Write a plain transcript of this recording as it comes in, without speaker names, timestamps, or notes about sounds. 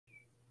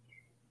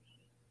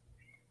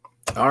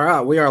All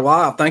right, we are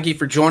live. Thank you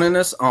for joining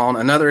us on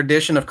another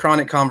edition of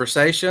Chronic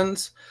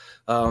Conversations.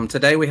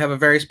 Today we have a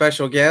very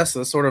special guest,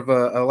 a sort of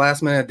a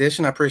last minute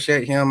addition. I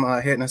appreciate him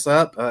hitting us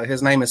up.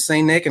 His name is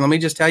Scenic Nick, and let me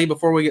just tell you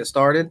before we get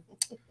started,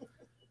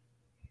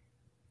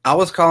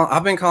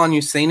 I've been calling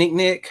you Scenic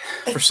Nick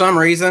for some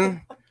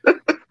reason.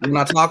 When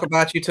I talk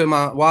about you to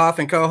my wife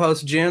and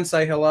co-host Jen,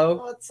 say hello.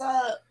 What's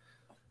up?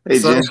 Hey,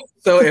 Jen.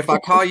 So if I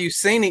call you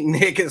Scenic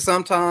Nick at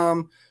some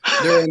time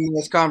during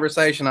this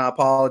conversation, I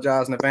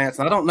apologize in advance.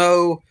 And I don't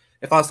know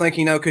if I was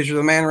thinking, because you're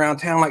the man around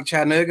town like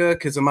Chattanooga,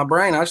 because in my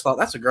brain, I just thought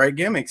that's a great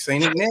gimmick,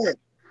 Scenic Nick.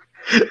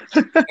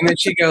 And then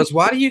she goes,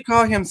 "Why do you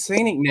call him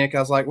Scenic Nick?" I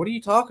was like, "What are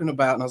you talking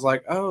about?" And I was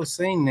like, "Oh,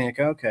 Scene Nick.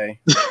 Okay."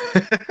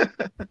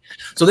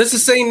 So this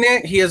is Scene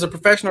Nick. He is a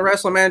professional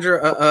wrestling manager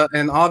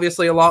and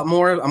obviously a lot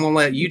more. I'm going to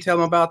let you tell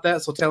him about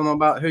that. So tell him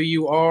about who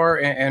you are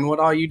and what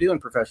all you do in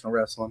professional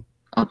wrestling.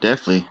 Oh,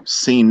 definitely.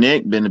 Scene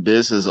Nick, been in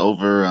business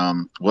over,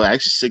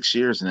 actually 6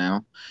 years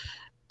now.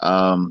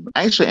 I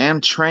actually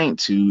am trained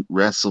to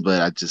wrestle,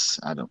 but I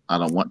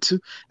don't want to.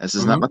 That's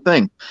just not my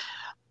thing.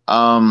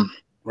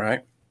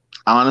 Right.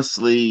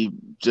 Honestly,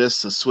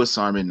 just a Swiss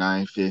Army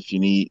knife. If you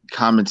need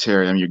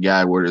commentary, I'm your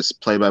guy, whether it's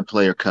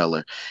play-by-play or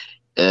color.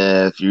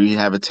 If you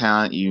have a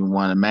talent, you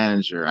want a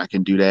manager, I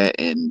can do that.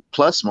 And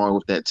plus more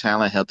with that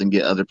talent, help them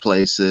get other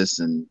places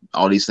and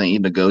all these things,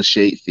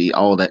 negotiate fee,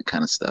 all that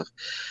kind of stuff.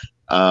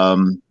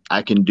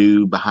 I can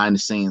do behind the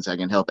scenes. I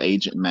can help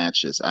agent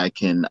matches. I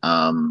can,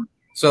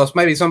 so if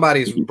maybe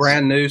somebody's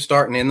brand new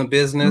starting in the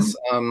business,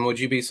 would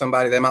you be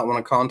somebody they might want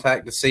to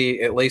contact to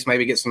see, at least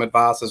maybe get some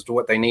advice as to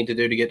what they need to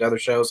do to get to other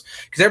shows?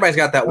 Because everybody's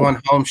got that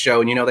one home show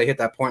and, they hit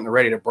that point and they're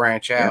ready to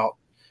branch out.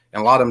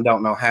 And a lot of them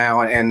don't know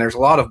how. And there's a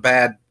lot of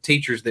bad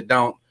teachers that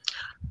don't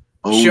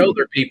show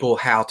their people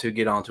how to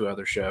get onto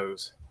other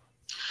shows.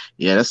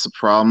 Yeah, that's the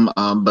problem.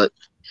 But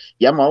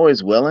yeah, I'm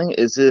always willing.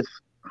 It's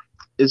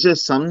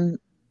just some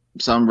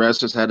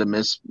wrestlers had a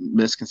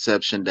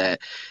misconception that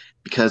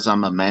because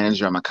I'm a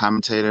manager, I'm a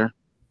commentator,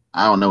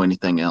 I don't know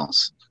anything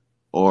else,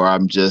 or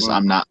I'm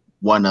not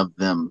one of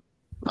them.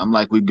 I'm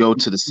like, we go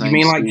to the same. You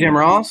mean school. Like Jim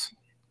Ross?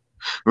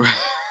 Right.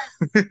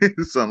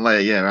 Something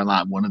like, yeah, I'm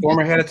not one of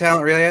former head of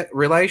talent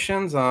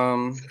relations,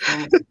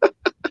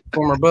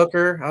 former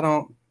booker. I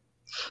don't.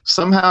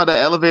 Somehow the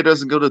elevator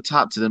doesn't go to the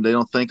top to them. They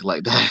don't think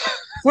like that.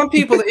 Some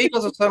people, the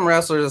Eagles of some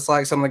wrestlers, it's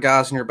like some of the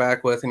guys in your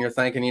back with, and you're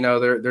thinking,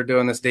 they're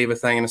doing this diva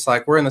thing, and it's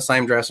like we're in the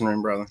same dressing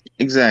room, brother.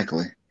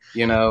 Exactly.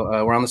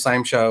 We're on the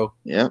same show.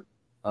 Yep.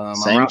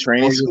 Same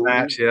training school.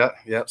 Match.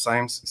 Yep.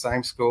 Same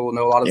school.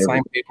 Know a lot of the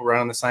same people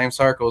running the same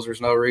circles.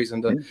 There's no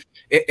reason to.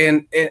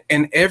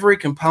 And every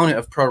component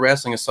of pro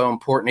wrestling is so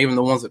important, even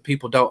the ones that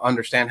people don't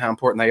understand how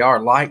important they are,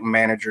 like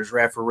managers,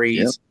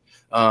 referees.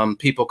 Yep.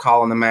 People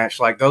calling the match.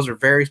 Like those are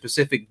very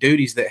specific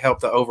duties that help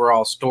the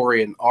overall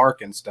story and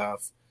arc and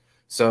stuff.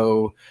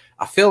 So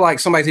I feel like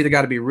somebody's either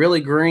got to be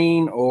really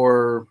green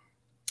or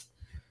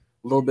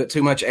a little bit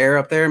too much air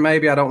up there.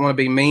 Maybe I don't want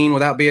to be mean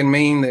without being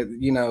mean.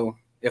 That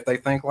if they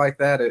think like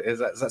that, does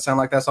that sound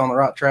like that's on the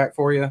right track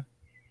for you?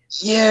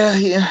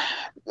 Yeah.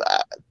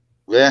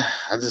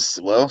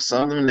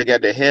 Some of them, they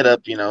got their head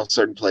up,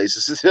 certain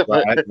places.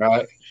 Right.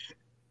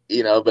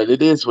 But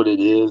it is what it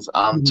is.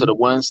 To the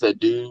ones that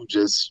do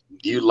just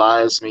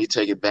utilize me,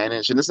 take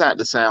advantage, and it's not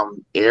to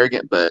sound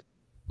arrogant, but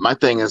my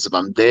thing is if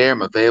I'm there,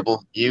 I'm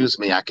available, use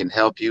me, I can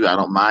help you. I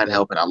don't mind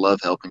helping. I love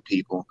helping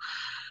people.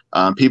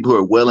 People who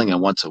are willing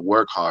and want to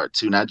work hard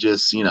too, not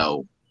just,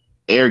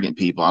 arrogant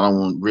people. I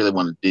don't really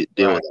want to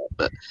deal with that.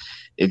 But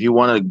if you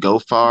want to go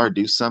far,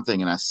 do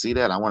something, and I see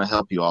that, I want to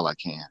help you all I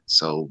can.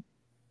 So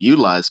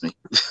utilize me.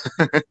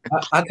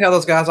 I tell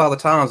those guys all the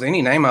time,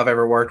 any name I've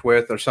ever worked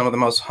with are some of the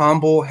most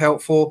humble,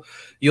 helpful.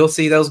 You'll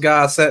see those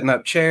guys setting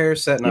up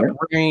chairs, setting up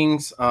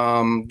rings,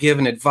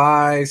 giving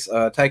advice,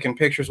 taking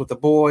pictures with the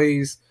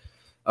boys,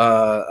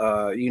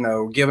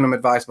 giving them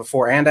advice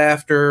before and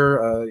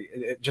after,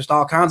 just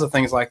all kinds of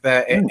things like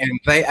that. And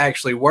they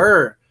actually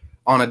were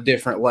on a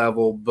different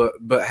level,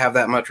 but have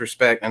that much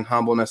respect and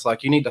humbleness.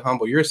 Like you need to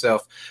humble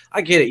yourself. I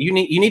get it. You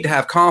need to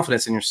have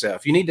confidence in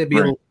yourself. You need to be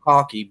a little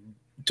cocky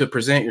to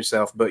present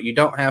yourself, but you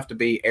don't have to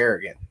be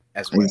arrogant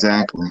as well.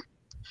 Exactly.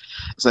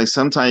 It's like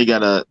sometimes you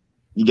gotta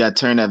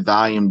turn that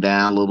volume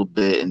down a little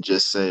bit and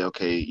just say,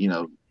 okay,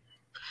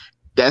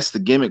 that's the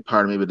gimmick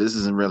part of me, but this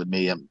isn't really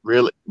me. I'm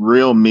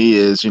real me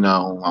is,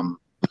 I'm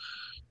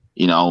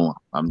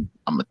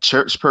a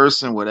church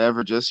person,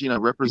 whatever. Just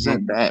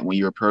represent that when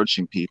you're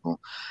approaching people,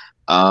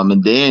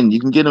 and then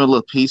you can get them a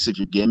little piece of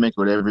your gimmick,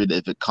 whatever.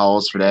 If it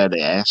calls for that, they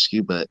ask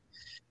you, but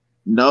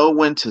know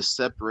when to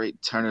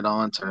separate, turn it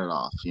on, turn it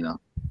off.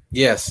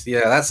 Yes,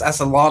 yeah,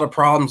 that's a lot of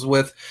problems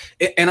with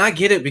it, and I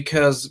get it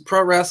because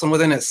pro wrestling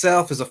within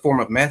itself is a form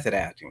of method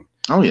acting.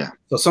 Oh yeah.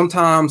 So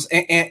sometimes,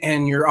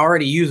 and you're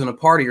already using a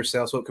part of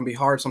yourself, so it can be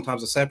hard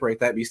sometimes to separate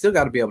that. But you still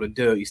got to be able to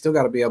do it. You still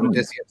got to be able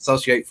to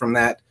disassociate from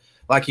that.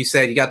 Like you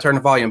said, you got to turn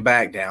the volume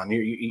back down.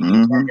 You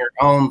turn your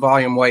own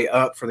volume way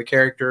up for the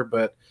character,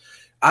 but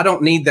I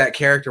don't need that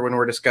character when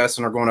we're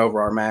discussing or going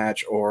over our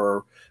match,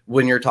 or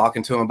when you're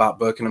talking to them about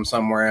booking them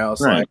somewhere else.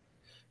 Right.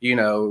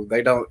 Like,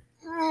 they don't.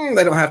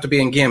 They don't have to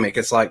be in gimmick.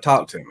 It's like,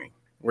 talk to me.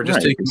 We're just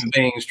Right. two human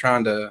beings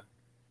trying to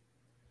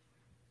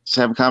Just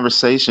have a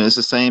conversation. It's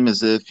the same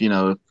as if,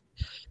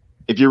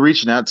 if you're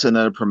reaching out to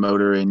another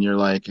promoter and you're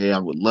like, hey, I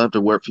would love to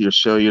work for your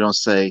show, you don't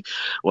say,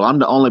 well, I'm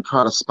the only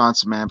product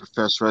sponsor, man,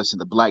 Professor Wrestling,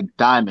 the Black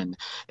Diamond,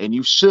 and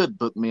you should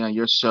book me on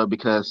your show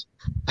because,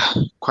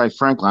 quite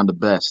frankly, I'm the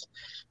best.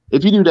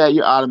 If you do that,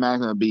 you're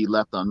automatically going to be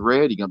left on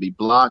red. You're going to be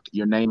blocked.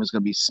 Your name is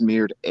going to be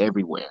smeared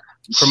everywhere.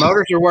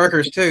 promoters are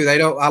workers too. They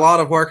don't. A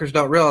lot of workers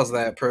don't realize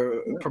that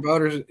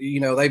promoters,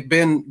 they've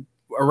been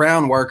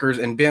around workers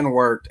and been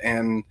worked,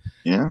 and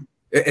Yeah.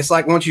 it's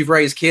like once you've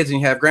raised kids and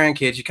you have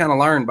grandkids, you kind of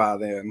learn by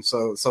then.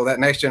 So that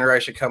next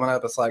generation coming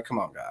up, it's like, come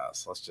on,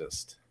 guys, let's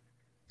just.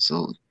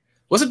 So,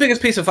 What's the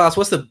biggest piece of advice?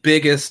 What's the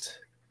biggest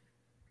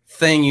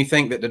thing you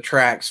think that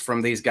detracts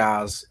from these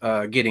guys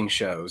getting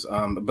shows?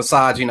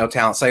 Besides,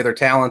 talent, say they're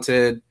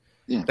talented,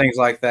 things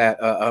like that.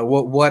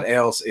 What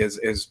else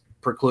is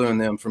precluding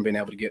them from being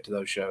able to get to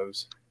those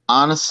shows?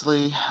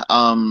 honestly,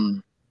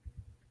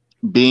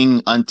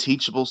 being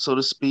unteachable, so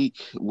to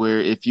speak, where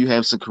if you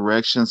have some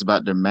corrections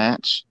about their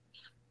match,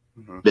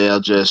 they'll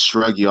just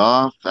shrug you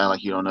off, act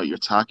like you don't know what you're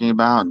talking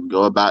about, and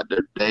go about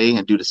their day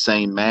and do the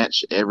same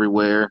match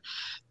everywhere.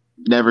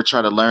 Never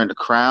try to learn the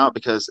crowd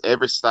because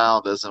every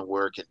style doesn't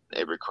work in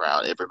every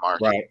crowd, every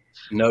market. Right.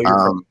 No,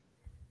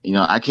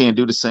 you're I can't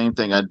do the same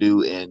thing I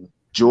do in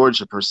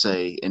Georgia per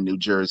se in New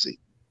Jersey.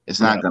 It's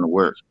not going to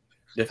work.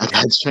 I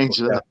got to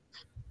change it up.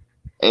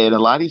 And a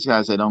lot of these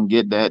guys, they don't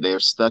get that. They're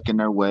stuck in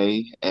their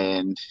way,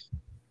 and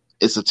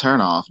it's a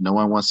turnoff. No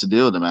one wants to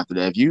deal with them after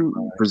that. If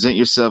you present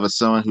yourself as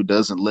someone who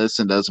doesn't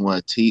listen, doesn't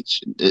want to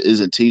teach,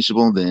 isn't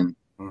teachable, then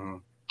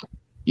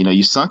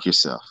you sunk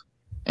yourself.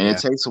 And it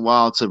takes a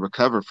while to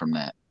recover from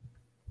that.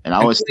 And I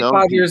always tell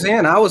 5 years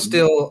in, I was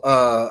still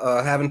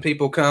having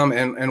people come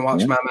and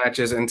watch my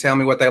matches and tell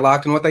me what they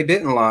liked and what they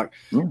didn't like.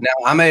 Now,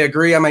 I may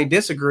agree, I may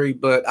disagree,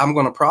 but I'm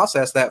going to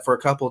process that for a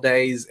couple of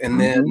days and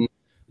then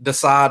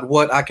decide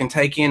what I can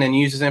take in and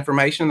use as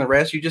information. The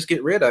rest you just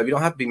get rid of. You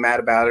don't have to be mad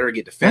about it or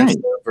get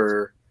defensive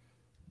or.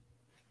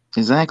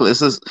 Exactly.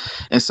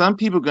 And some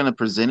people are going to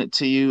present it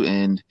to you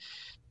and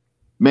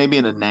maybe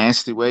in a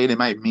nasty way. They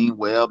might mean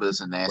well, but it's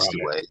a nasty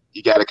way.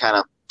 You got to kind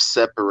of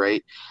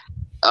separate.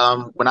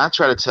 When I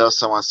try to tell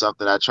someone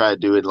something, I try to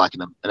do it like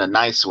in a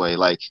nice way.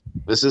 Like,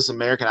 this is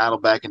American Idol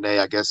back in the day.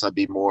 I guess I'd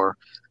be more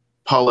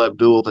Paula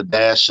Abdul, the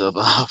dash of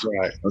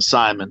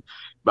Simon.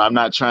 But I'm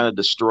not trying to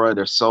destroy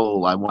their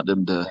soul. I want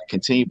them to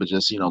continue, but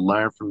just,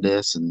 learn from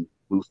this and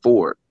move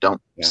forward. Don't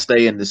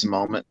stay in this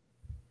moment.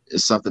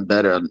 It's something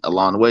better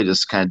along the way.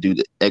 Just kind of do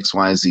the X,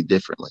 Y, and Z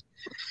differently.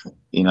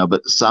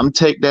 But some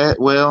take that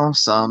well,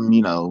 some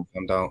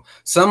don't.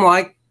 Some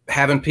like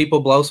having people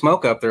blow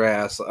smoke up their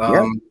ass.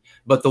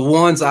 But the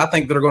ones I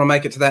think that are going to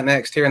make it to that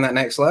next tier and that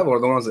next level are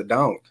the ones that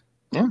don't.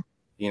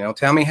 Yeah.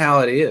 Tell me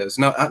how it is.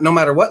 No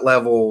matter what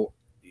level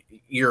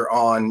you're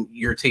on,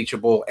 you're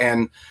teachable.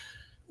 And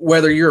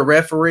whether you're a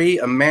referee,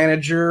 a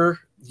manager,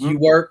 you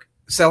work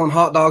selling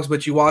hot dogs,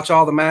 but you watch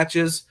all the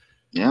matches.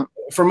 Yeah.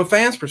 From a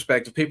fan's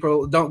perspective,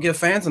 people don't give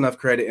fans enough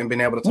credit in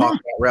being able to talk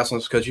about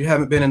wrestling because you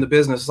haven't been in the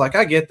business. It's like,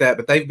 I get that,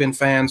 but they've been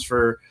fans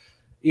for,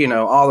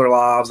 all their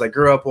lives. They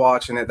grew up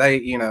watching it. They,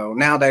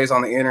 nowadays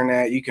on the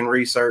internet, you can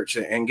research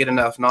and get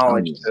enough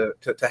knowledge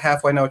to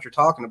halfway know what you're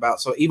talking about.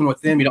 So even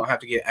with them, you don't have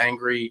to get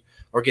angry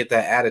or get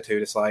that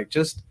attitude. It's like,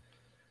 just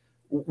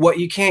what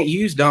you can't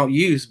use, don't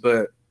use,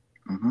 but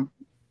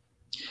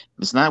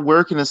it's not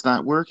working. It's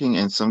not working.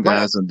 And some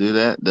guys will do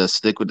that. They'll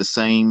stick with the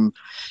same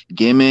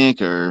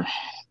gimmick or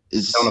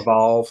don't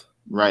evolve.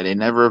 Right. They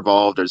never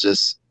evolved. They're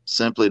just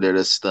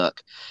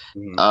stuck.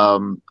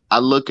 I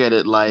look at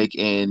it like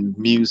in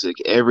music,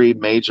 every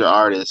major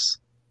artist,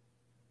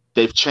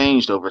 they've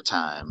changed over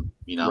time.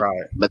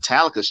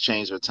 Metallica's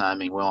changed over time. I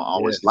mean, we don't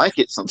always like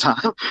it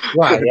sometimes.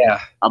 Right. Yeah.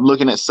 I'm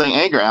looking at Saint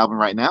Anger album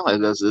right now. It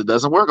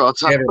doesn't work all the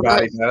time.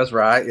 Everybody does.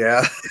 Right.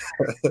 Yeah.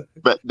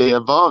 But they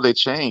evolve. They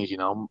change,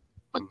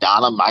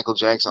 Madonna, Michael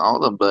Jackson, all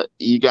of them. But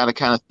you got to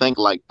kind of think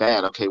like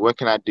that. Okay, what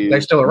can I do?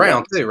 They're still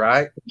around too,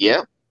 right?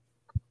 Yeah.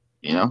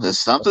 There's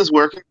something's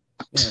working.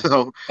 Yeah.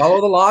 So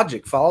follow the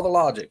logic.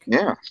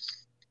 Yeah.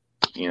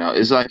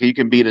 It's like you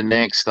can be the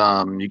next,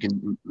 you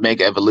can make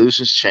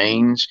evolutions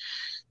change,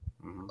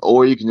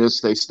 or you can just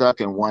stay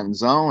stuck in one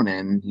zone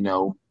and,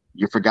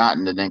 you're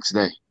forgotten the next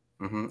day.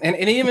 And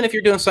even if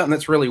you're doing something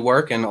that's really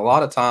working, a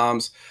lot of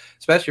times,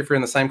 especially if you're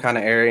in the same kind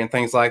of area and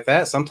things like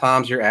that,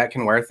 sometimes your act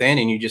can wear thin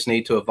and you just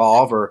need to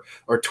evolve or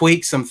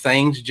tweak some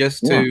things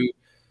just to,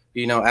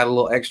 add a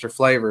little extra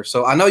flavor.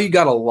 So I know you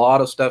got a lot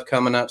of stuff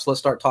coming up. So let's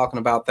start talking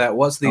about that.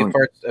 What's the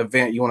first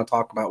event you want to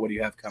talk about? What do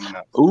you have coming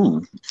up?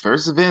 Ooh,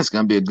 first event's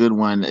going to be a good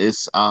one.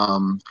 It's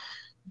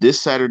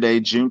this Saturday,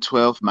 June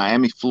 12th,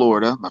 Miami,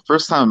 Florida. My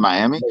first time in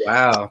Miami. Oh,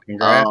 wow.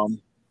 Congrats.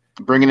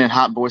 Bringing in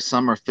Hot Boy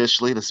Summer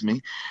officially. That's me.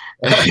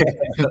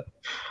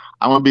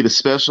 I'm going to be the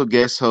special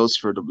guest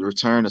host for the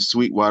return of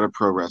Sweetwater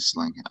Pro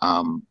Wrestling.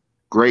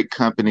 Great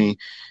company.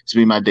 It's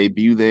be my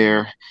debut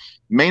there.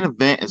 Main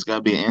event is going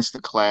to be an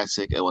instant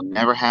classic. It will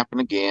never happen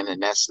again.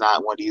 And that's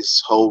not one of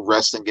these whole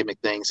wrestling gimmick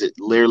things. It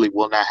literally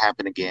will not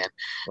happen again.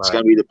 It's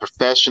going to be the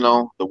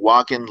professional, the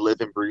walking,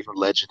 living, breathing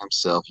legend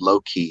himself, Low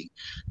Ki,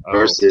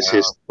 versus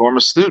his former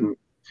student,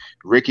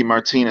 Ricky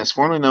Martinez,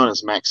 formerly known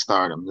as Max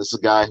Stardom. This is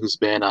a guy who's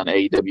been on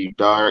AEW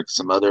Dark,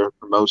 some other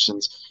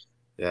promotions.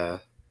 Yeah.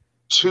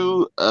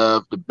 Two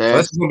of the best. So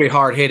this is going to be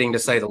hard hitting, to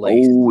say the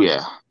least. Oh,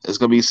 yeah. There's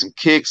going to be some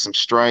kicks, some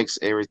strikes,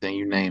 everything,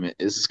 you name it.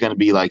 This is going to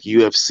be like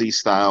UFC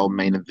style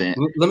main event.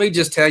 Let me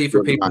just tell you,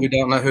 for people who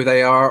don't know who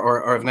they are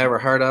or have never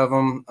heard of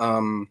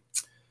them,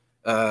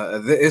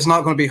 it's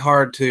not going to be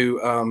hard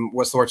to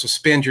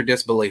suspend your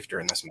disbelief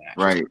during this match.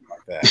 Right.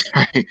 Like that.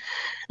 Right.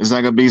 It's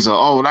not going to be so,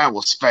 oh, that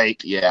was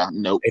fake. Yeah,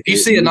 nope. If you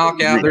see a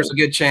knockout, there's a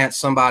good chance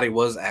somebody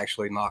was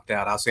actually knocked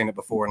out. I've seen it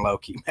before in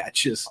low-key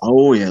matches.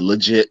 Oh, yeah,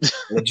 legit.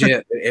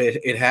 Legit.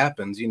 It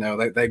happens, you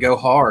know. They go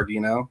hard, you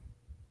know.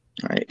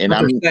 Right. And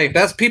I mean, safe.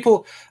 That's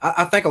people.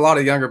 I think a lot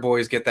of younger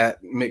boys get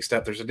that mixed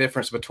up. There's a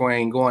difference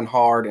between going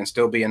hard and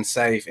still being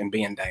safe and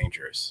being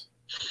dangerous.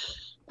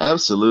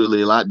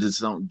 Absolutely. A lot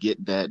just don't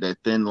get that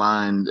thin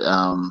line.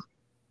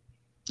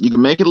 You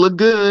can make it look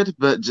good,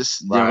 but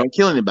just don't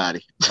kill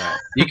anybody. Right.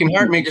 You can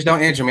hurt me, just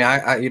don't injure me.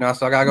 I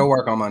still gotta go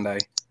work on Monday.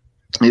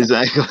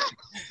 Exactly.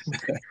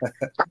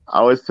 I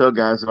always tell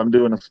guys if I'm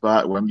doing a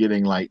spot where I'm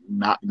getting like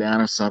knocked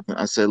down or something,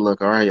 I said,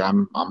 look, all right,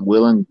 I'm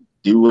willing,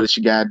 do what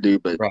you gotta do,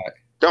 but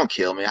don't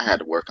kill me. I had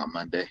to work on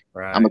Monday.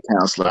 Right. I'm a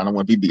counselor. I don't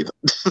want to be beat up.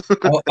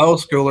 Old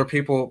schooler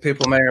people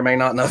may or may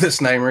not know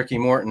this name, Ricky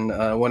Morton.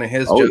 One of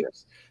his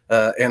jokes.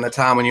 In the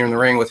time when you're in the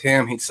ring with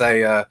him, he'd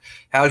say,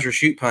 how's your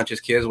shoot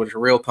punches, kids? Which are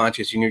real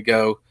punches. And you'd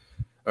go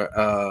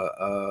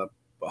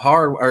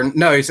hard, or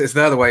no, it's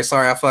the other way.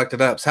 Sorry, I fucked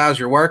it up. So how's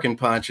your working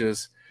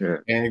punches? Yeah.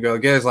 And you go,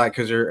 guys, like,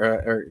 because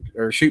you're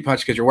or shoot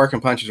punches because your working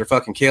punches are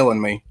fucking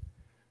killing me.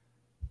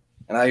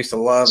 And I used to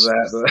love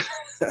that.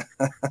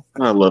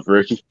 I love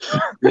Ricky.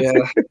 Yeah.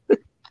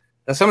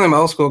 And some of them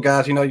old school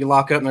guys, you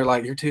lock up and they're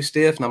like, you're too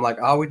stiff. And I'm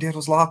like, all we did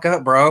was lock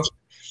up, bro.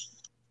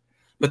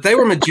 But they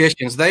were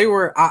magicians. They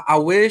were, I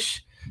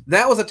wish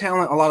that was a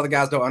talent a lot of the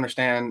guys don't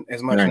understand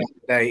as much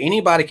today.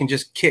 Anybody can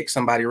just kick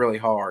somebody really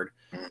hard.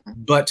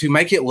 But to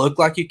make it look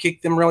like you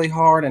kicked them really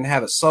hard and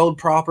have it sold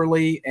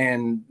properly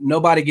and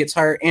nobody gets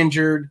hurt,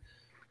 injured,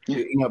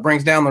 it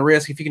brings down the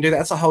risk. If you can do that,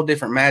 that's a whole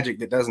different magic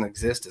that doesn't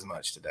exist as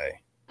much today.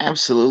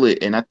 Absolutely.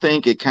 And I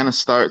think it kind of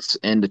starts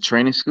in the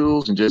training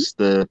schools and just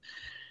the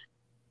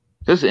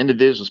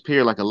individuals,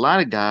 period. Like a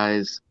lot of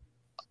guys,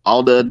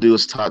 all they'll do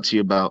is talk to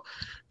you about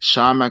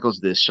Shawn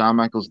Michaels this, Shawn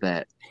Michaels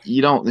that.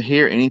 You don't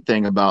hear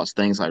anything about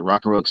things like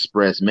Rock and Roll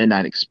Express,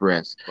 Midnight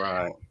Express,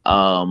 right?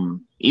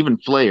 Even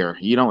Flair.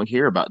 You don't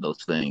hear about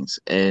those things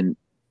and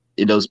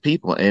those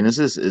people, and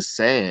it's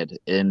sad.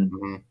 And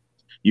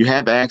you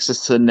have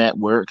access to a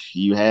network,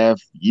 you have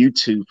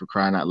YouTube, for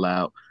crying out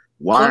loud.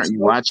 Why aren't you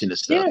watching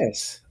this stuff?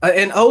 Yes.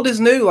 And old is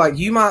new. Like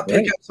you might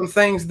pick up some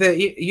things that,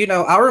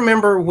 I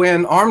remember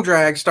when arm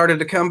drag started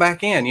to come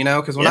back in,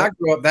 because when I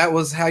grew up, that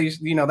was how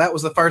that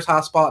was the first high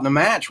spot in a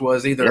match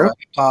was either a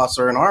toss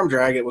or an arm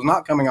drag. It was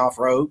not coming off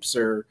ropes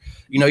or,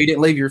 you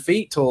didn't leave your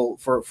feet till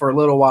for a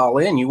little while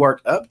in. You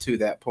worked up to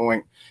that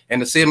point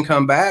and to see them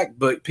come back.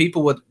 But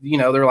people would,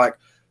 they're like,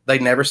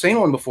 they'd never seen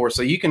one before.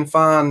 So you can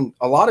find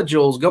a lot of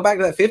jewels. Go back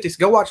to that 50s.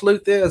 Go watch Lou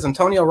Thesz,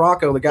 Antonio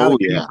Rocco, the guy that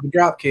did the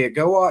drop kick.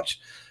 Go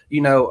watch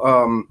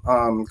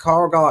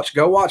Carl Gotch.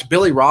 Go watch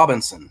Billy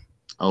Robinson.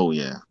 Oh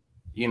yeah.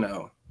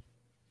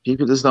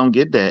 People just don't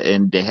get that,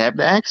 and they have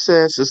the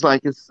access. It's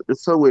like it's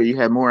so weird. You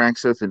have more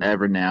access than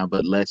ever now,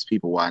 but less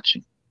people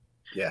watching.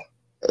 Yeah.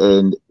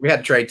 And we had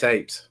to trade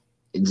tapes.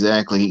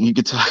 Exactly. You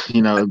could talk.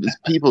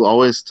 People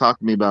always talk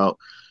to me about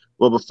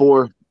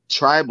before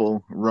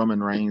tribal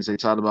Roman Reigns, they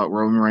talked about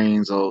Roman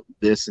Reigns or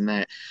this and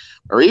that,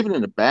 or even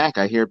in the back,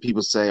 I hear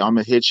people say, "I'm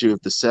gonna hit you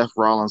if the Seth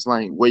Rollins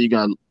lane. Where you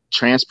gonna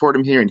transport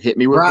him here and hit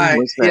me with him?"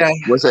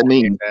 What's that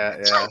mean?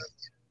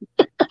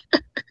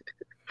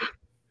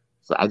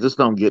 So I just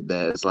don't get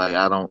that. It's like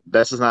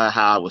that's just not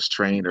how I was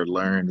trained or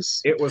learned.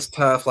 It was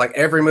tough. Like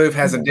every move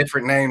has a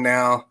different name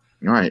now.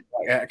 Right.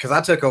 Because I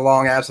took a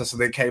long absence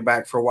and they came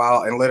back for a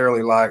while and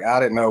literally I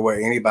didn't know what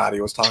anybody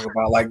was talking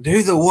about. Like,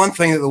 do the one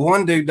thing that the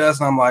one dude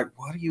does. And I'm like,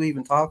 what are you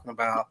even talking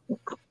about?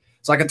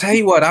 So I can tell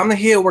you what, I'm the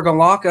heel. We're going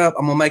to lock up.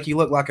 I'm going to make you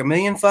look like $1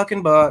 million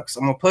fucking bucks.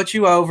 I'm going to put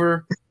you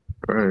over.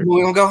 Right.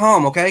 We're gonna go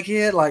home, okay,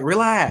 kid? Like,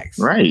 relax.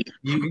 Right.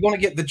 You're gonna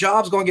get the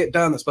job's gonna get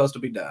done that's supposed to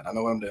be done. I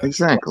know what I'm doing.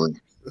 Exactly.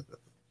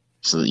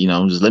 So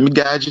just let me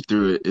guide you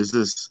through it. It's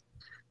just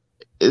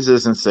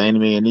insane to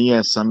me. And then you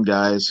have some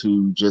guys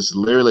who just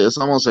literally, it's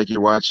almost like you're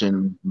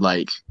watching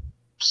like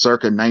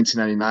circa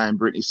 1999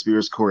 Britney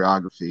Spears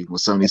choreography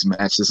with some of these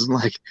matches. I'm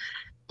like,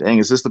 dang,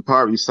 is this the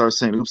part where you start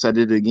saying, "Oops, I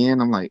did it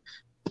again"? I'm like,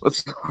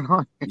 what's going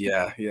on?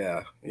 Yeah.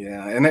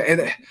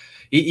 And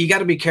you got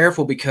to be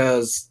careful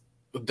because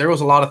there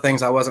was a lot of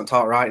things I wasn't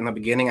taught right in the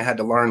beginning. I had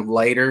to learn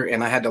later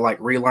and I had to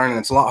relearn, and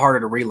it's a lot harder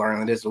to relearn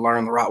than it is to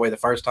learn the right way the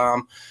first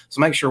time. So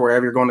make sure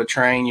wherever you're going to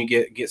train, you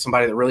get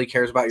somebody that really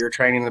cares about your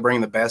training to bring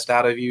the best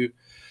out of you.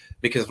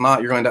 because if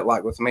not, you're going to end up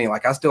like with me.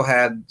 Like I still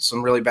had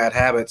some really bad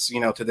habits,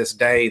 to this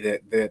day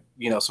that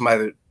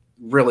somebody that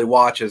really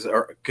watches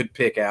or could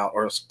pick out,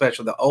 or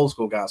especially the old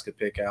school guys could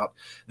pick out,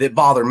 that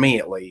bother me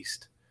at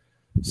least.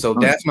 So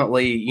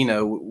definitely,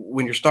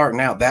 when you're starting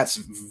out, that's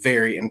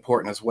very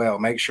important as well.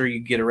 Make sure you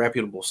get a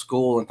reputable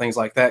school and things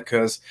like that,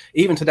 because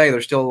even today,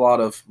 there's still a lot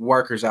of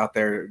workers out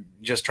there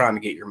just trying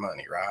to get your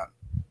money, right?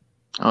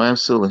 Oh,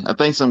 absolutely. I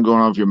think something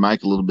going on with your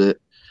mic a little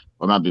bit.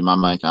 Or it might be my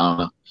mic. I don't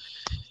know.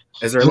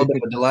 Is there a little bit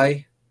of a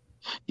delay?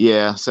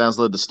 Yeah, sounds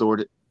a little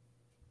distorted.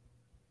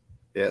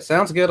 Yeah, it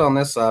sounds good on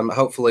this side.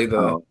 Hopefully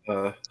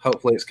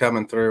hopefully it's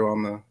coming through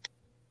on the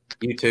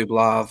YouTube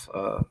live.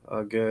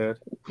 Good.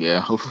 Yeah,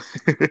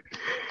 hopefully.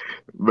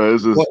 But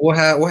it's just, we'll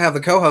have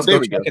the co-host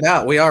go check it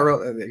out. We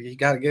are you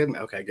got it good.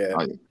 Okay, good.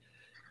 Oh,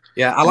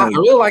 yeah, I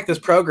really like this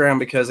program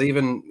because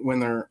even when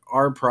there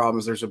are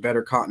problems, there's a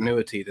better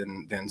continuity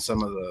than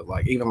some of the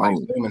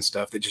Zoom and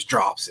stuff that just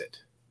drops it.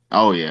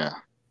 Oh yeah,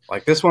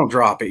 like this won't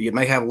drop it. You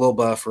may have a little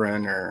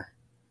buffering or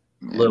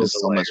a little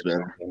so much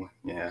better.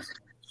 Yeah,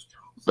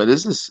 but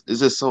is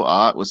this so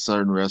odd with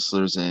certain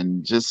wrestlers?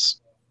 And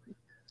just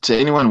to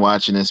anyone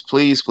watching this,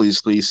 please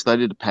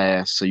study the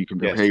past so you can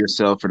prepare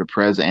yourself for the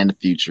present and the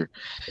future.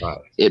 Right.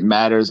 It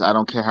matters. I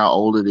don't care how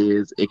old it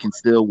is. It can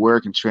still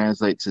work and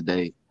translate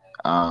today.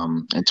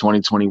 In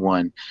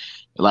 2021,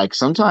 like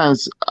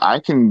sometimes I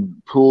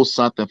can pull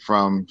something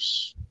from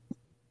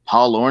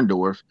Paul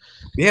Orndorff,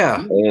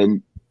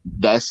 and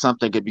that's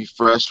something could be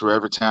fresh for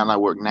every town I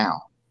work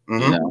now.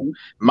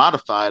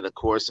 Modified, of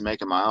course, and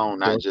make it my own,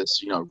 not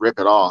just rip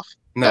it off.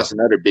 No. That's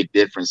another big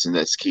difference, and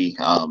that's key.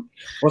 Well,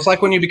 it's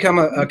like when you become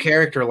a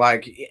character,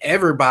 like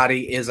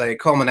everybody is a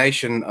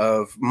culmination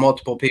of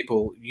multiple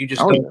people. You just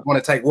don't want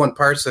to take one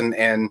person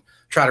and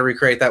try to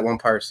recreate that one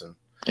person.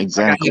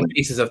 Exactly. I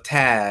pieces of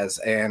Taz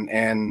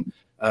and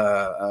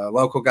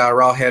local guy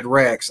Rawhead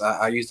Rex.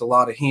 I used a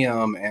lot of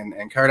him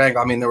and Kurt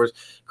Angle. I mean, there was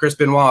Chris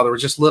Benoit. There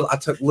was just I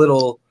took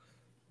little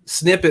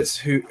snippets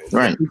who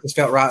just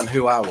felt right in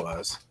who I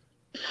was.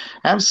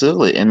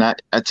 Absolutely. And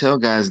I tell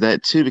guys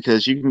that too,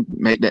 because you can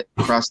make that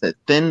cross that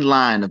thin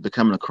line of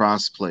becoming a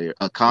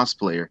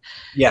cosplayer.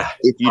 Yeah.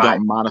 If you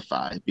don't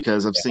modify,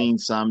 because I've seen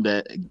some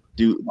that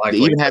do, they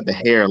even have the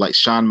hair like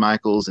Shawn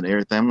Michaels and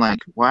everything. I'm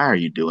like, why are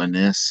you doing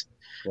this?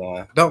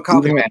 Yeah. Don't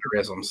copy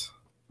mannerisms.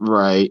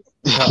 Right.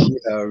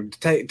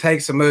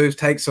 Take some moves,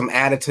 take some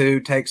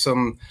attitude, take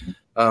some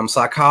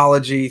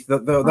psychology.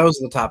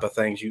 Those are the type of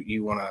things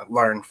you want to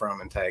learn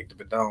from and take,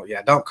 but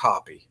don't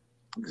copy.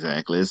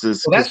 Exactly. It's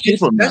just, that's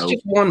just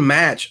one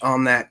match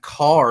on that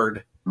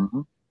card.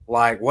 Mm-hmm.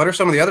 Like, what are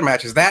some of the other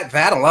matches? That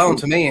alone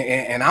to me,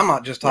 and I'm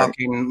not just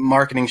talking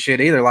marketing shit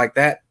either. Like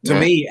that to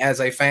me, as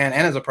a fan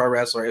and as a pro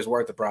wrestler, is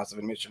worth the price of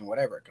admission,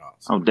 whatever it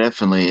costs. Oh,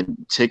 definitely.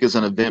 Tickets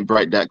on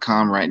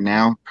Eventbrite.com right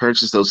now.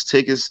 Purchase those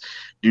tickets.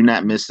 Do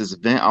not miss this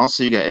event.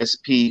 Also, you got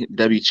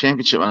SPW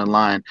Championship on the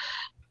line.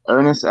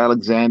 Ernest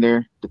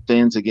Alexander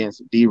defends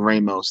against D.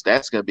 Ramos.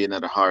 That's going to be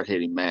another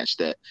hard-hitting match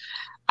that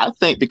I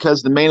think,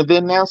 because the main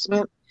event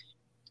announcement,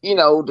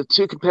 the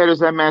two competitors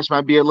that match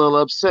might be a little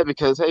upset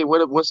because, hey,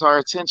 what's our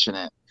attention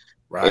at?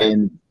 Right.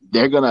 And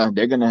they're gonna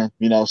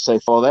say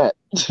for that.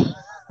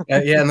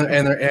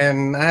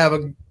 and I have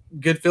a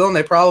good feeling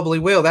they probably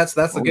will. That's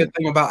the good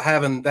thing about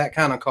having that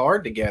kind of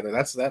card together.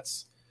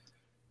 That's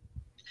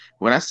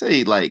when I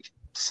say like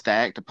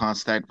stacked upon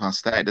stacked upon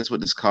stacked, that's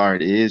what this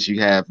card is.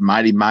 You have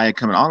Mighty Maya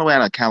coming all the way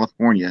out of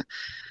California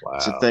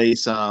to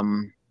face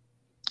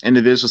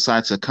individual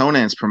sites of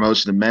Conan's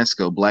promotion of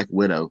Mexico, Black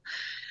Widow.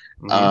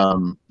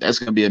 Mm-hmm. That's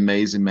going to be an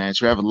amazing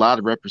match. We have a lot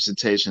of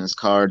representation in this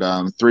card.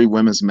 3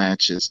 women's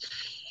matches.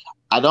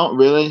 I've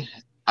gotten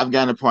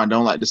to a point I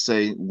don't like to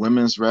say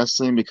women's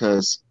wrestling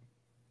because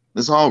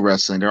it's all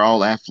wrestling. They're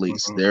all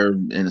athletes. Mm-hmm. They're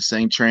in the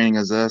same training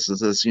as us.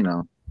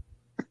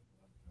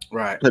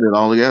 Right. Put it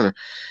all together.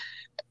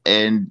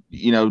 And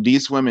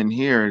these women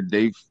here,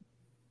 they've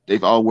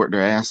all worked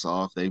their ass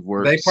off. They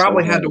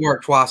probably had to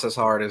work twice as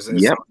hard as some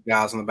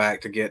guys in the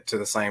back to get to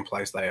the same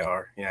place they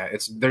are. Yeah,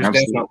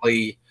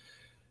 definitely.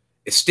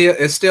 It's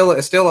still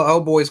an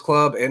old boys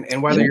club,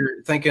 and whether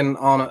you're thinking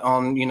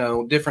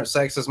on different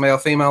sexes, male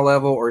female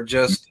level, or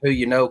just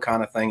who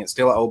kind of thing, it's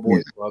still an old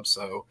boys club.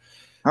 So,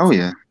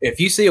 if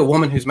you see a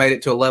woman who's made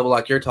it to a level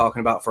like you're talking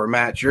about for a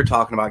match, you're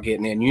talking about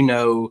getting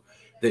in,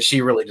 that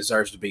she really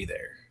deserves to be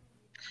there.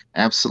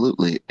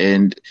 Absolutely,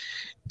 and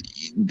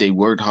they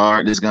worked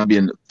hard. There's going to be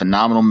a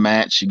phenomenal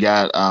match. You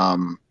got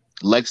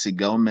Lexi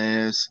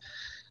Gomez,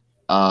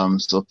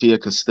 Sophia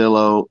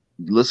Castillo.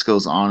 The list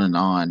goes on and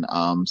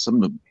on. Some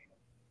of the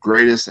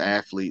greatest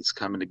athletes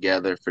coming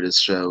together for this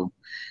show.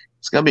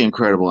 It's going to be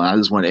incredible. And I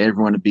just want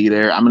everyone to be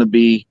there. I'm going to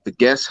be the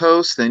guest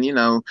host, and, I'm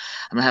going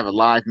to have a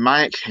live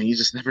mic, and you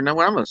just never know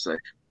what I'm going to say.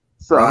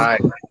 So,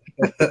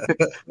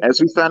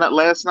 as we found out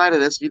last night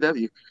at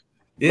SVW.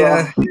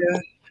 Yeah.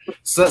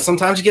 So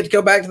sometimes you get to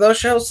go back to those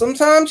shows.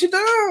 Sometimes you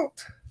don't.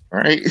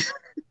 Right.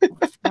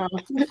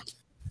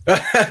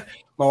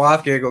 My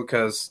wife giggled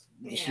because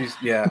she's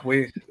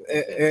we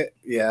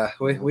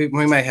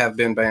may have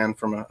been banned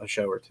from a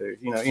show or two.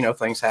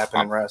 Things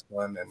happen in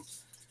wrestling, and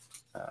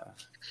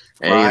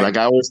Hey, Right. like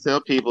I always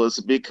tell people, it's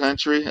a big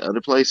country,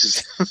 other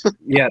places.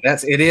 Yeah,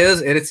 it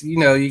is. It's,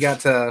 you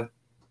got to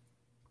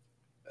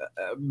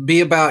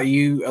be about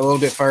you a little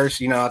bit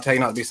first. I tell you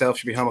not to be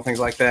selfish, be humble, things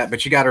like that.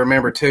 But you got to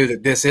remember too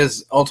that this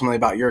is ultimately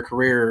about your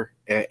career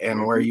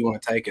and where you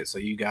want to take it. So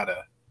you got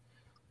to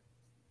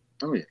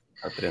Oh yeah.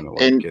 put in the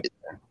work. And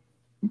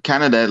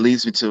kind of that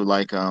leads me to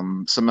like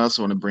something else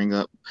I want to bring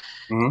up.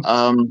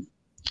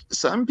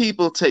 Some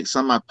people take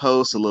some of my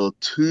posts a little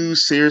too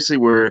seriously,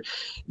 where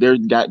they're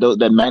got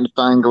that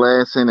magnifying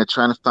glass in, they're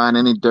trying to find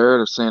any dirt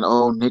or saying,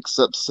 "Oh, Nick's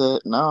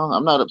upset." No,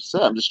 I'm not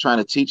upset. I'm just trying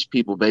to teach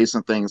people based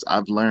on things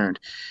I've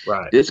learned.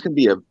 Right. This can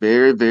be a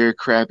very, very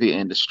crappy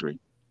industry,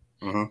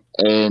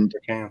 and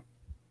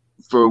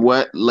for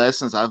what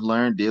lessons I've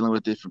learned dealing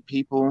with different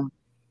people,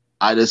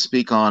 I just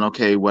speak on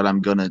what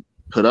I'm gonna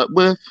put up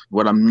with,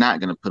 what I'm not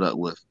gonna put up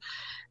with,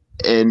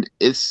 and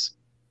it's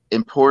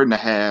important to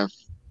have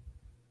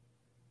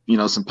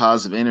some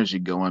positive energy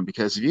going,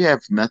 because if you have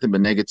nothing but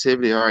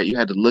negativity, all right, you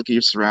had to look at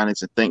your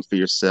surroundings and think for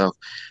yourself.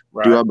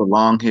 Right. Do I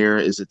belong here?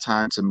 Is it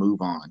time to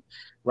move on?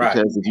 Right.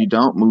 Because if you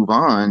don't move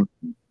on,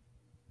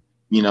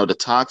 the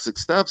toxic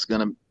stuff's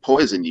going to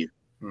poison you,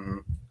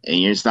 and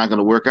it's not going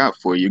to work out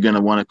for you. You're going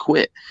to want to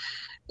quit.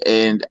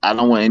 And I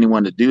don't want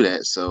anyone to do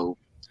that. So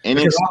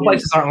because all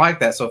places aren't like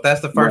that. So if that's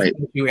the first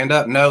place you end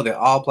up, know that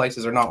all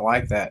places are not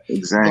like that.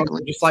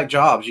 Exactly. Just like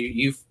jobs,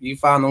 you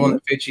find the one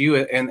that fits you,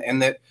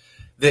 and that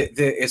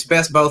it's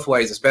best both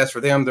ways. It's best for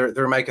them.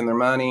 They're making their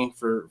money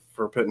for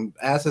putting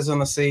asses in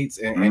the seats,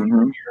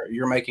 and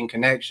you're making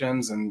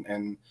connections,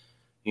 and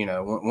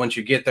once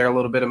you get there, a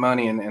little bit of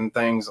money and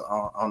things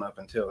on up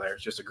until there.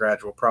 It's just a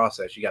gradual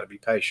process. You got to be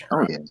patient.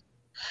 Right? Oh yeah,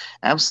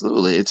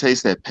 absolutely. It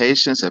takes that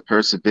patience, that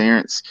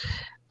perseverance,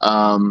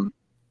 and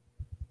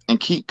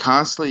keep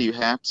constantly. You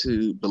have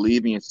to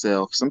believe in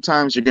yourself.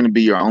 Sometimes you're going to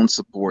be your own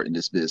support in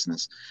this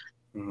business.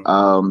 You're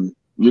going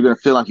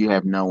to feel like you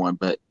have no one,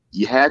 but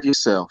you have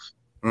yourself.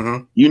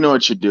 You know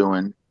what you're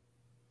doing,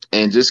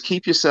 and just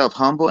keep yourself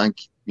humble and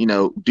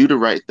do the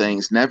right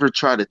things. Never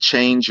try to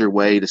change your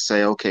way to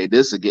say, okay,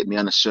 this will get me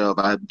on the show if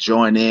I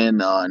join in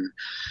on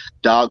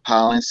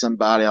dogpiling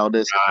somebody, all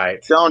this.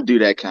 Right. Don't do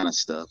that kind of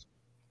stuff.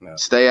 No.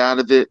 Stay out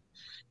of it.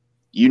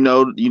 You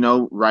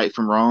know right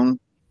from wrong.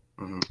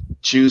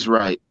 Choose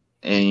right.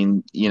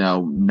 And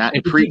not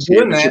to preach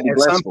doing that at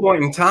some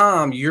point in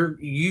time,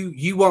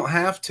 you won't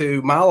have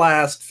to. My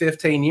last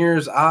 15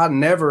 years, I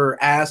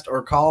never asked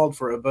or called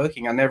for a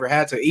booking. I never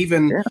had to.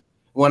 Even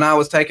when I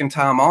was taking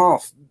time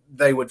off,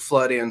 they would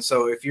flood in.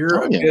 So if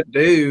you're a good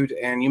dude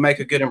and you make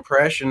a good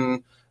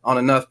impression on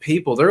enough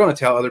people, they're going to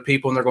tell other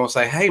people, and they're going to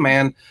say, "Hey,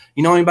 man,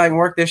 you know anybody can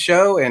work this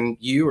show?" And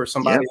you or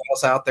somebody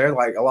else out there,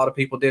 like a lot of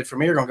people did for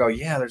me, are going to go,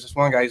 "Yeah, there's this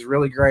one guy. He's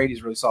really great. He's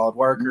a really solid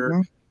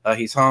worker.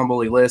 He's humble.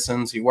 He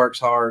listens. He works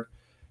hard."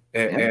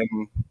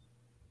 And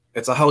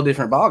it's a whole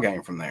different ball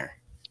game from there.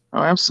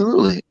 Oh,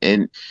 absolutely.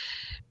 And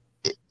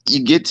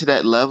you get to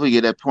that level,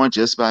 you get that point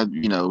just by,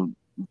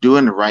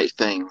 doing the right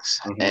things.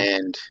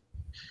 And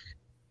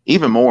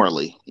even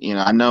morally,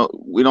 I know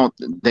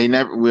they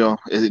never will.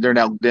 They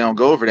don't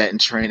go over that in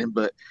training,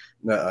 but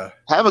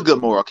have a good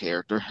moral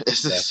character.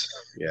 It's just,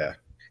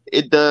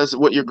 it does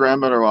what your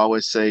grandmother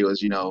always say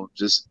was,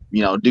 just,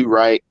 do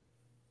right.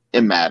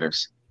 It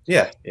matters.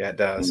 Yeah, it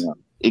does.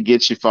 It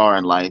gets you far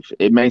in life.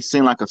 It may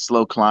seem like a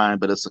slow climb,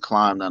 but it's a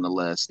climb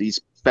nonetheless.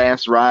 These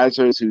fast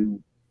risers who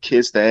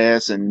kissed the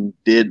ass and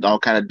did all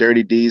kind of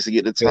dirty deeds to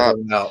get to the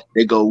top,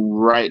 they go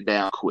right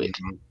down quick.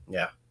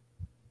 Yeah,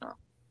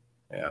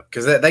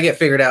 because they get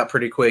figured out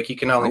pretty quick. You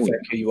can only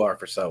fake who you are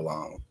for so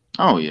long.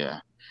 Oh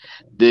yeah,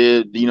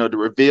 the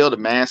reveal, the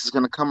mask is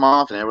going to come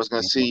off, and everyone's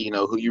going to see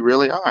who you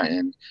really are.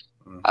 And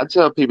I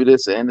tell people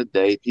this: at the end of the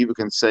day, people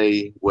can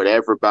say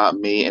whatever about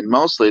me, and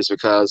mostly it's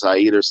because I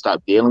either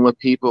stopped dealing with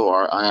people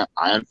or I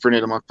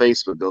unfriended them on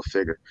Facebook. Go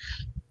figure.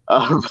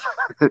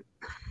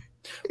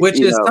 Which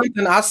is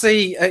something I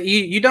see.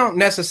 You don't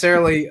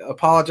necessarily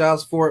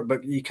apologize for it,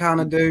 but you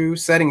kind of do.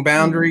 Setting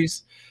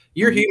boundaries.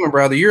 You're human,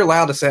 brother. You're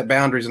allowed to set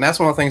boundaries, and that's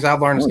one of the things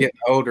I've learned as getting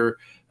older.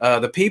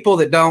 The people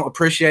that don't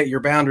appreciate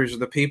your boundaries are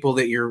the people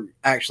that you're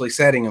actually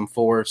setting them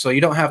for. So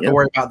you don't have to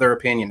worry about their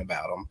opinion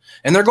about them,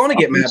 and they're going to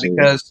get mad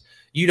because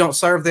you don't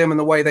serve them in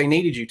the way they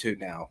needed you to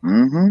now. You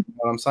know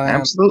what I'm saying?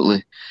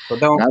 Absolutely. So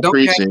don't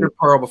catch your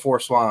pearl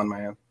before swine,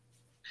 man.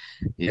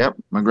 Yep.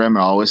 My grandma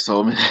always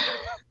told me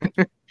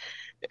that.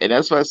 And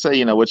that's why I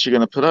say, what you're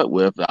going to put up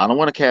with. I don't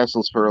want to cast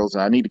those pearls.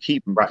 I need to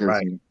keep them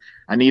because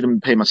I need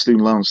them to pay my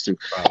student loans too.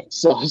 Right.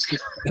 So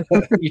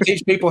you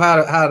teach people how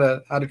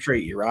to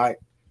treat you, right?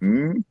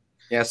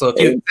 Yeah. So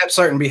if you accept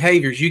certain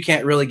behaviors, you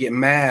can't really get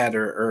mad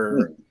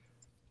or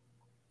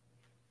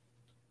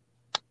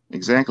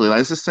Exactly.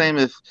 Like, it's the same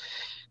if,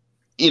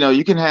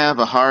 you can have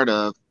a heart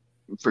of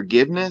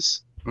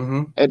forgiveness.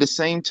 At the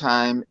same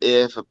time,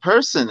 if a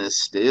person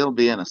is still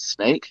being a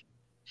snake,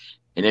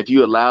 and if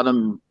you allow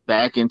them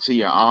back into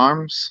your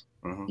arms,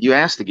 you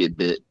ask to get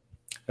bit.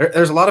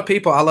 There's a lot of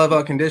people I love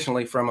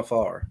unconditionally from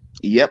afar.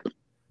 Yep.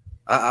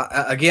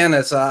 Again,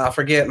 it's I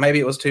forget. Maybe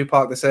it was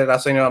Tupac that said it.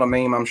 I've seen it on a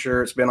meme. I'm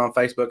sure it's been on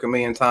Facebook a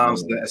million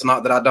times. It's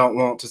not that I don't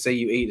want to see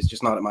you eat. It's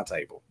just not at my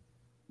table.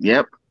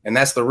 Yep. And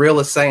that's the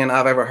realest saying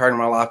I've ever heard in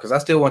my life, because I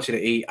still want you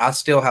to eat. I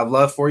still have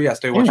love for you. I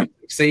still want you to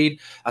succeed.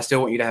 I still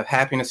want you to have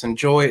happiness and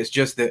joy. It's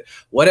just that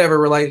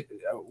whatever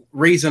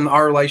reason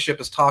our relationship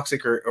is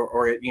toxic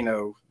or it,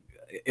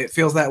 it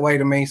feels that way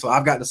to me. So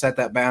I've got to set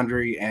that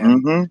boundary,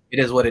 and it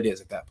is what it is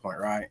at that point,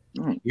 right?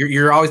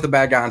 You're always the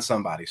bad guy in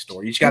somebody's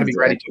story. You just got to be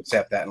ready to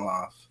accept that in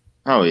life.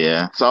 Oh,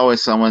 yeah. It's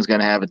always someone's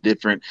going to have a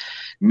different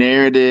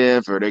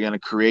narrative, or they're going to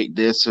create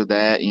this or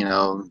that,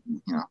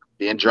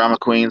 being drama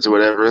queens or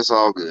whatever. It's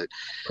all good.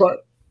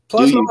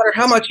 Plus, no matter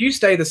how much you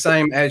stay the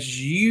same, as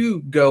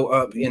you go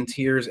up in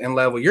tiers and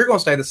level, you're going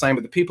to stay the same,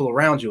 but the people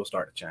around you will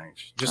start to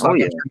change. Just like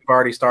you've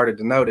already started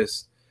to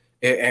notice,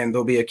 and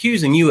they'll be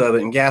accusing you of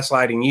it and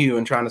gaslighting you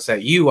and trying to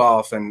set you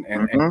off. And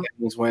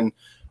things, when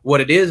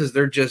what it is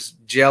they're just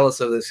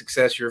jealous of the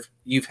success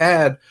you've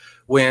had,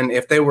 when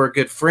if they were a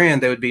good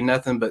friend, they would be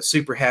nothing but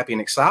super happy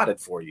and excited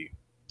for you.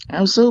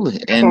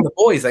 Absolutely. And the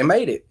boys, they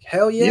made it.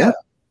 Hell yeah.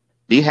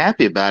 Be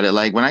happy about it.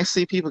 Like when I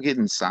see people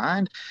getting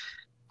signed,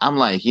 I'm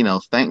like,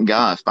 thank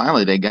God,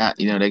 finally they got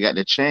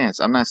the chance.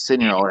 I'm not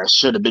sitting here, that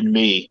should have been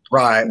me.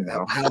 Right.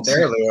 How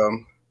dare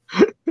them?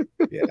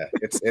 Yeah,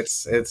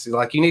 it's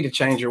like you need to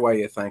change your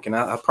way of thinking.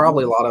 I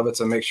probably a lot of it's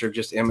a mixture of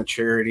just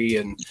immaturity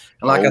and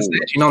like I said,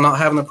 not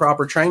having the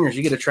proper trainers.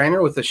 You get a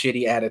trainer with a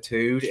shitty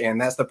attitude, and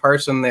that's the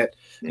person that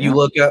you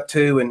look up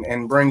to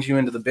and brings you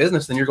into the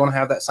business, then you're going to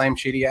have that same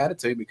shitty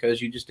attitude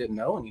because you just didn't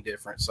know any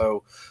different.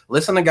 So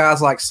listen to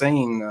guys like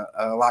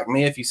like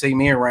me. If you see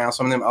me around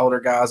some of them older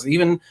guys,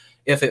 even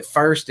if at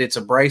first it's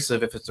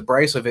abrasive,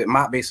 it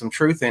might be some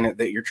truth in it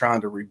that you're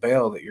trying to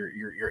rebel, that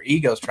your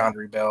ego's trying to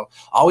rebel.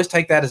 Always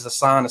take that as a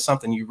sign of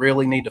something you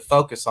really need to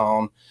focus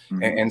on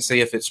and see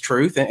if it's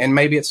truth. And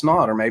maybe it's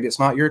not, or maybe it's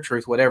not your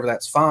truth, whatever,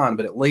 that's fine.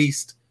 But at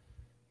least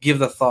give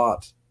the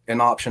thought an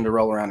option to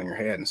roll around in your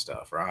head and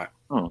stuff, right?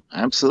 Oh,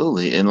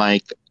 absolutely. And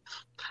like,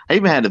 I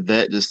even had a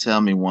vet just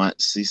tell me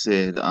once, he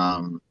said,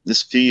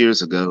 this a few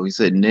years ago, he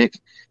said, Nick,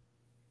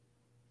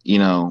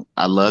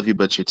 I love you,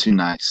 but you're too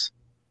nice.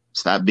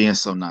 Stop being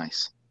so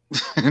nice.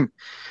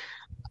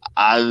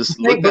 I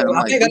think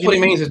that's what he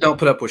means is don't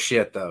put up with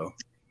shit, though.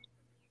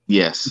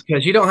 Yes.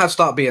 Because you don't have to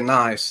stop being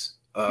nice,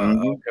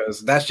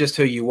 because that's just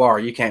who you are.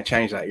 You can't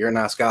change that. You're a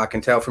nice guy. I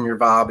can tell from your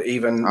vibe,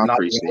 even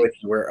not even with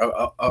you, we're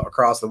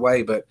across the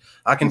way, but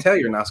I can tell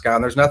you're a nice guy,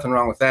 and there's nothing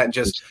wrong with that.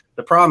 Just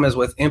the problem is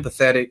with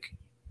empathetic,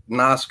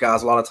 nice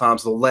guys, a lot of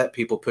times they'll let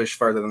people push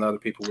further than other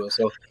people will.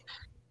 So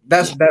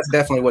that's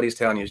definitely what he's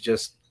telling you, is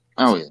just,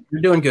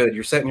 you're doing good.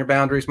 You're setting your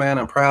boundaries, man.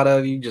 I'm proud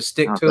of you. Just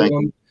stick to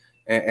them.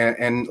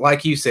 And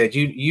like you said,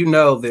 you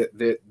know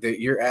that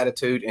your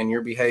attitude and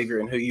your behavior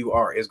and who you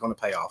are is going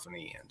to pay off in the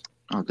end.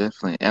 Oh,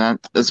 definitely. And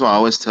that's why I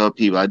always tell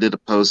people, I did a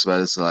post about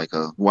this like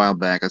a while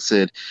back. I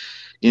said,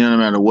 no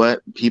matter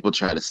what people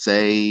try to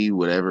say,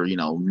 whatever,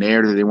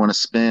 narrative they want to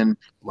spin,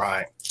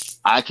 right?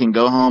 I can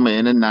go home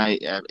and in the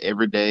night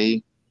every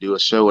day, do a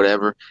show,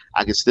 whatever.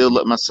 I can still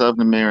look myself in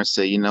the mirror and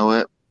say, you know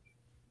what?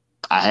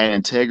 I had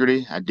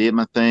integrity. I did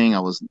my thing. I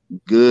was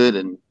good,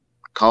 and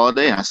call it a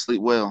day. And I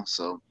sleep well.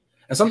 So,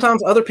 and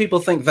sometimes other people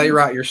think they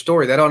write your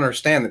story. They don't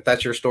understand that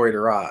that's your story to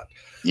write.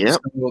 Yeah,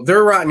 so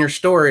they're writing your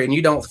story, and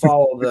you don't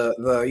follow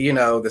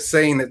the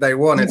scene that they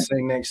wanted.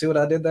 Scene Nick, see what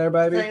I did there,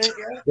 baby?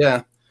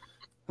 Yeah,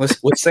 with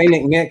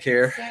Scenic Nick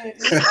here.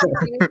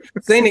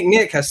 Scenic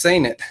Nick has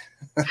seen it,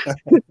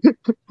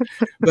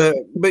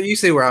 but you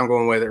see where I'm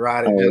going with it,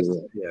 right?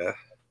 Yeah,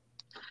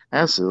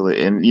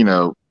 absolutely. And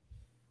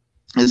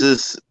is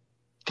this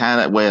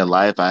kind of way of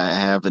life I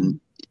have, and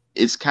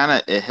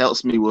it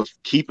helps me with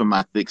keeping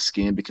my thick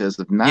skin, because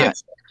if not,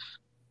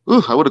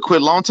 I would have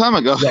quit a long time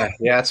ago.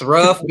 Yeah, it's a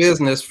rough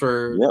business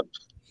for.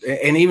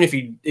 And even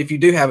if you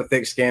do have a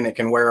thick skin, it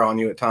can wear on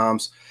you at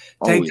times.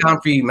 Take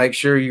time for you. Make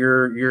sure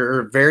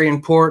you're very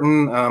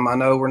important. I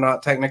know we're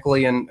not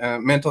technically in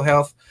mental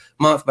health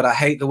month, but I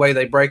hate the way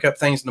they break up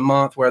things in the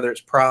month, whether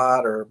it's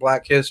Pride or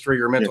Black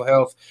History or mental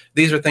health.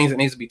 These are things that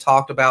needs to be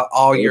talked about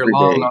all year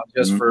long, not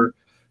just for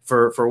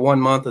 1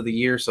 month of the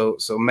year. So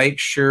make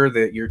sure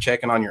that you're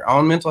checking on your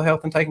own mental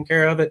health and taking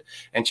care of it,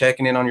 and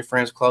checking in on your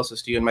friends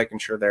closest to you and making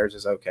sure theirs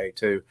is okay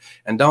too.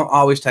 And don't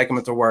always take them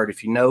at their word.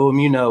 If you know them,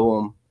 you know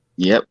them.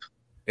 Yep.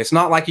 It's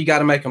not like you got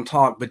to make them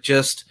talk, but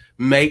just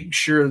make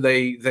sure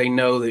they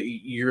know that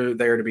you're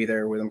there to be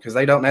there with them, because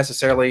they don't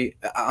necessarily,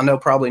 I know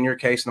probably in your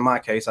case and in my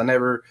case, I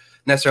never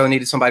necessarily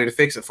needed somebody to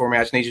fix it for me.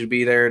 I just need you to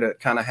be there to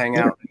kind of hang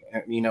out,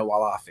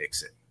 while I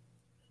fix it.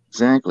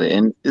 Exactly.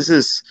 And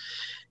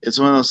it's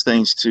one of those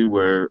things too,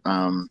 where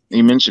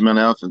you mentioned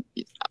mental health.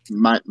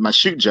 My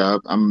shoot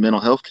job, I'm a mental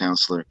health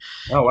counselor.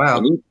 Oh,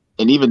 wow.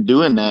 And even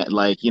doing that,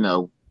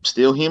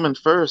 still human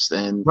first.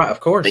 And right, of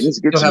course.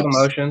 Still have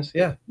emotions.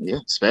 Yeah. Yeah.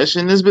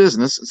 Especially in this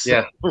business.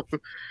 Yeah.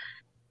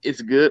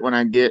 It's good when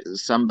I get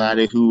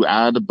somebody who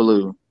out of the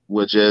blue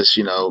will just,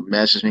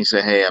 message me,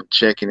 say, hey, I'm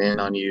checking in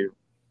on you,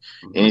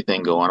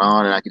 anything going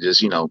on. And I can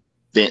just,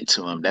 vent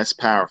to them. That's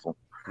powerful.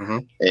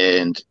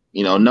 And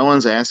no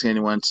one's asking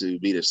anyone to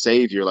be their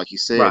savior, like you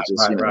said. Right,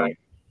 Just right, right.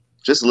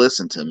 just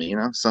listen to me,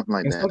 something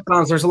like And that.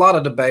 sometimes there's a lot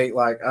of debate,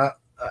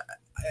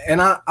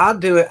 and I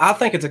do it. I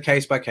think it's a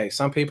case by case.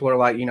 Some people are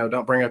like,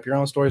 don't bring up your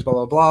own stories, blah,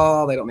 blah,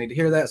 blah. They don't need to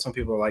hear that. Some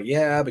people are like,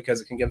 yeah,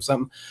 because it can give them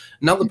something.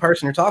 Know the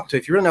person you're talking to.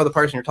 If you really know the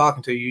person you're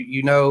talking to,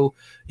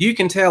 you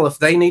can tell if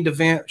they need to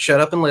vent,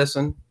 shut up and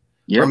listen.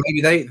 Yep. Or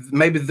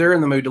maybe they're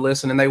in the mood to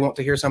listen and they want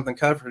to hear something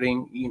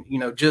comforting.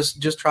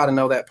 Just try to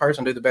know that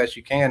person, do the best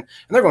you can, and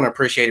they're going to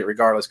appreciate it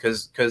regardless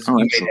because you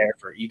made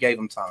effort, you gave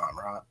them time,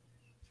 right?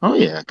 Oh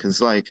yeah, because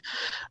like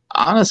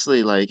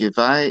honestly, like if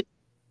I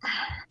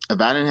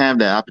didn't have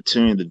the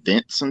opportunity to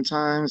vent,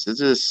 sometimes it's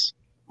just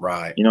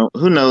right.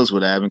 Who knows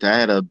what happened. I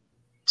had a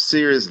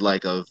series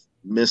like of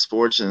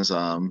misfortunes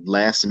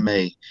last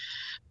May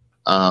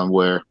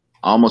where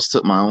I almost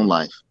took my own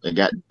life. It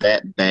got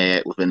that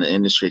bad within the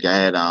industry. I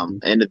had an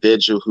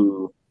individual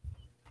who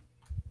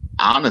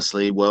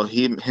honestly, well,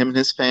 him and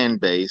his fan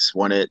base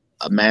wanted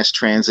a mass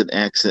transit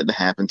accident to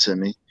happen to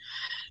me.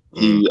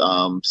 He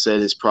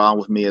said his problem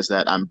with me is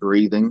that I'm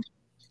breathing,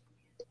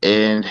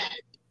 and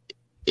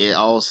it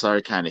all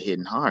started kind of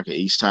hitting hard.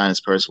 Each time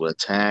this person would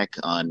attack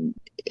on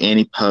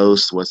any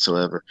post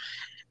whatsoever.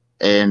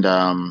 And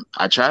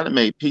I tried to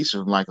make peace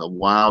with him like a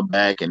while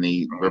back, and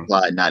he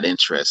replied, not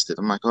interested.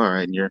 I'm like, all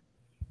right, and you're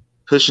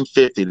pushing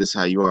 50. This is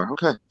how you are.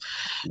 Okay.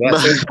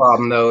 That's his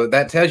problem, though.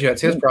 That tells you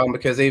it's his problem,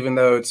 because even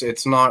though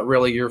it's not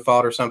really your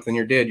fault or something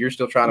you did, you're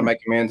still trying to make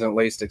amends and at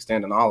least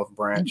extend an olive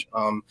branch.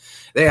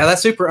 Yeah,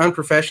 that's super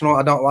unprofessional.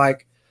 I don't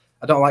like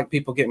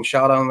people getting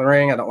shot on the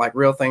ring. I don't like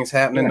real things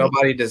happening.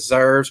 Nobody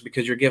deserves,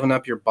 because you're giving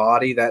up your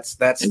body. That's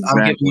exactly.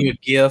 I'm giving you a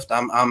gift.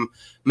 I'm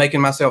making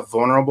myself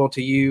vulnerable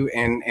to you,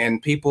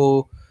 and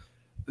people.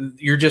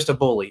 You're just a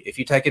bully. If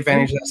you take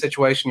advantage of that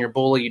situation, you're a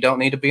bully. You don't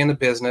need to be in the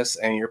business,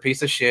 and you're a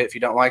piece of shit. If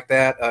you don't like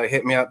that,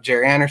 hit me up,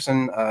 Jerry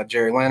Anderson,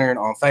 Jerry Leonard,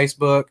 on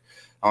Facebook,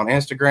 on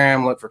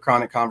Instagram. Look for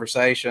Chronic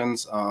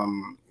Conversations.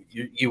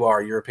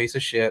 You're a piece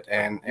of shit,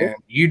 and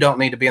you don't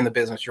need to be in the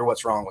business. You're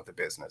what's wrong with the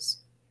business.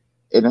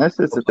 And that's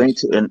just the thing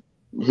too. And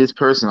his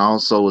person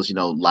also was,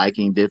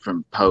 liking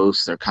different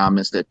posts or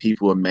comments that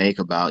people would make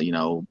about,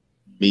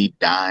 me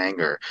dying,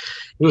 or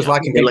he was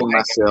liking people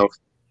myself.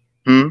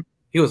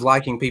 He was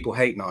liking people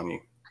hating on you.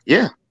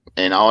 Yeah.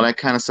 And all that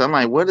kind of stuff. I'm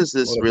like, what does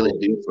this really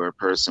do for a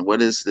person?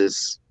 What is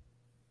this?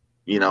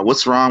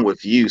 What's wrong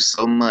with you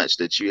so much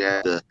that you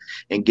have to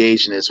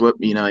engage in this?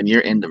 And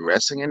you're in the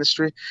wrestling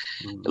industry.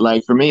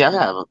 Like for me,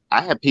 I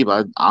have people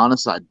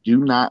I do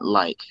not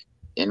like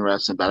in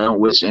wrestling, but I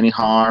don't wish any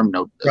harm,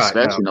 no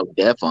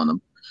death on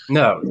them.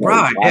 No,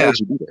 right. Why would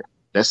you do that?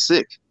 That's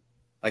sick.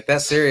 Like,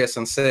 that's serious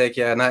and sick.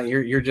 Yeah. Not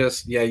you're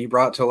just, you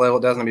brought it to a level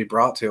it doesn't be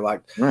brought to.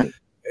 Like, right.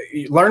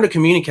 Learn to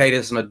communicate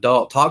as an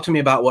adult. Talk to me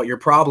about what your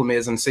problem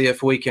is and see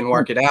if we can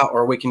work it out,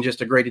 or we can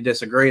just agree to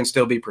disagree and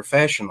still be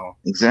professional.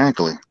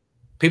 Exactly.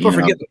 People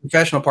forget the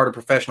professional part of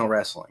professional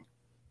wrestling.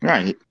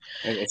 Right.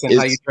 It's in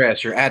how you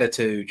dress, your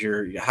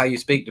attitude, how you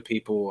speak to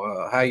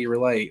people, how you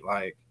relate.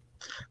 Like,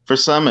 for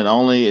some, it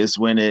only is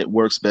when it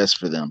works best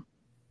for them.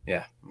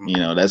 Yeah.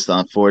 That's the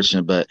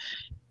unfortunate, but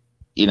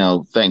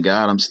thank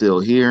God I'm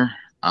still here.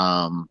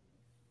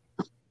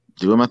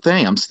 Doing my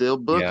thing. I'm still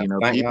booked.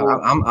 People.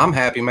 I'm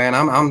happy, man.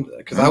 I'm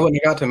because I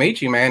wouldn't have got to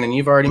meet you, man, and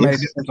you've already made a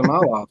difference in my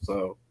life.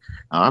 So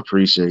I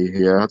appreciate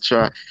you. Yeah, I'll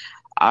try.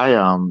 I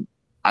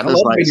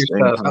just like your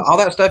stuff. All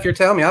that stuff you're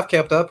telling me, I've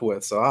kept up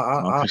with. So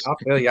I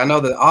feel you. I know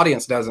the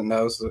audience doesn't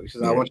know, so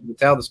I want you to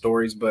tell the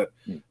stories, but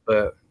yeah,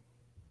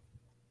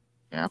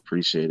 I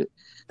appreciate it.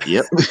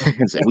 Yep,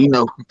 we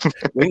know.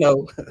 We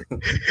know.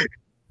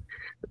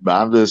 But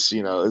I'm just,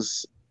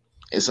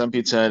 and some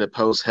people tell me to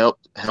post help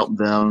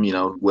them,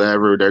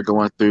 wherever they're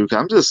going through.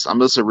 I'm just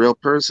a real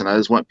person. I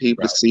just want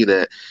people to see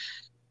that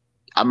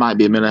I might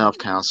be a mental health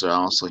counselor,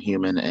 I'm also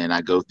human, and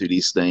I go through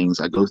these things.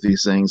 I go through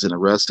these things in the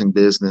wrestling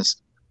business.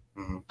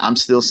 I'm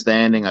still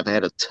standing. I've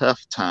had a tough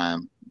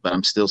time, but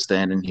I'm still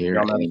standing here.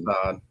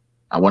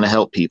 I want to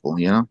help people,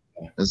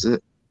 That's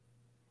it.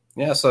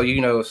 Yeah, so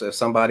if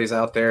somebody's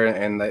out there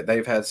and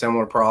they've had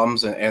similar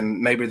problems and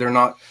maybe they're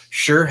not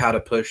sure how to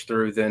push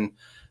through,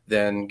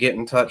 then get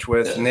in touch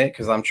with Nick,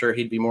 because I'm sure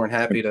he'd be more than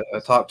happy to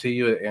talk to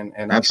you. And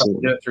I try to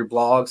do it through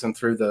blogs and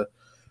through the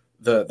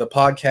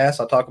podcast.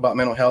 I talk about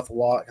mental health a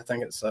lot. I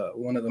think it's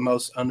one of the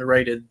most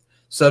underrated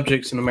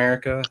subjects in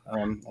America.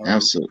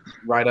 Absolutely,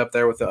 right up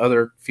there with the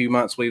other few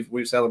months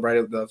we've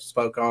celebrated the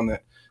spoke on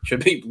that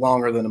should be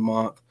longer than a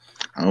month.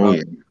 Oh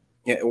yeah.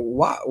 Yeah,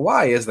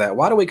 why is that?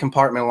 Why do we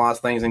compartmentalize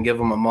things and give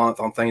them a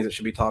month on things that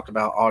should be talked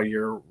about all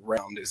year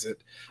round? Is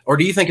it, or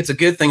do you think it's a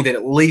good thing that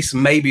at least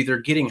maybe they're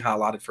getting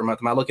highlighted for a month?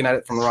 Am I looking at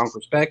it from the wrong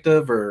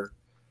perspective, or?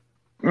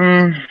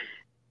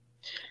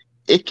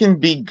 It can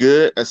be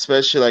good,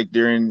 especially like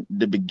during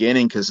the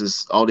beginning, because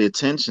it's all the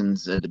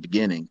attention's at the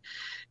beginning.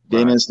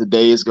 Then as the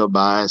days go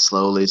by,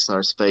 slowly it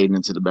starts fading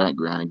into the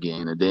background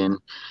again. And then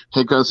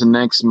here goes the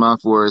next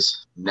month where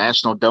it's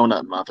National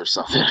Donut Month or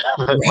something.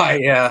 Right,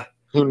 yeah.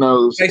 Who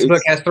knows? Facebook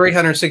has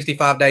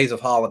 365 days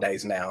of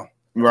holidays now.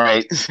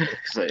 Right.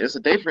 So it's a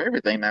day for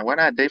everything now. Why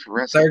not a day for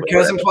wrestling? Third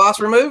cousin twice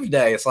removed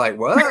day. It's like,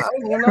 what? I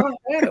didn't even know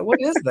I had it.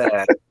 What is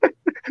that?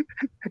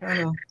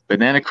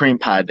 Banana cream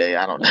pie day.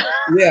 I don't know.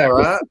 Yeah,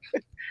 right.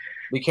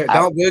 Be careful.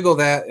 Don't Google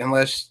that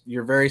unless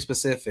you're very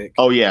specific.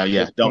 Oh yeah.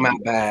 Don't come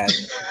out bad.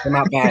 Come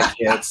out bad,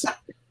 kids.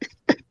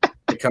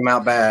 They come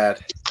out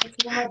bad.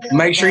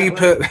 Make sure you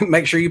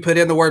put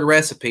in the word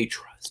recipe.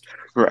 Trust.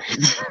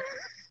 Right.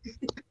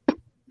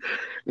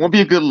 Won't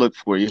be a good look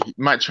for you. You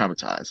might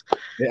traumatize.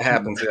 It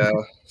happens, yeah.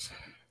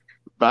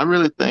 But I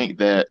really think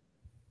that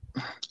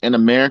in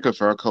America,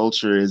 for our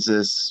culture, is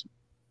this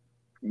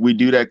we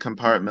do that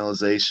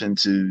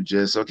compartmentalization to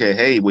just, okay,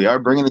 hey, we are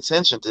bringing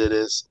attention to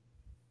this,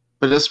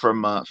 but it's for a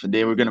month, and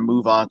then we're going to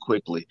move on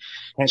quickly.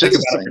 Can't think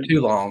about it for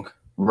too long.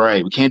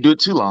 Right. We can't do it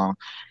too long,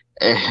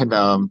 and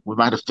we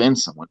might offend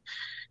someone.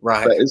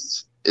 Right. But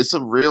it's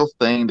a real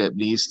thing that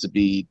needs to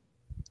be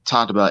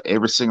talked about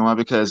every single month,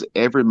 because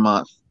every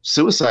month,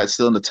 suicide's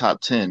still in the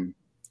top 10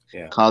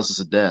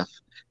 causes of death,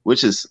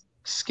 which is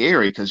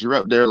scary because you're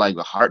up there like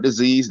with heart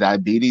disease,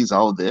 diabetes,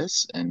 all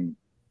this, and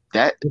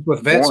that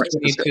with vets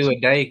 22 a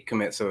day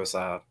commit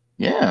suicide.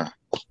 Yeah,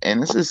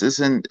 and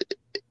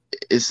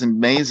it's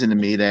amazing to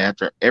me that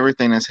after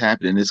everything that's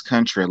happened in this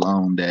country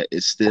alone, that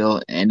it's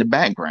still in the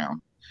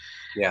background.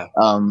 Yeah.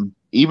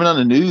 Even on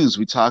the news,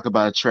 we talk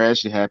about a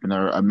tragedy happened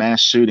or a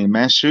mass shooting.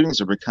 Mass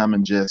shootings are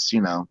becoming just,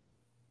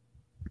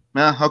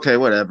 okay,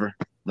 whatever.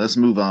 Let's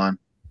move on.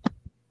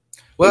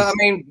 Well, I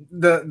mean,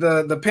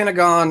 the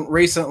Pentagon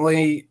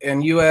recently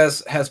in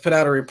U.S. has put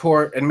out a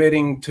report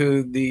admitting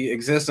to the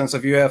existence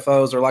of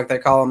UFOs, or like they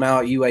call them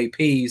now,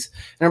 UAPs.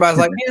 And everybody's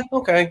like, yeah,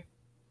 okay.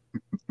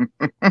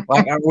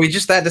 Like, are we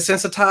just that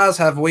desensitized?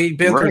 Have we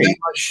been through that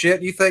much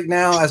shit, you think,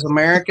 now as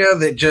America,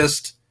 that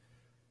just,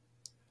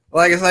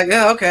 like, it's like,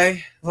 yeah,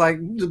 okay. Like,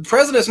 the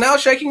president's now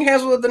shaking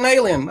hands with an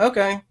alien.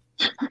 Okay.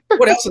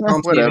 What else is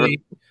on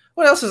TV?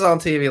 What else is on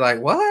TV?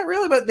 Like, what?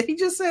 Really? But he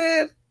just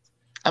said.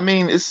 I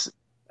mean, it's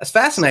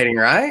fascinating,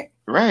 right?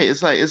 Right.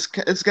 It's like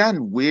it's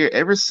gotten weird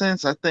ever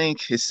since, I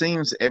think it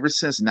seems ever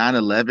since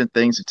 9/11,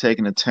 things have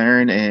taken a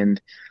turn,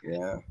 and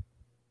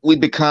we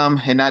become,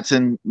 and not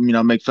to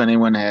make fun of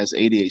anyone that has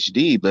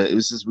ADHD, but it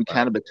was just we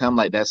kind of become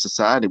like that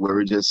society where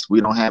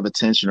we don't have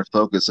attention or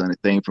focus on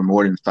anything for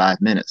more than 5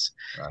 minutes.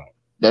 Right.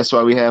 That's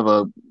why we have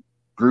a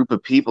group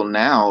of people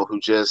now who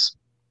just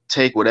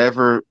take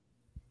whatever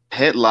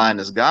headline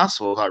as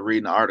gospel without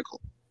reading the article.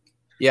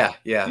 Yeah.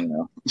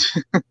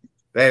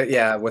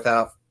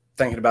 Without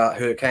thinking about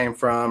who it came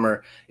from,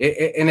 or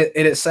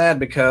it is sad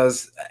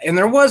because, and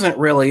there wasn't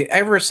really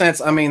ever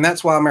since. I mean,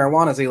 that's why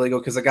marijuana is illegal,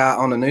 because a guy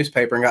on the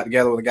newspaper and got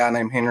together with a guy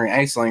named Henry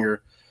Anslinger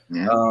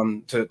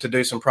to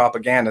do some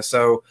propaganda.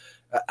 So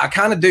I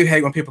kind of do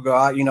hate when people go,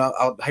 I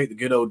hate the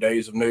good old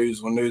days of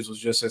news, when news was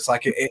just, it's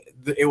like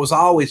it was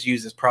always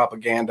used as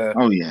propaganda.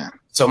 Oh yeah.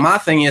 So my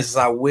thing is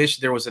I wish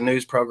there was a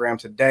news program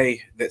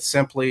today that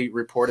simply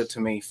reported to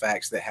me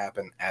facts that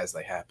happen as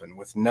they happen,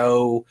 with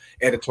no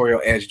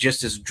editorial edge,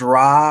 just as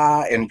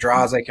dry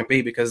as they can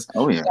be, because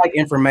like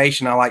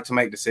information, I like to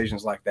make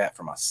decisions like that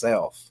for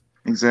myself.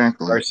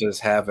 Exactly. Versus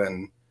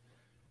having,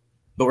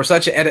 but we're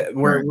such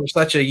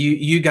a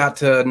you got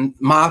to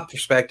my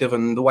perspective,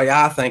 and the way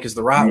I think is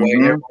the right way,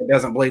 and everybody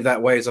doesn't believe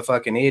that way is a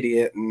fucking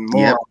idiot and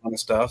moron and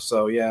stuff.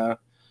 So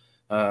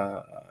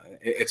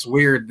it's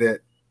weird that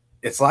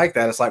it's like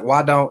that. It's like,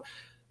 why don't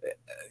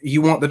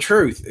you want the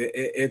truth?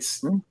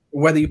 It's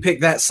whether you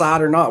pick that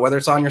side or not, whether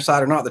it's on your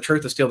side or not, the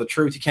truth is still the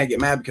truth. You can't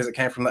get mad because it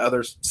came from the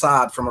other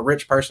side, from a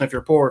rich person if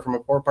you're poor, from a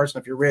poor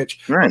person if you're rich,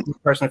 right? A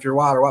person if you're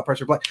white, or white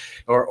person if you're black,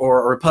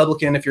 or a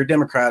Republican if you're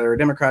Democrat, or a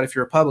Democrat if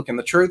you're Republican.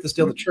 The truth is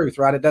still the truth,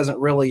 right? It doesn't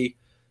really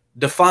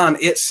define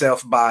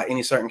itself by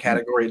any certain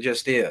category. It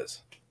just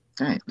is.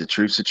 Right. The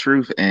truth's the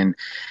truth. And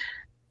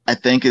I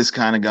think it's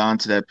kind of gone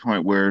to that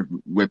point where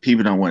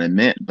people don't want to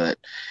admit, but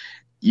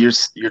you're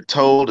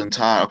told and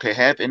taught, okay,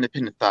 have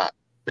independent thought,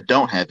 but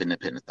don't have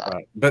independent thought.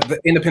 Right. But the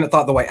independent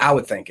thought the way I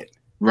would think it.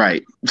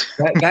 Right.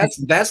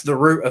 That's the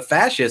root of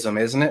fascism,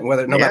 isn't it?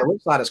 Whether no matter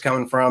which side it's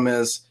coming from,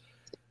 is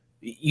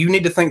you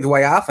need to think the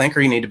way I think,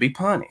 or you need to be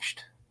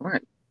punished.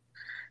 Right.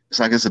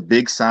 It's like it's a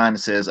big sign that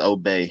says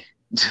obey.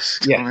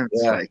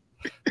 Like,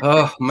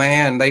 oh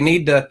man, they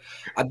need to.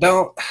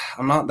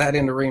 I'm not that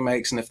into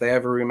remakes, and if they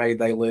ever remade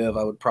They Live,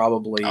 I would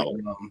probably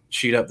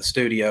shoot up the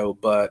studio.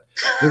 But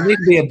there needs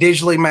to be a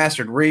digitally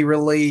mastered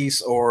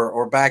re-release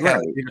or back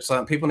out or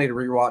something. People need to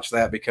rewatch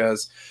that,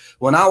 because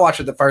when I watched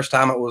it the first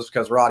time, it was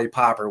because Roddy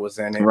Piper was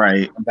in it,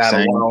 right? That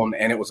alone,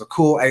 and it was a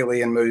cool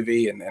alien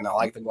movie, and I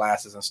like the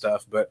glasses and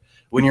stuff. But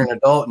when you're an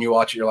adult and you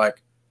watch it, you're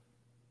like,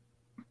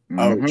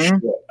 oh shit,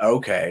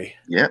 okay,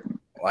 yep.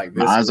 Like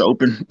this, my eyes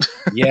open.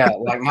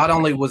 Like not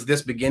only was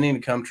this beginning to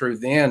come true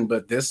then,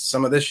 but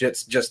some of this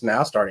shit's just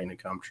now starting to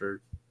come true.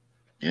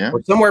 Yeah.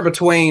 Or somewhere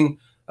between,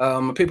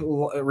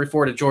 people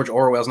refer to George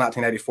Orwell's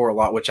 1984 a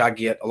lot, which I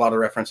get a lot of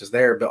references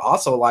there, but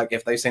also like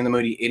if they've seen the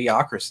movie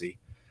Idiocracy,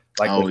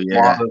 like a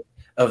lot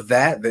of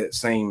that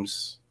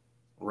seems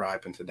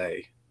ripe in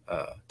today's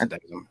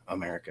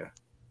America.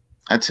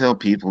 I tell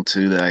people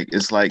too that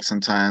it's like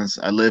sometimes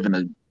I live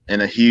in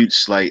in a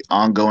huge like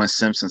ongoing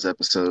Simpsons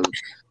episode.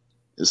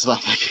 It's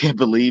like I can't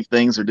believe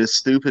things are this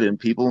stupid and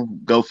people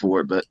go for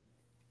it. But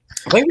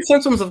I think the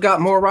Simpsons have got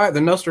more right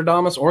than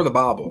Nostradamus or the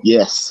Bible.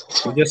 Yes.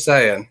 I'm just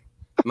saying.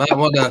 Might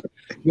want to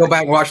go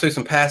back and watch through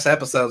some past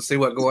episodes, see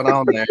what's going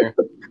on there.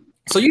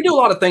 So you do a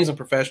lot of things in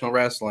professional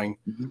wrestling.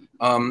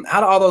 Out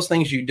of all those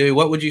things you do,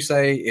 what would you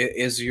say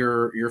is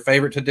your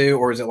favorite to do,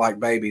 or is it like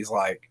babies,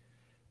 like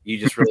you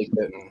just really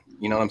couldn't?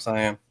 You know what I'm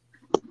saying?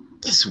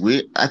 It's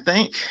weird. I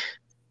think,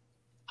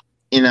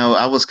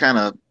 I was kind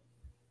of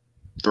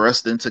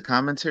thrust into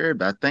commentary,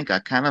 but I think I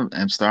kind of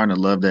am starting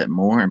to love that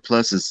more. And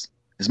plus, it's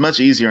much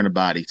easier on the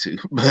body too.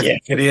 But yeah,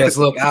 it is.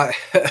 Look,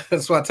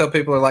 that's why I tell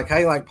people, are like,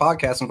 hey, like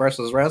podcasting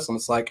versus wrestling.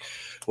 It's like,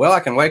 well, I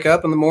can wake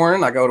up in the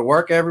morning. I go to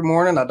work every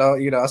morning. I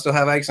don't, I still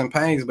have aches and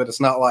pains, but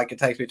it's not like it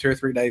takes me 2 or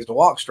 3 days to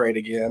walk straight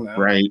again.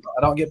 Right.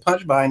 I don't get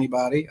punched by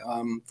anybody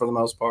for the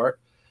most part.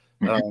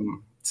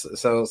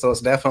 So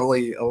it's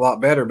definitely a lot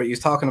better. But he's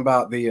talking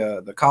about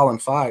the calling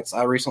fights.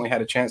 I recently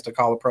had a chance to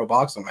call a pro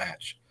boxing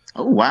match.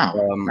 Oh, wow.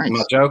 Nice.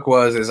 My joke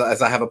was,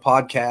 as I have a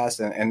podcast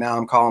and now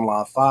I'm calling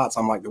live fights,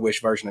 I'm like the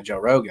Wish version of Joe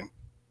Rogan.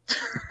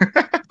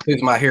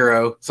 Who's my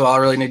hero. So all I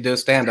really need to do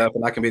is stand up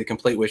and I can be the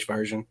complete Wish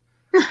version.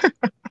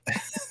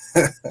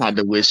 Not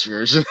the Wish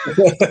version.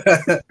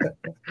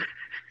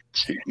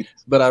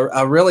 But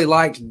I really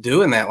liked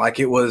doing that. Like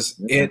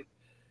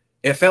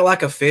it felt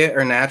like a fit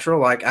or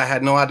natural. Like I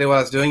had no idea what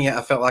I was doing yet.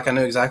 I felt like I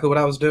knew exactly what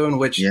I was doing,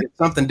 which is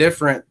something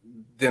different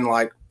than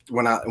like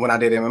when I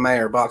did MMA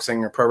or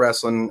boxing or pro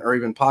wrestling or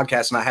even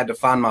podcasting. I had to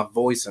find my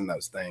voice in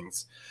those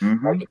things.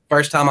 Like the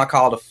first time I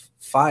called a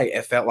fight,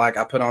 it felt like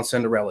I put on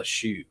Cinderella's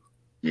shoe.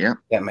 Yeah.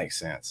 That makes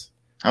sense.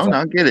 Oh, no,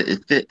 I get it.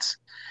 It fits.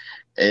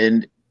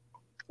 And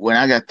when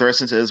I got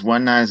thrust into this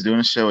one night, I was doing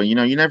a show, and you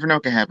never know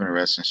what can happen at a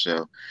wrestling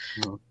show.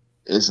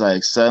 It's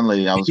like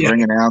suddenly I was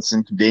ring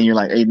announcing, then you're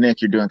like, hey,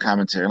 Nick, you're doing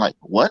commentary. I'm like,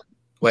 what?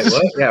 Wait,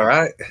 what? Yeah,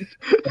 right.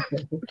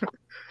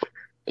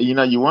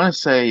 You want to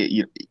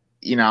say,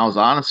 I was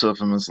honest with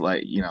him. It's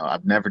like,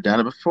 I've never done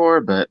it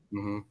before, but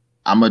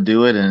I'm going to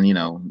do it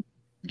and,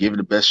 give it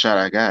the best shot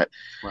I got.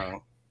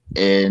 Wow.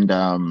 And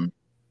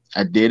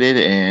I did it.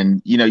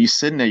 And, you're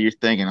sitting there, you're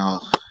thinking,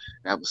 oh,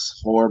 that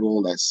was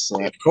horrible. That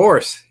sucked. Of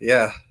course.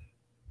 Yeah.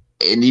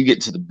 And you get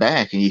to the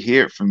back and you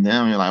hear it from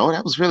them. You're like, oh,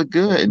 that was really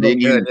good. And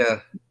then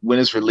when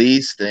it's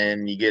released,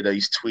 then you get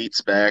these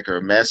tweets back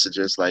or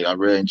messages like, I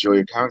really enjoy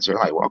your commentary.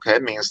 Like, well, okay,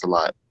 that means a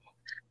lot.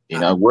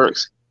 It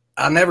works.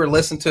 I never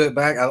listen to it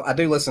back. I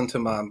do listen to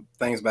my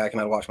things back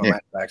and I watch my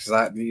match back because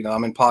I'm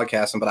in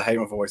podcasting, but I hate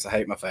my voice. I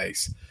hate my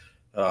face.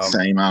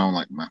 Same. I don't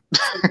like my.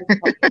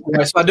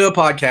 So I do a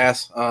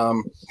podcast.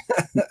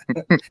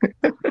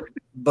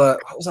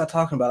 But what was I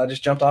talking about? I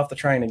just jumped off the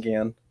train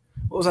again.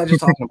 What was I just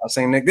talking about,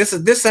 Sam Nick?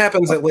 This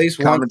happens at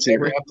least once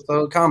every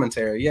episode.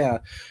 Commentary, yeah.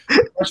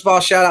 First of all,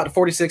 shout out to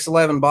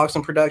 4611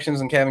 Boxing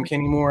Productions and Kevin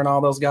Kennymore and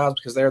all those guys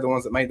because they're the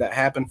ones that made that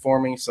happen for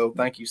me. So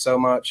thank you so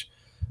much.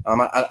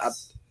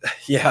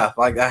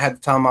 Like I had the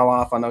time of my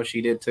life. I know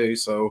she did too.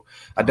 So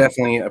I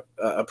definitely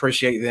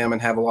appreciate them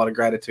and have a lot of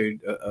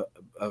gratitude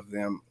of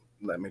them.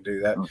 Let me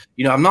do that.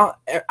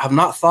 I've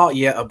not thought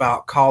yet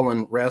about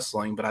calling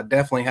wrestling, but I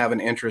definitely have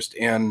an interest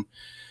in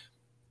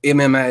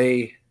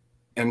MMA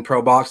and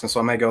pro boxing, so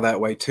I may go that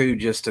way too,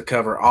 just to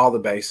cover all the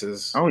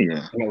bases. Oh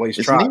yeah, and at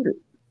least try.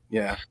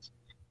 Yeah,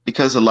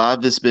 because a lot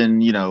of it's been,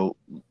 a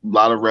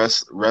lot of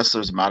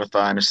wrestlers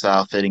modifying their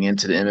style, fitting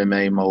into the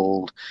MMA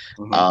mold.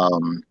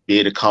 Be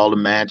able to call the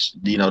match,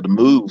 the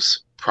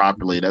moves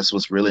properly. That's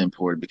what's really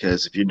important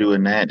because if you're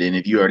doing that, then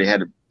if you already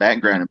had a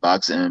background in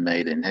boxing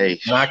MMA, then hey,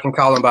 and I can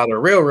call them by the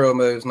real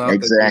moves, not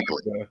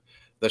exactly.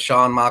 The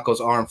Shawn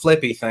Michaels arm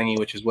flippy thingy,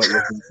 which is what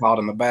you're called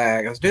in the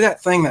bag. Let's do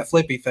that thing, that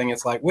flippy thing.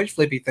 It's like, which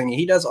flippy thingy?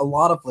 He does a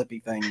lot of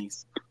flippy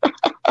thingies.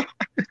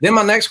 Then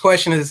my next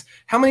question is,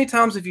 how many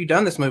times have you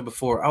done this move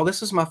before? Oh,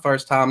 this is my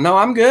first time. No,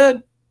 I'm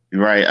good.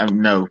 Right.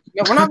 No.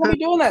 Yeah, we're not going to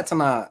be doing that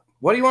tonight.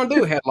 What do you want to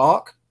do,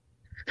 headlock?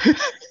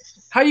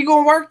 How you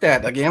going to work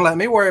that? Again, let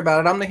me worry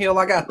about it. I'm the heel.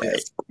 I got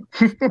this.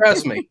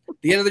 Trust me. At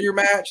the end of your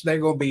match, they're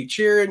going to be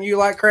cheering you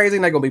like crazy,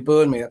 and they're going to be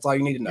booing me. That's all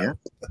you need to know.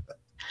 Yeah.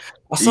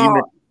 I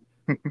saw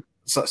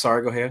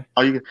sorry, go ahead.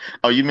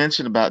 You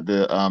mentioned about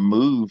the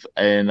move,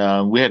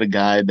 and we had a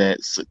guy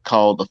that's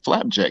called the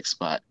flapjack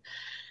spot.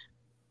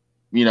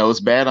 It's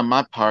bad on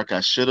my part.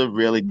 I should have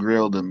really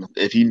grilled him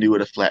if he knew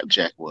what a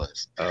flapjack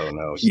was. Oh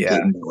no, he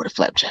didn't know what a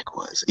flapjack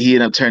was. He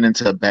ended up turning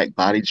into a back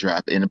body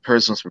drop, and the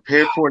person was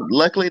prepared for it.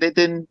 Luckily, they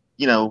didn't,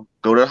 go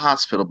to the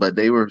hospital, but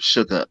they were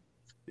shook up.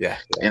 Yeah.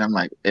 And I'm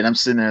like, I'm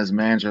sitting there as a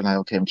manager, like,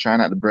 okay, I'm trying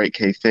not to break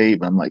kayfabe,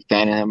 but I'm like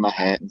fanning him my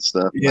hat and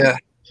stuff. Yeah.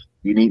 Like,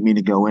 you need me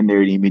to go in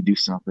there, you need me to do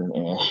something.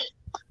 And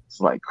it's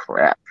like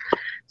crap.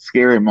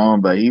 Scary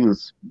moment, but he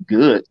was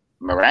good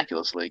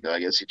miraculously. I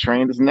guess he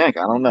trained his neck.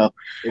 I don't know.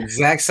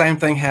 Exact same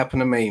thing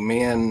happened to me.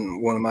 Me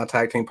and one of my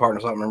tag team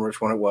partners, I don't remember which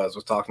one it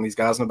was talking to these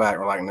guys in the back.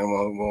 We're like, and then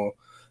we'll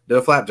do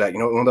a flapjack.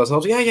 One of those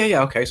holds?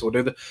 Yeah. Okay, so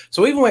we'll do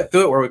So we even went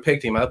through it where we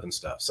picked him up and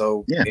stuff.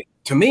 So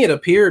to me, it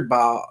appeared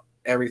by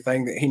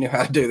everything that he knew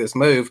how to do this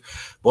move.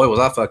 Boy, was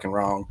I fucking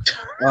wrong.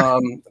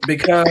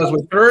 Because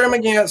we threw him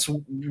against,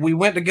 we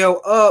went to go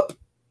up,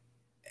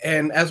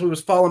 and as we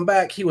was falling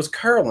back, he was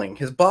curling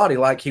his body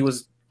like he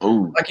was,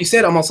 like you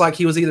said, almost like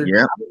he was either,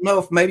 I don't know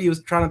if maybe he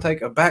was trying to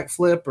take a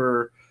backflip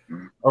or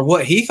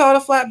what he thought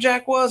a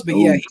flapjack was, but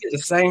yeah, he did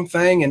the same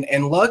thing,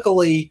 and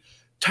luckily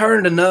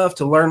turned enough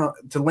to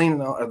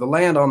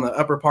land on the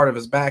upper part of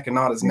his back and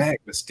not his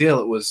neck, but still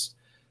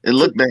it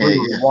looked bad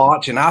to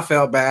watch, and I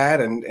felt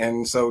bad,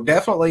 and so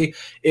definitely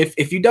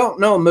if you don't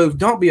know a move,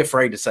 don't be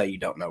afraid to say you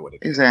don't know what it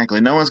is.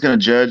 Exactly. No one's going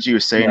to judge you or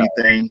say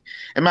anything.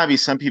 It might be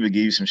some people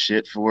give you some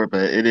shit for it,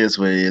 but it is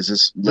what it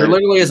is. There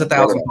literally is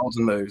 1,000 holds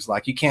and moves.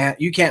 Like you can't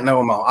know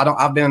them all.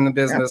 I've been in the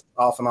business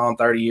off and on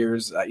 30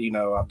 years. I've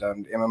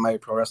done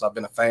MMA, pro wrestling. I've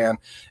been a fan,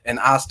 and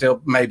I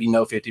still maybe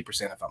know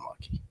 50% if I'm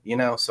lucky.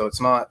 So it's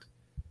not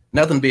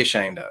nothing to be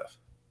ashamed of.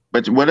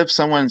 But what if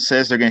someone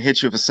says they're going to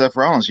hit you with a Seth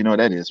Rollins? You know what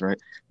that is, right?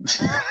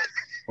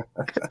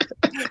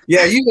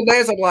 Yeah, usually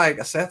days I'm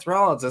like, Seth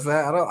Rollins, is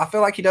that? I feel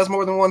like he does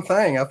more than one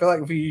thing. I feel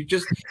like if you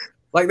just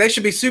like they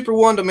should be super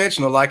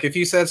one-dimensional. Like if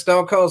you said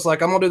Stone Cold, it's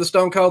like I'm gonna do the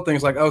Stone Cold thing.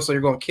 It's like, oh, so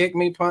you're gonna kick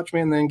me, punch me,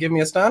 and then give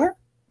me a stunner?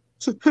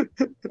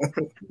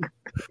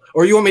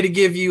 Or you want me to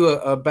give you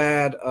a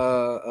bad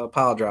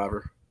pile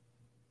driver?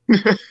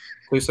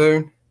 Too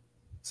soon?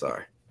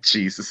 Sorry.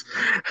 Jesus.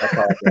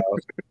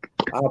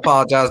 I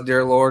apologize,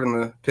 dear Lord,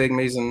 and the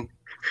pygmies in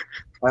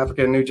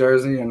Africa and New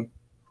Jersey and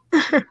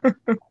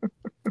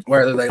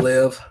wherever they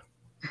live.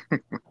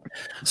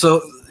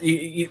 So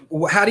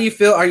how do you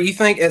feel? Are you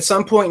think at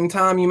some point in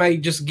time you may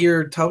just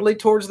gear totally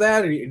towards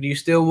that, or do you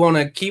still want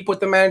to keep with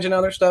the managing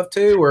other stuff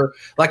too? Or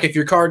like if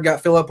your card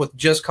got filled up with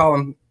just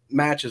calling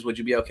matches, would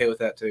you be okay with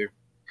that too?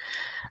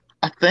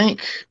 I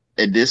think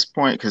at this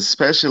point, because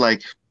especially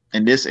like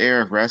in this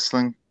era of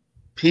wrestling,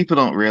 people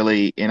don't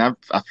really, and I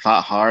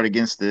fought hard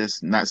against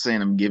this. Not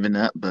saying I'm giving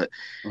up, but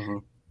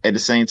at the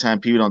same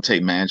time, people don't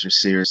take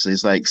managers seriously.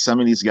 It's like some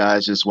of these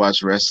guys just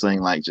watch wrestling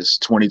like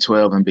just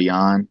 2012 and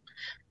beyond.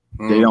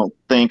 They don't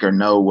think or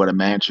know what a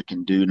manager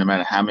can do, no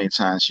matter how many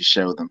times you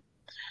show them.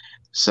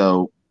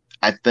 So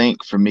I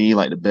think for me,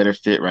 like the better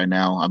fit right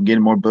now, I'm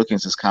getting more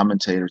bookings as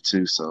commentator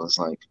too. So it's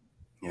like,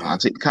 I'll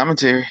take the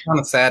commentary. It's kind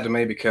of sad to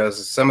me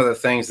because some of the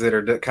things that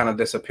are kind of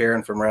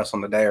disappearing from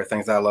wrestling today are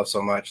things that I love so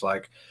much.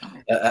 Like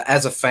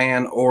as a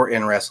fan or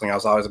in wrestling, I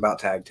was always about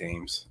tag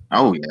teams.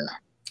 Oh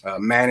yeah.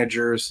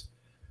 Managers,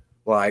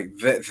 like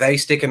they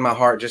stick in my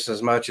heart just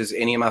as much as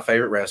any of my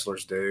favorite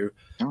wrestlers do.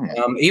 Oh,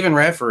 yeah. Even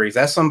referees.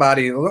 That's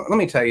somebody. Let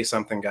me tell you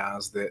something,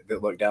 guys,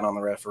 that look down on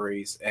the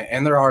referees.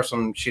 And there are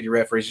some shitty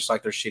referees, just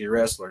like there's shitty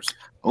wrestlers.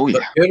 Oh yeah.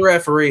 But a good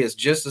referee is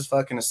just as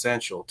fucking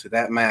essential to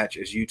that match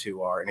as you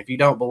two are. And if you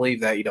don't believe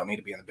that, you don't need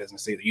to be in the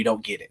business either. You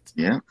don't get it.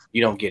 Yeah.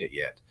 You don't get it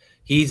yet.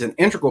 He's an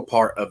integral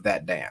part of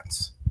that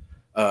dance.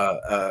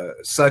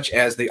 Such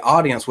as the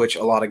audience, which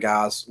a lot of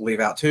guys leave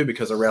out too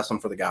because they're wrestling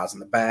for the guys in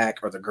the back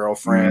or the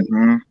girlfriend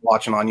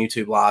watching on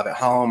YouTube live at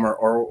home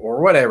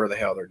or whatever the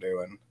hell they're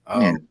doing.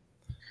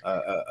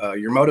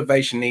 Your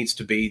motivation needs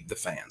to be the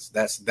fans.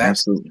 That's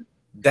Absolutely.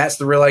 That's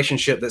the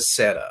relationship that's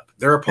set up.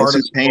 They're a part of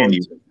who's paying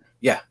you.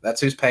 Yeah, that's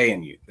who's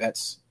paying you.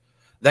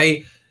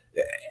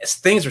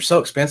 Things are so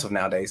expensive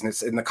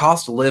nowadays, and the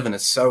cost of living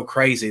is so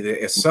crazy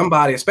that if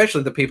somebody,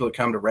 especially the people that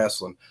come to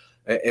wrestling,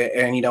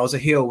 and as a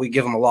heel, we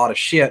give them a lot of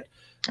shit.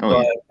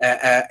 But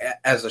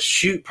as a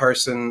shoot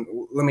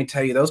person, let me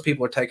tell you, those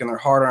people are taking their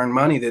hard-earned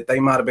money that they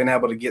might have been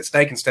able to get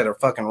steak instead of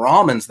fucking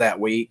ramens that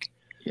week,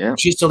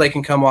 just so they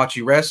can come watch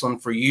you wrestling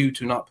for you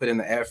to not put in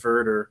the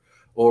effort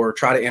or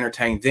try to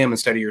entertain them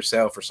instead of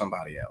yourself or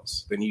somebody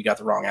else. Then you got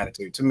the wrong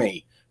attitude, to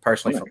me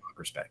personally, from my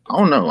perspective.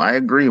 Oh no, I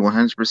agree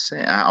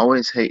 100%. I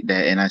always hate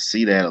that, and I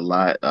see that a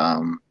lot.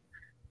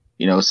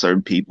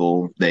 Certain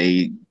people,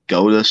 they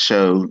go to the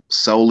show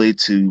solely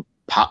to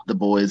pop the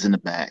boys in the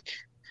back.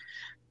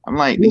 I'm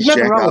like, these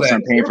jackouts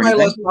aren't paying for anything. Everybody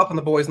loves popping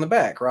the boys in the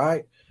back,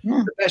 right?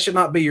 Yeah. That should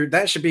not be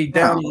that should be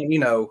down,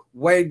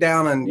 way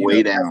down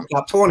in down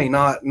top 20,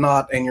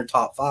 not in your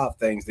top 5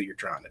 things that you're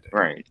trying to do.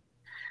 Right.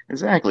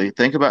 Exactly.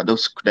 Think about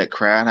that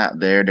crowd out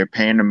there. They're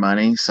paying their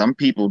money. Some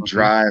people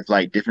drive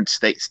like different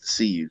states to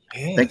see you.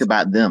 Yes. Think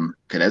about them,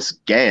 because that's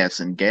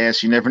gas, and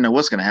gas, you never know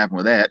what's going to happen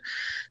with that.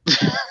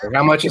 Or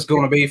how much it's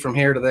going to be from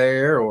here to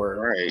there, or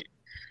right.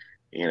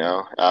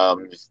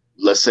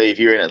 Let's say if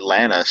you're in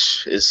Atlanta,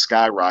 it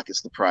skyrockets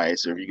the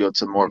price. Or if you go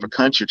to more of a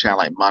country town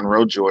like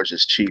Monroe, Georgia,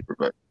 it's cheaper.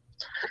 But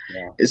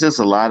it's just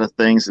a lot of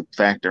things that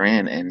factor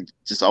in. And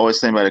just always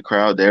think about the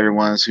crowd. They're the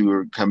ones who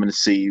are coming to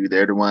see you.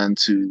 They're the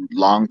ones who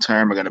long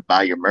term are going to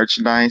buy your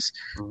merchandise.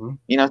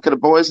 Because the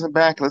boys in the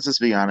back, let's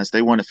just be honest,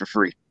 they want it for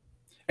free.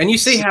 And you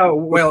see how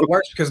well it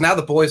works, because now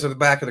the boys are the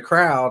back of the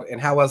crowd. And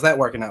how well is that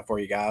working out for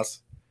you guys?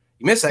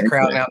 You miss that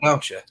crowd now,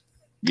 don't you?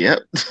 Yep.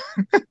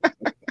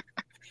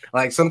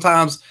 Like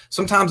sometimes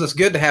it's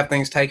good to have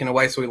things taken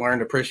away so we learn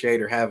to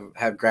appreciate or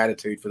have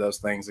gratitude for those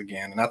things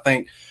again. And I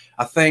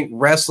think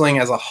wrestling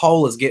as a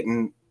whole is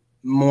getting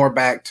more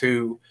back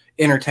to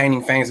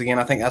entertaining fans again.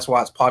 I think that's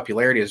why its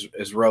popularity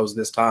is rose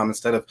this time.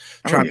 Instead of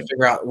trying to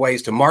figure out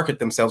ways to market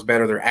themselves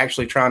better, they're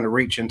actually trying to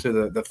reach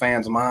into the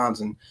fans'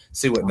 minds and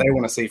see what they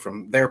want to see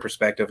from their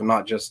perspective, and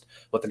not just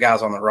what the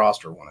guys on the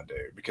roster want to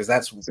do. Because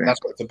that's what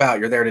it's about.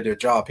 You're there to do a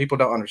job. People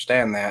don't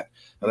understand that.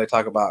 They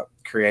talk about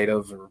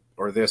creative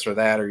or this or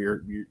that or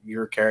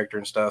your character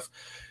and stuff.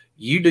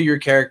 You do your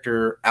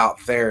character out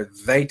there.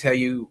 They tell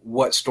you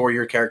what story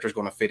your character is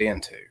going to fit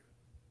into.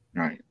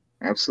 Right.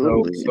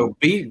 Absolutely. So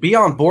be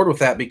on board with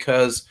that,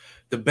 because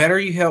the better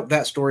you help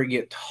that story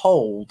get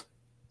told,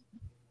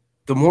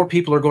 the more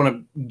people are going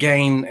to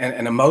gain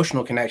an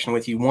emotional connection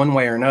with you one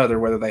way or another,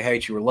 whether they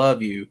hate you or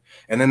love you.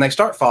 And then they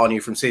start following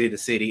you from city to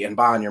city and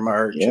buying your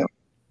merch. Yeah.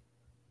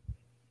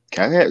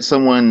 I had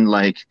someone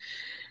like,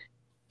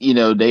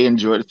 they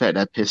enjoyed the fact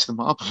that I pissed them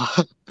off a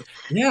lot.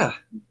 Yeah.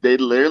 They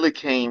literally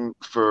came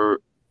to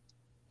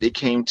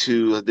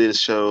this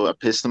show. I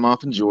pissed them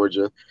off in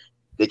Georgia.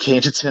 They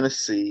came to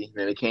Tennessee,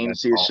 then they came to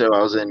see a show.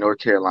 I was in North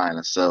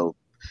Carolina. So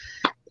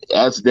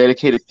as a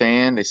dedicated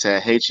fan, they said, I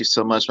hate you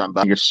so much. I'm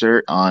buying your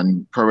shirt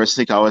on Pro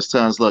Wrestling. I always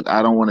tell us, look,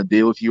 I don't want to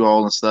deal with you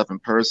all and stuff in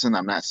person.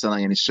 I'm not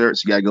selling any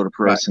shirts. You got to go to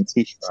Pro Wrestling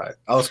Tees. Right.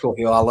 Old school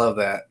heel. I love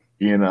that.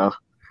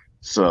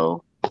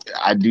 So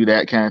I do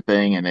that kind of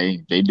thing, and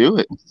they do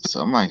it.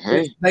 So I'm like,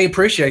 hey. They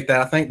appreciate that.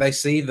 I think they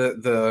see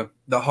the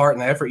heart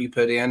and the effort you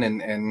put in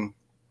and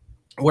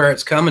where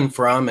it's coming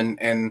from.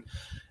 And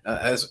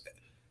as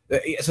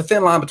it's a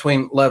thin line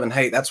between love and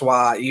hate. That's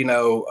why,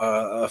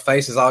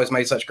 faces always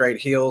made such great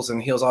heels,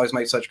 and heels always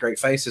made such great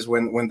faces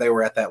when they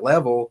were at that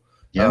level.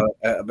 Yeah.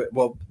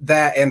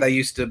 That, and they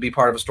used to be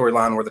part of a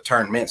storyline where the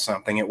turn meant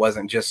something. It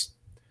wasn't just,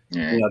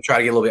 try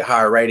to get a little bit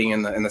higher rating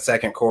in the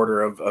second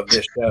quarter of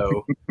this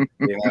show.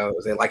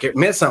 It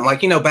meant something.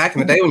 Like, back in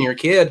the day when you're a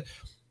kid,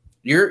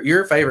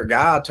 your favorite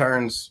guy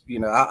turns,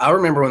 I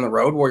remember when the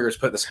Road Warriors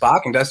put the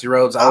Spock in Dusty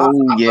Rhodes' eyes.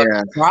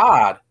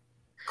 I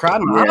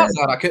cried my eyes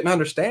out. I couldn't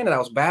understand it. I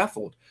was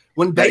baffled.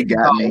 When Baby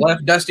Doll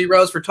left Dusty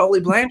Rhodes for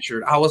Tully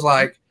Blanchard, I was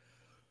like,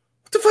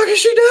 what the fuck is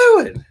she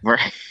doing?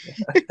 Right.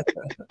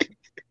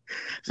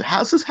 So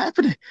how's this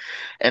happening?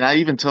 And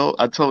I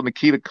told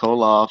Nikita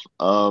Koloff,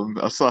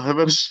 I saw him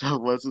at a show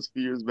once a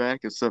few years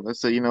back and stuff. I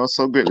said, it's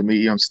so good to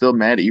meet you. I'm still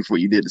mad at you for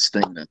what you did to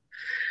Sting.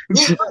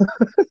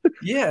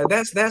 Yeah,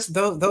 that's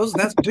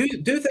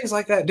do things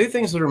like that. Do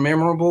things that are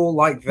memorable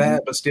like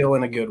that, but still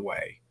in a good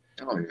way.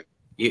 Oh yeah.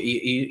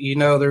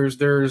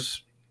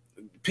 There's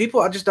people,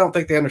 I just don't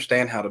think they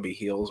understand how to be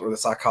heels or the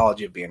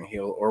psychology of being a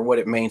heel or what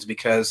it means,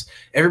 because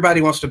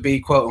everybody wants to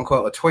be quote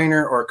unquote a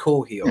tweener or a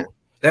cool heel. Yeah.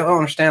 They don't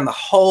understand the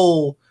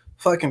whole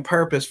fucking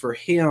purpose for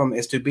him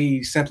is to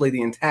be simply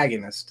the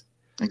antagonist.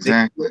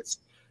 Exactly.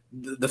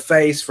 The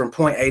face from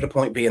point A to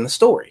point B in the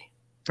story.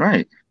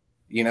 Right.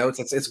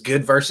 It's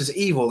good versus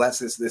evil. That's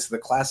the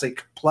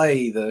classic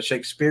play, the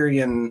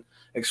Shakespearean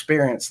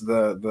experience,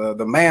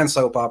 the man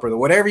soap opera, the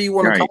whatever you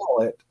want to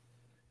call it.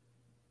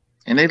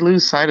 And they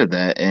lose sight of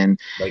that. And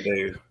they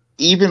do.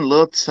 Even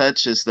little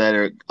touches that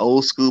are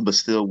old school but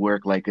still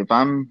work. Like if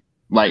I'm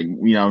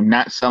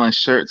not selling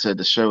shirts at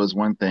the show is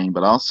one thing,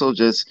 but also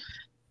just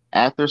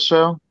after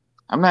show,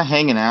 I'm not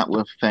hanging out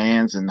with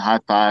fans and high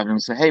five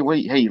and say, hey,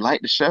 you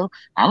like the show?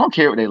 I don't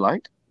care what they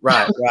liked.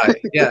 Right.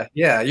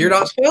 Yeah. You're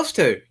not supposed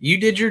to. You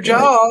did your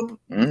job.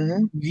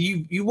 Mm-hmm.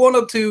 You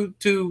want them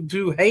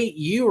to hate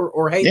you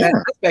or hate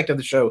that aspect of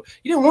the show.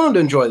 You didn't want them to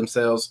enjoy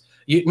themselves.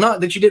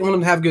 Not that you didn't want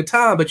them to have a good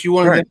time, but you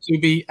wanted them to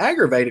be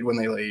aggravated when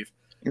they leave.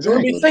 Exactly. You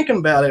want to be thinking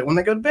about it when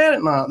they go to bed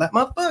at night. That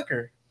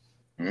motherfucker.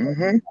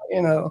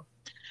 Mm-hmm.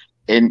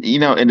 And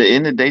in the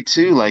end of the day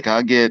too, like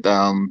I get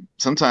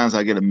sometimes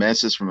I get a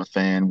message from a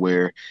fan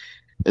where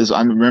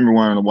I remember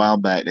one a while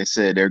back. They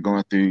said they're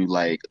going through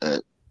like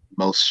a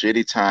most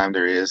shitty time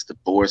there is,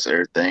 divorce,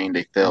 everything.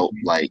 They felt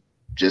like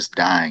just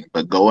dying,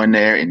 but going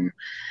there and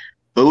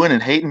booing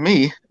and hating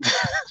me,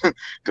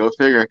 go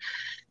figure,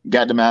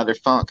 got them out of their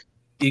funk.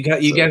 You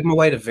gave them a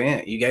way to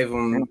vent. You gave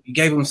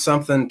them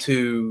something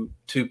to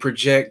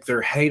project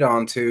their hate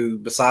onto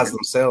besides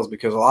themselves,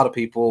 because a lot of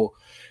people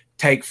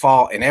take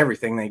fault in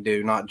everything they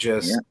do, not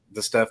just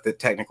the stuff that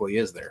technically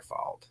is their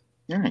fault.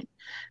 Right.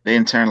 They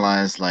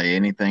internalize like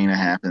anything that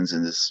happens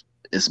and this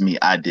is me.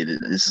 I did it.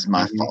 This is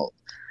my fault.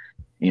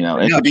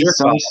 It could be your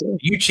fault.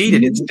 You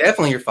cheated. It's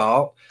definitely your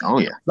fault. Oh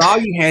yeah. I saw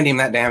you hand him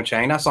that damn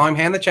chain. I saw him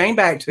hand the chain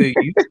back to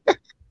you.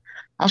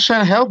 I was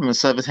trying to help him and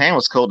stuff. His hand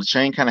was cold. The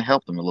chain kind of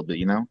helped him a little bit,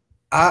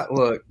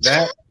 Look,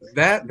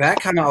 that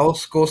kind of old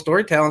school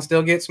storytelling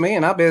still gets me,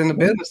 and I've been in the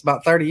business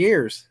about 30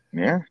 years.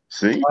 Yeah,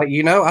 see?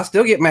 I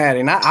still get mad,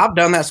 and I've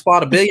done that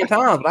spot a billion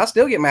times, but I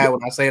still get mad when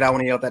I say it. I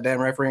want to yell at that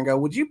damn referee and go,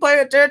 would you pay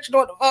attention to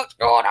what the fuck's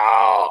going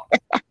on?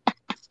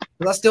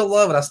 But I still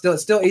love it.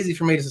 It's still easy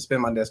for me to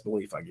suspend my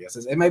disbelief, I guess.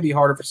 It may be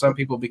harder for some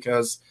people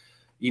because,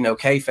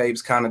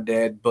 kayfabe's kind of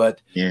dead,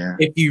 but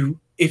if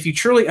you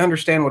truly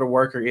understand what a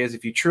worker is,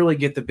 if you truly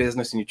get the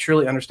business and you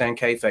truly understand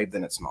kayfabe,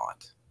 then it's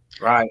not.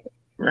 Right.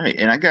 Right.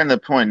 And I got to the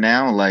point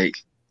now, like,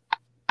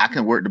 I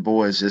can work the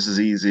boys just as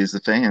easy as the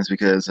fans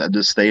because I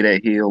just stayed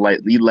at heel. Like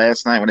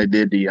last night when they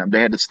did they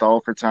had to stall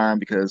for time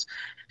because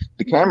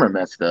the camera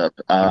messed up.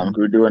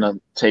 We were doing a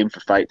taping for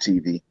Fight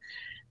TV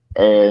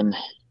and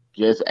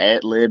just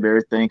ad lib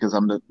everything because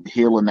I'm the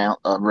heel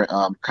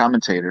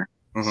commentator.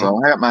 So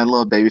I got my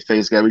little baby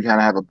face guy. We kind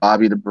of have a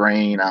Bobby the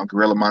Brain,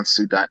 Gorilla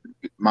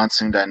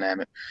Monsoon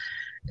dynamic,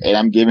 and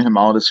I'm giving him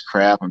all this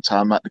crap. I'm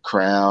talking about the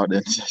crowd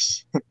and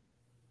just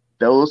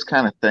those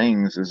kind of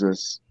things is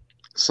just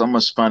so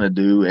much fun to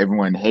do.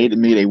 Everyone hated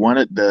me. They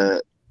wanted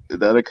the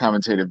other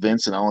commentator,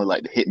 Vincent, only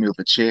like to hit me with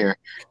a chair.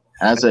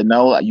 And I said,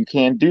 no, you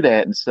can't do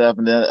that and stuff.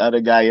 And the other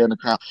guy in the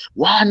crowd,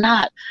 why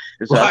not?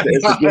 It's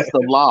against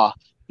the law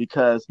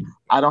because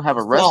I don't have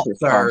a wrestler's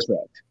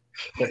contract.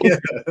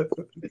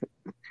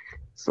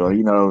 So,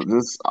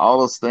 just all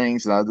those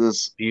things. And I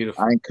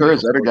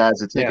encourage other guys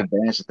to take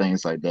advantage of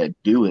things like that.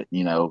 Do it,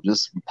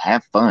 just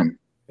have fun.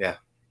 Yeah.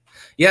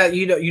 Yeah,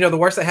 the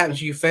worst that happens,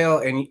 you fail,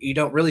 and you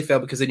don't really fail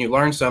because then you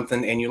learn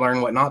something and you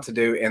learn what not to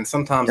do. And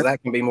sometimes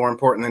that can be more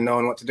important than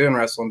knowing what to do in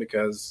wrestling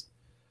because,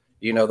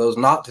 those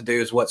not to do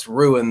is what's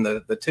ruined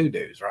the to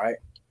do's, right?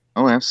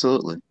 Oh,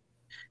 absolutely.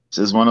 It's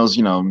just one of those,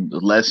 the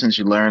lessons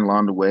you learn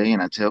along the way.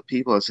 And I tell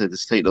people, I said,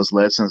 just take those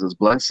lessons as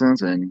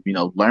blessings and,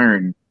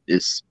 learn.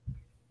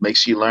 Make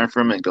sure you learn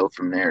from it and go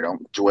from there.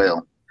 Don't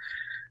dwell.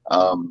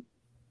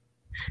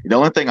 The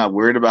only thing I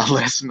worried about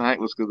last night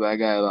was because I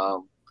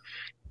got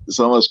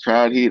so much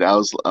crowd heat. I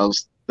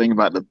was thinking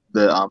about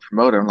the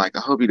promoter. I'm like, I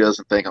hope he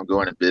doesn't think I'm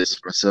going to business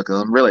for myself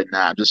because I'm really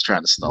not. I'm just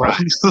trying to stall.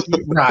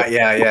 Right.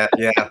 Yeah.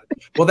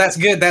 Well, that's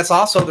good. That's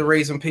also the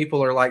reason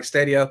people are like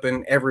steady up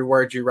in every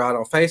word you write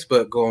on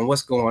Facebook going,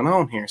 what's going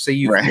on here? See,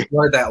 you've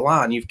blurred that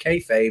line. You've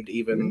kayfabed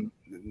even,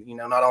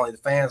 not only the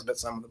fans, but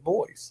some of the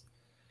boys.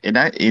 And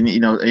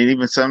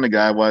even some of the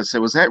guy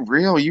said, was that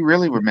real? You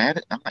really were mad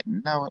at? I'm like,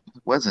 no, it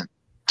wasn't.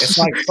 It's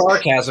like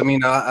sarcasm.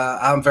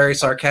 I'm very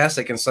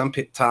sarcastic, and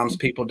sometimes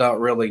people don't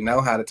really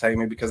know how to take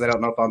me because they don't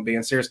know if I'm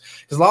being serious.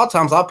 Because a lot of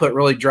times I'll put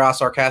really dry,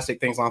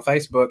 sarcastic things on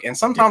Facebook, and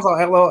sometimes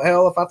I'll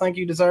LOL if I think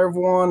you deserve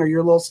one, or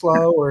you're a little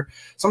slow, or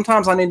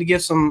sometimes I need to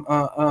give some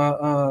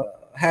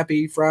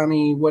happy,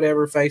 frowny,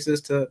 whatever faces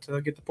to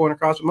get the point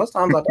across. But most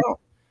times I don't.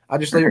 I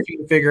just leave it for you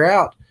to figure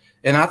out.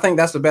 And I think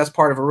that's the best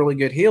part of a really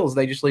good heel is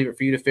they just leave it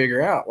for you to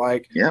figure out.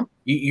 Like,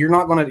 you're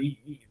not going to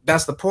 –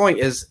 that's the point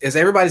is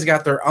everybody's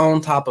got their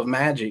own type of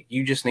magic.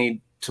 You just need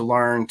to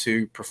learn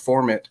to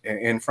perform it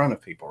in front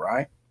of people,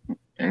 right?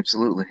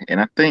 Absolutely.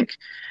 And I think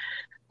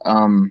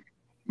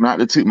not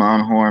to toot my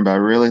own horn, but I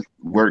really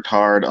worked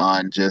hard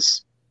on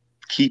just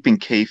keeping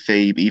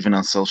kayfabe even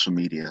on social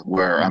media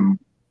where I'm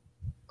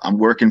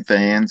working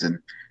fans and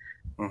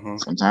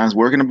sometimes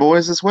working the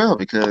boys as well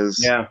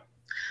because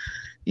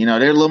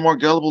they're a little more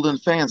gullible than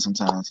fans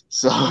sometimes.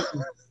 So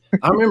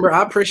I remember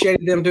I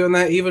appreciated them doing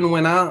that even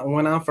when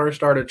I first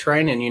started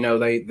training.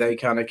 They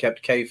kind of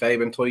kept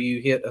kayfabe until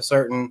you hit a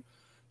certain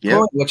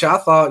point, which I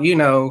thought,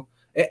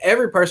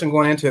 every person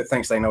going into it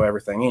thinks they know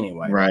everything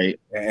anyway, right?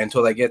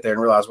 Until they get there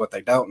and realize what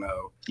they don't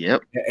know.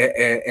 Yep.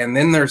 And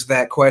then there's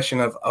that question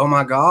of, oh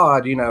my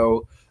God,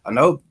 I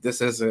know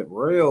this isn't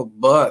real,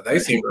 but they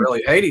seem to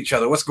really hate each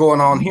other. What's going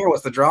on here?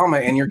 What's the drama?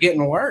 And you're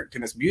getting worked,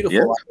 and it's beautiful.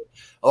 Yep.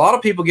 A lot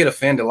of people get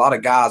offended. A lot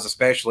of guys,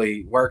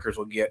 especially workers,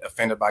 will get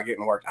offended by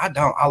getting worked. I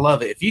don't. I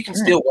love it. If you can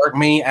still work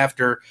me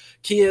after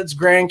kids,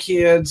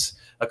 grandkids,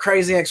 a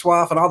crazy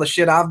ex-wife, and all the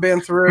shit I've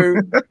been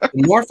through,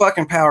 more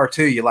fucking power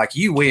to you. Like,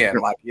 you win.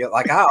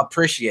 Like I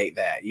appreciate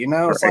that.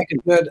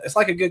 It's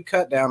like a good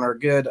cut down or a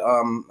good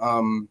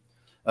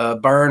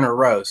burn or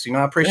roast.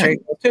 I appreciate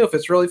it too. If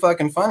it's really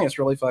fucking funny, it's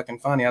really fucking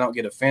funny. I don't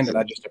get offended.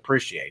 I just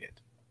appreciate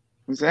it.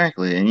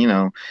 Exactly.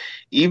 And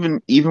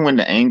even when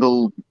the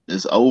angle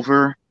is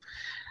over,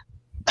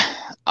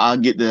 I'll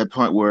get to that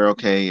point where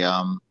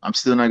I'm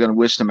still not gonna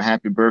wish them a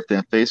happy birthday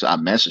on Facebook. I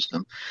message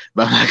them,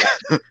 but I'm not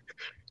gonna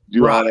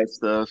do all that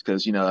stuff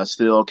because I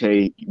still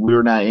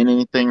we're not in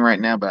anything right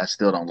now, but I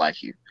still don't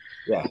like you.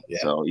 Yeah.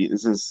 So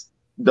it's just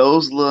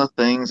those little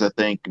things I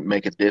think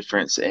make a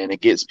difference, and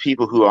it gets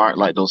people who aren't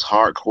like those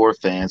hardcore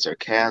fans or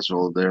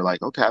casual. They're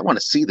like, okay, I want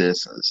to see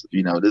this.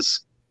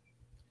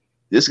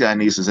 This guy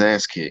needs his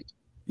ass kicked.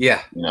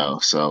 Yeah.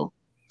 So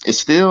it's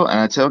still, and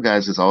I tell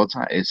guys this all the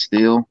time, it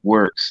still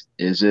works.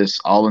 It's just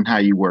all in how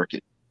you work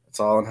it. It's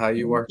all in how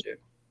you work it.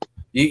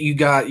 You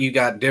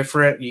got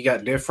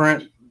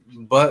different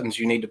buttons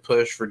you need to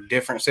push for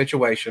different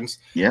situations.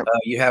 Yeah.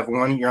 You have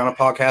one. You're on a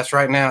podcast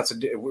right now. It's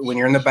when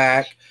you're in the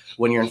back,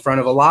 when you're in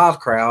front of a live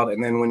crowd,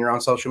 and then when you're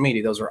on social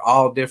media. Those are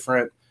all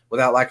different,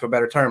 without lack of a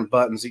better term,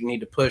 buttons that you need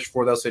to push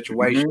for those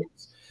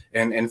situations.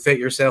 And fit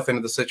yourself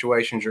into the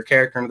situations, your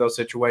character into those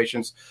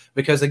situations,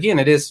 because again,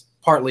 it is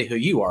partly who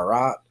you are,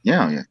 right?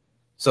 Yeah.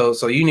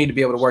 So you need to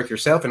be able to work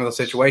yourself into those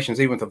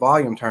situations, even with the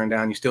volume turned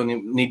down. You still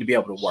need to be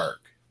able to work.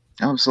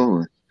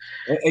 Absolutely.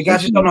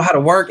 Guys just don't know how to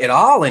work at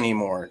all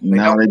anymore. They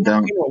don't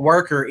know what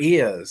worker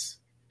is.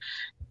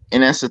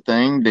 And that's the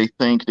thing. They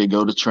think they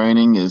go to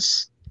training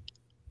is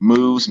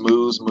moves.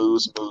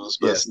 But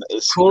Yes.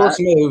 it's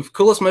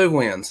Coolest move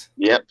wins.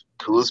 Yep.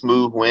 Coolest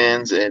move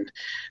wins. And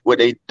what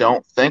they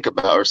don't think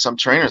about, or some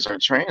trainers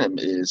aren't training them,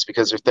 is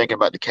because they're thinking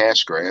about the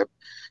cash grab.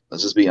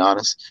 Let's just be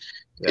honest.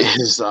 Yeah.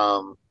 Is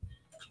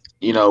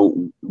you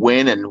know,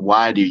 when and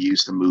why do you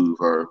use the move,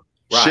 or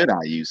should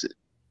I use it?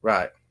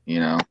 Right. You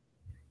know,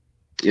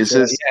 is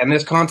this in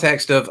this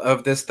context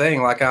of this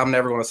thing, like I'm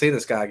never going to see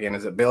this guy again.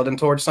 Is it building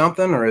towards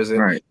something, or is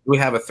it we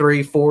have a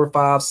 3, 4,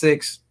 5,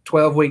 6,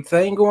 12-week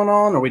thing going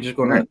on? Or are we just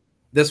going to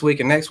this week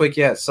and next week?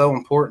 Yeah, it's so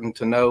important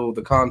to know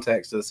the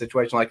context of the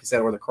situation, like you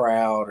said, or the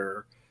crowd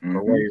or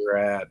where you're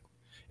at.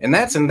 And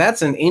that's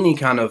in any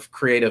kind of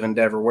creative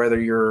endeavor, whether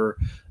you're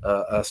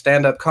a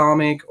stand-up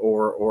comic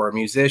or a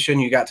musician.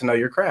 You got to know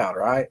your crowd,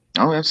 right?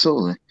 Oh,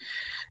 absolutely.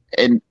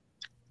 And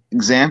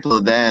example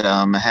of that,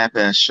 a Half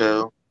Ass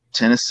Show,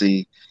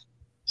 Tennessee.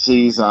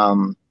 She's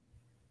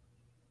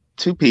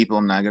two people.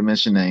 I'm not gonna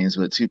mention names,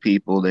 but two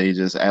people. They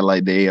just act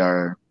like they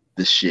are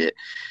the shit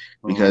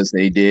because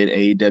they did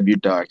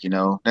AEW Dark. You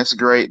know, that's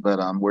great, but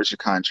where's your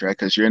contract?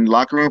 Because you're in the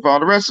locker room with all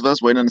the rest of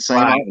us waiting on the same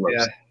hours.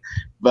 Yeah.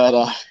 But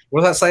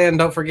what's that saying?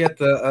 Don't forget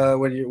the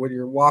when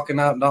you're walking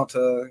up, not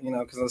to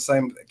because the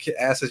same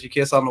asses you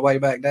kiss on the way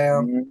back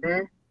down.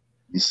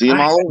 You see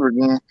them all over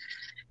again.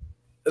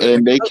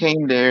 And they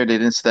came there. They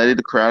didn't study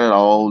the crowd at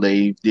all.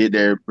 They did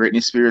their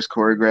Britney Spears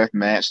choreographed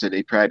match that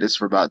they practiced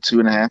for about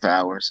 2.5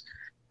 hours.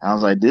 I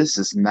was like, this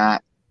is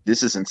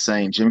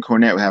insane. Jim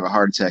Cornette would have a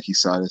heart attack. He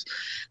saw this,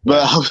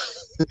 but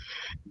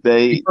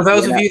for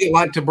those of you that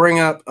like to bring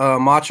up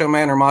Macho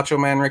Man or Macho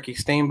Man Ricky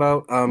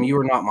Steamboat, you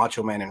are not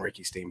Macho Man and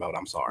Ricky Steamboat.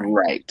 I'm sorry.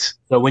 Right.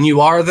 So when you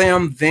are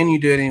them, then you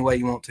do it any way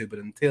you want to. But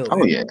until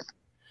then,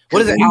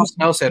 what is it? Al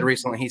Snow said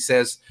recently. He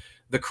says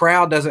the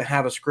crowd doesn't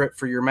have a script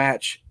for your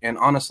match, and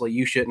honestly,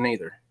 you shouldn't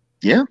either.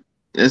 Yeah,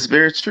 it's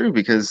very true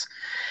because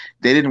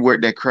they didn't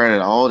work that crowd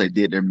at all. They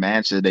did their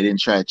match. They didn't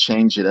try to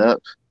change it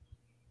up.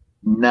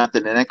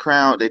 Nothing in that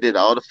crowd. They did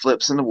all the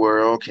flips in the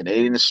world,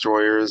 Canadian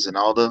Destroyers, and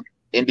all the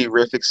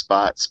indie-rific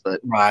spots. But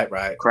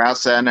right, crowd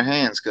sat in their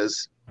hands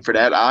because for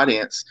that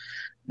audience,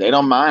 they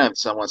don't mind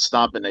someone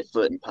stomping their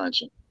foot and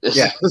punching.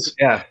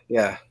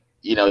 Yeah.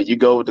 You know, you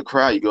go with the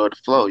crowd, you go with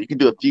the flow. You can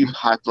do a few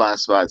high-flying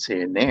spots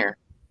here and there,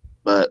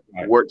 but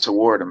work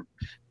toward them.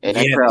 And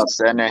that crowd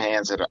sat in their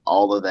hands at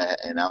all of that.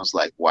 And I was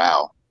like,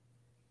 wow.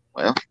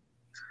 Well.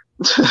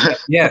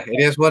 Yeah, it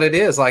is what it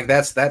is. Like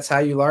that's how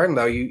you learn,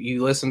 though.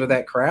 You listen to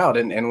that crowd,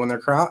 and when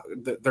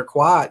they're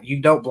quiet, you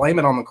don't blame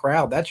it on the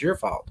crowd. That's your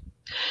fault.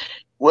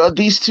 Well,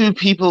 these two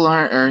people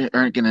aren't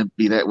going to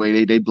be that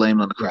way. They blame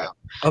it on the crowd.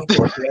 Of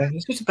course, yeah.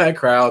 It's just a bad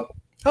crowd.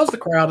 How's the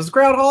crowd? Is the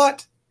crowd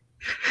hot?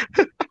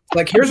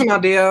 Like, here's an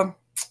idea.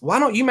 Why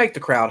don't you make the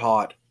crowd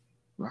hot?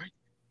 Right.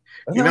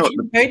 You know what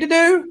you're paid to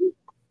do?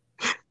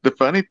 The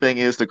funny thing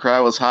is the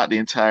crowd was hot the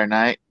entire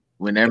night.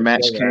 When their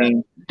match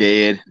came,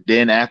 dead.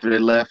 Then after they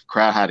left,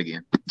 crowd hot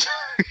again.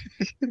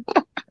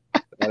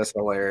 That is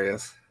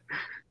hilarious.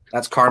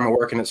 That's karma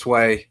working its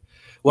way.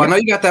 Well, I know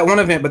you got that one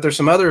event, but there's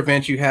some other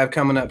events you have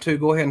coming up too.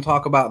 Go ahead and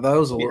talk about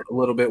those a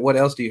little bit. What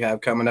else do you have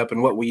coming up,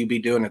 and what will you be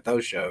doing at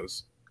those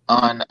shows?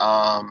 On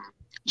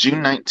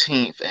June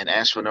 19th in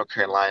Asheville, North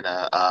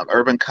Carolina,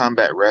 Urban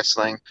Combat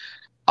Wrestling,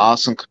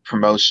 awesome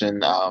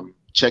promotion.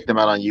 Check them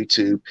out on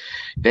YouTube.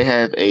 They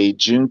have a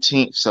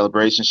Juneteenth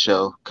celebration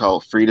show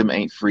called Freedom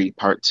Ain't Free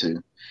Part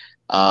 2.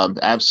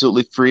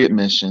 Absolutely free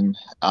admission.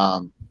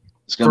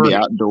 It's going to be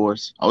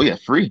outdoors. Oh, yeah,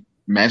 free.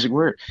 Magic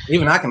word.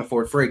 Even I can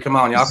afford free. Come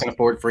on, y'all can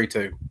afford free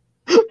too.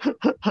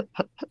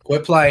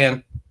 Quit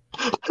playing.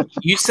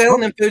 You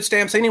selling them food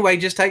stamps anyway.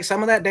 Just take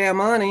some of that damn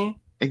money.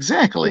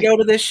 Exactly. Go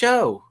to this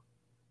show.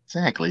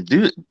 Exactly.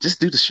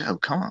 Just do the show.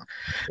 Come on.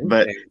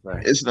 But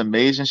it's an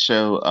amazing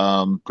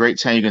show. Great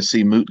time. You're gonna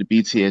see Moot the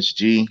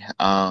BTSG.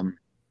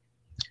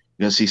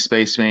 You're gonna see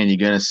Spaceman. You're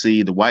gonna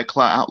see the White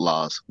Claw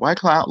Outlaws. White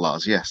Claw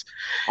Outlaws, yes.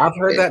 I've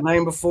heard that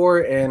name before,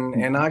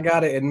 and I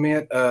gotta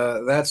admit,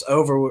 that's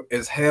over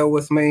as hell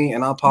with me,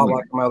 and I'll pop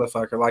like a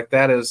motherfucker. Like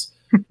that is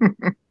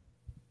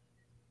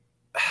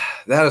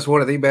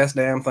one of the best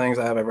damn things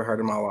I've ever heard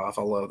in my life.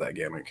 I love that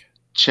gimmick.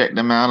 Check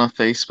them out on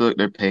Facebook,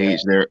 their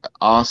page. Yeah. They're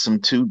awesome.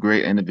 Two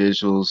great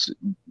individuals.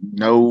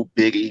 No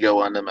big ego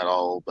on them at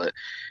all, but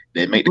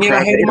they make the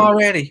crowd. I hate them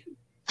already.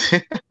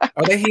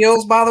 Are they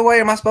heels, by the way?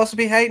 Am I supposed to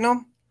be hating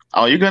them?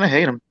 Oh, you're going to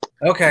hate them.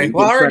 Okay.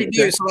 Well, I already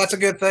do, so that's a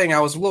good thing. I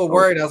was a little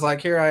worried. I was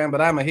like, here I am, but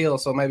I'm a heel,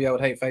 so maybe I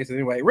would hate faces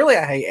anyway. Really,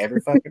 I hate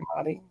every fucking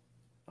body.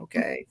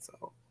 Okay,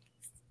 so.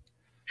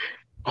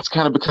 That's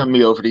kind of become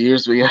me over the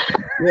years, but yeah.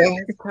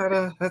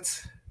 Yeah,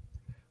 that's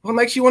what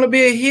makes you want to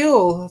be a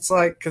heel. It's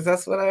like, because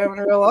that's what I am in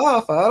real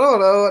life. I don't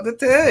know what to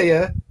tell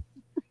you.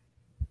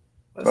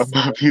 I'm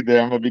going to be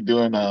there. I'm going to be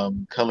doing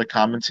color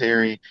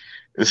commentary.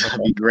 It's going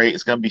to be great.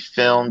 It's going to be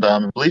filmed. I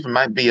believe it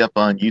might be up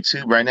on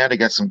YouTube right now. They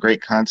got some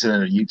great content on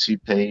their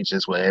YouTube page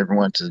as well.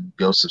 Everyone to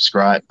go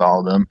subscribe,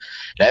 follow them.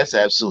 That's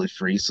absolutely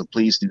free, so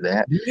please do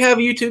that. Do you have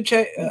a YouTube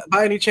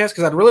by any chance?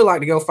 Because I'd really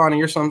like to go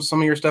find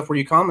some of your stuff where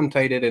you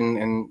commentated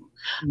and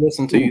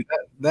listen to you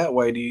that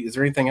way. Is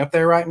there anything up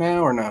there right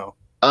now or no?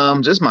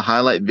 Just my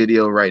highlight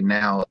video right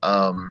now.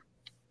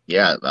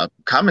 Yeah, a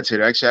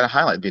commentator actually had a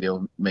highlight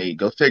video made.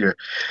 Go figure.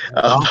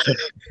 Um,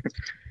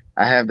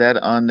 I have that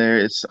on there.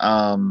 It's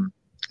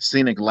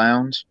Scenic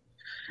Lounge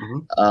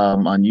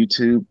on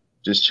YouTube.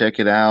 Just check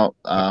it out.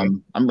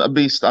 I'm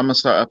gonna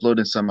start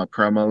uploading some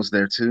promos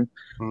there too.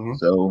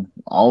 So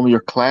all your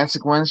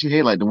classic ones you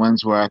hate, like the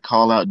ones where I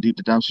call out Deep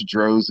the Dumpster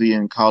Drozy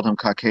and called him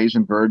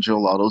Caucasian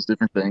Virgil, all those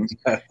different things.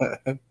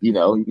 You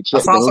know, you can check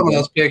I saw those some out. of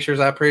those pictures.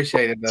 I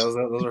appreciated those.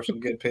 Those are some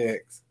good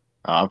pics.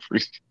 I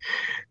appreciate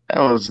that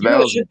was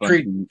Should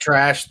treat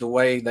trash the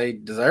way they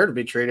deserve to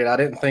be treated. I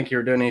didn't think you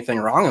were doing anything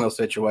wrong in those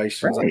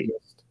situations. Right.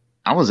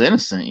 I was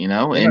innocent, you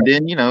know, and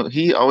then, you know,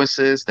 he always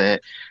says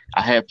that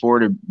I had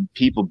 40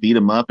 people beat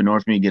him up in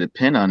order for me to get a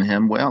pin on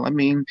him. Well, I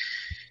mean,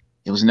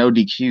 it was no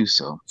DQ,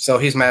 so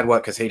he's mad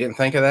what? Because he didn't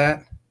think of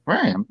that,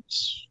 right?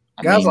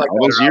 Guys like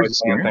that are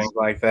always saying things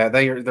like that.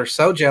 They're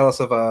so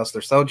jealous of us.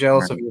 They're so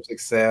jealous of your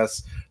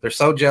success. They're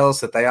so jealous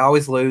that they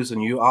always lose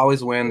and you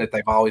always win. That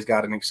they've always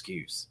got an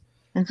excuse.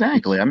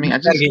 Exactly. I mean, I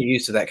just get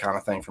used to that kind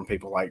of thing from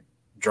people like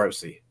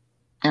Drozy.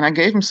 And I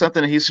gave him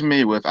something that he's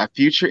familiar with. I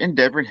future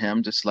endeavored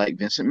him just like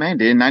Vincent Mann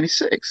did in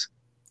 '96.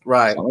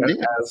 Right.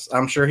 As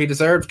I'm sure he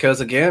deserved because,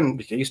 again,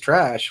 he's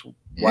trash.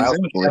 Why else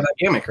would you have that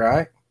gimmick,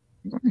 right?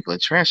 Exactly.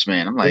 Trash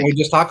man. I'm like, we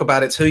just talk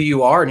about it's who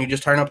you are and you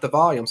just turn up the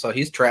volume. So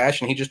he's trash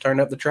and he just turned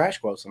up the trash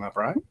close enough,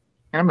 right?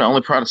 And I'm the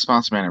only product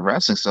sponsor man in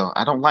wrestling, so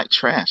I don't like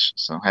trash.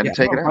 So I had to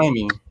take it out.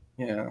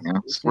 Yeah. You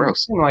know, it's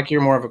gross. Seems like you're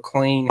more of a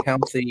clean,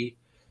 healthy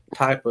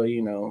type of,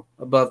 you know,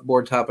 above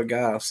board type of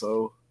guy.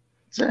 So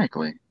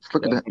exactly.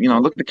 Look at the, you know,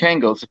 look at the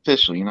Kango. It's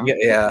official, you know.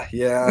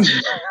 Yeah.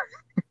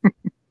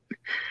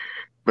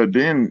 But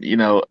then, you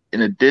know,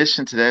 in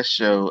addition to that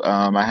show,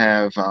 I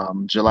have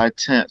July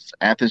 10th,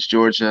 Athens,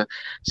 Georgia,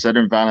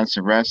 Southern Violence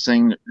and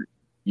Wrestling.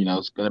 You know,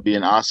 it's going to be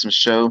an awesome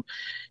show.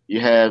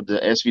 You have the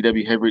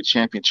SVW Heavyweight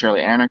Champion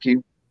Charlie Anarchy,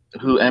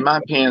 who, in my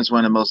opinion, is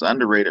one of the most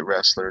underrated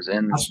wrestlers.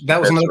 And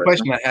that was another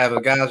question I have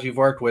of guys you've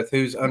worked with.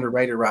 Who's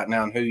underrated right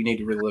now and who you need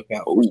to really look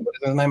out for? What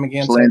is his name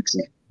again? Plenty.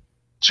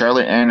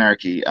 Charlie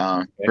Anarchy,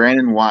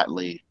 Brandon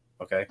Watley.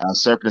 Okay.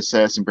 Serpent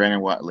Assassin,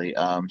 Brandon Watley.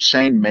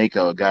 Shane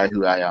Mako, a guy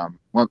who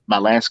one of my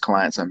last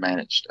clients I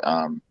managed.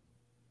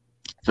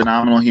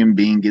 Phenomenal human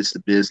being, gets the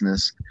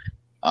business,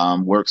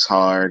 works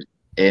hard,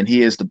 and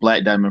he is the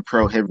Black Diamond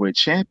Pro Heavyweight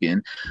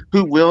Champion,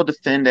 who will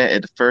defend that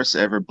at the first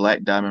ever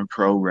Black Diamond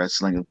Pro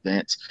Wrestling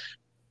event,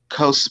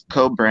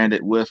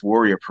 co-branded with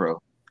Warrior Pro.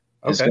 Okay.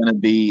 It's going to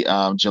be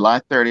July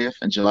 30th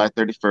and July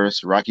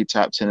 31st, Rocky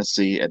Top,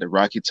 Tennessee, at the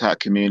Rocky Top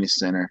Community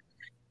Center.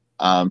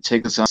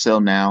 Tickets on sale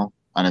now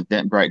on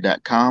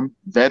Eventbrite.com.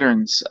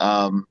 Veterans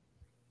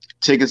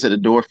tickets at the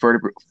door,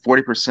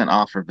 40%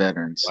 off for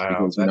veterans.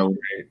 Wow, because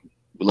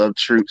we love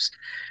troops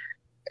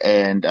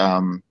and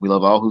we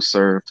love all who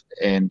served.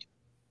 And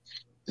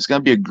it's going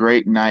to be a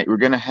great night. We're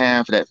going to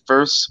have that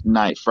first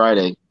night,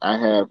 Friday. I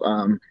have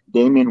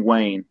Damian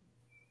Wayne,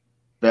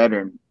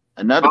 veteran,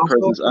 another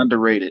person who's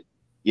underrated.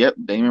 Yep,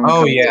 Damian Wayne.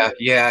 Oh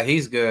yeah,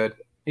 he's good.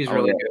 He's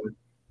really good.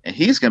 And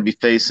he's going to be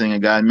facing a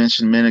guy I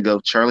mentioned a minute ago,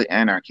 Charlie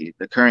Anarchy,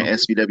 the current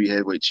SVW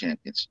Heavyweight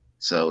Champion.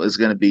 So it's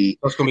going to be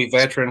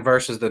veteran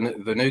versus the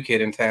new kid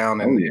in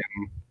town, and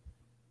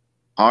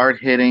hard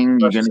hitting.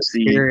 You're going to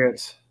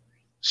see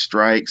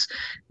strikes.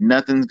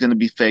 Nothing's going to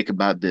be fake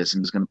about this.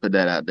 I'm just going to put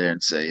that out there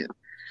and say it.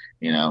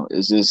 You know,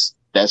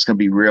 that's going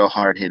to be real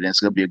hard hitting. It's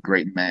going to be a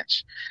great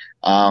match.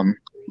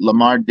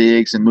 Lamar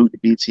Diggs and Mook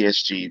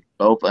BTSG,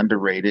 both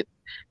underrated.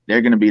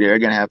 They're going to be there. They're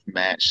going to have a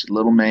match.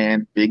 Little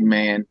man, big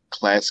man,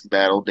 classic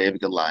battle, David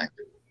Goliath.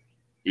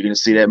 You're going to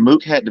see that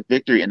Mook had the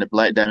victory in the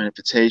Black Diamond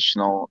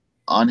Invitational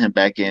on him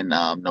back in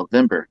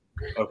November.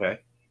 Okay.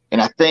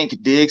 And I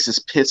think Diggs is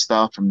pissed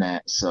off from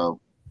that. So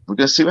we're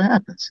going to see what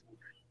happens.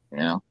 You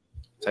know?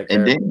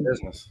 And then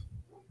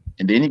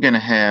you're going to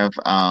have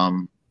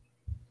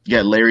you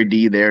got Larry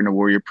D there in the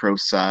Warrior Pro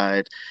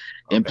side.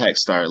 Okay. Impact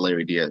star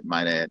Larry D, I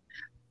might add.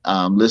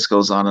 List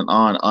goes on and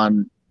on.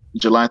 On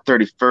July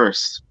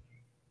 31st,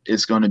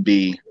 it's going to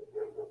be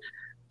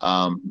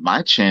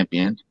my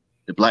champion,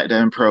 the Black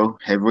Diamond Pro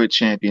Heavyweight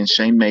Champion,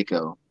 Shane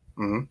Mako,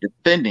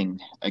 defending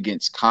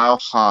against Kyle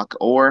Hawk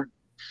or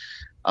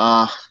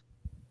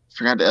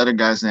forgot the other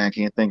guy's name. I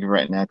can't think of it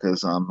right now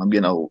because I'm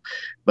getting old.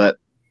 But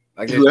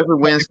whoever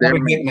wins that,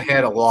 I'm getting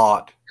ahead a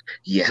lot.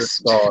 Yes.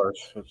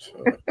 Stars.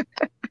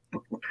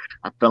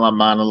 I fell on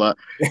mine a lot.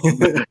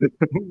 I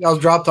was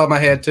dropped on my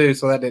head too,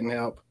 so that didn't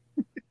help.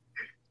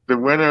 The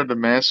winner of the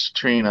match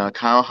between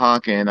Kyle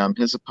Hawk and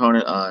his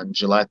opponent on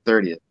July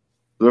 30th.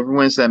 Whoever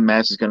wins that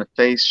match is going to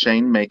face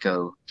Shane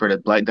Mako for the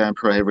Black Diamond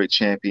Pro Heavyweight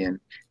Champion.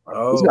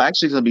 Oh. It's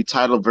actually going to be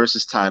title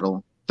versus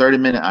title,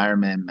 30-minute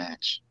Iron Man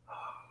match.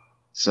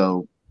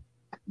 So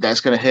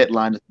that's going to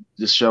headline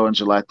the show on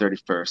July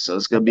 31st. So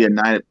it's going to be a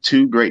night of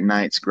 2 great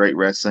nights, great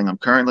wrestling. I'm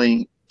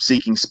currently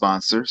seeking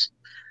sponsors.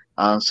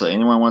 So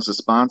anyone wants a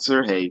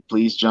sponsor, hey,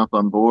 please jump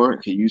on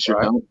board. Can use your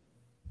help.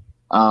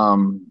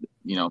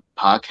 You know,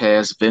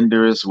 podcasts,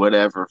 vendors,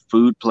 whatever,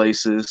 food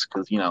places,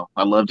 because, you know,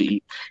 I love to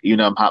eat. You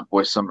know, I'm Hot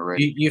Boy Summer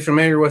ready. You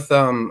familiar with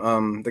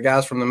the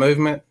guys from the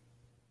movement?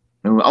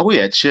 Oh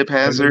yeah, Chip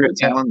Hazard,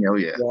 Yeah. Talon. Oh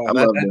yeah, Yeah, I love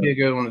that'd them. be a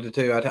good one to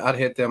do. I'd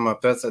hit them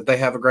up. They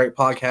have a great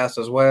podcast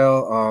as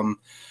well.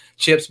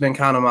 Chip's been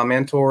kind of my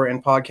mentor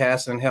in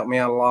podcasting and helped me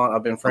out a lot.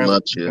 I've been I friends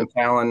love with Chip.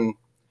 Talon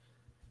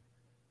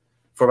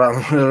for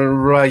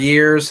about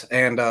years,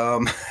 and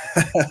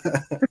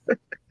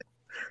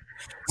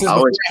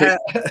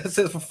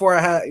since before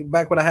I had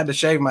back when I had to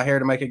shave my hair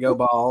to make it go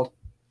bald.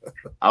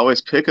 I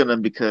always pick on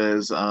them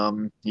because they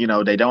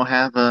don't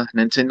have a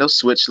Nintendo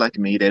Switch like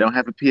me. They don't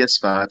have a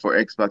PS5 or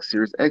Xbox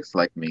Series X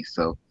like me.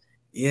 So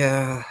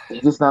Yeah,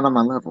 it's just not on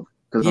my level.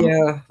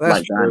 yeah,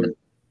 that's true.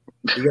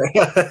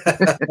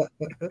 Yeah.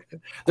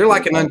 They're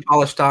like an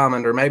unpolished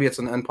diamond, or maybe it's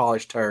an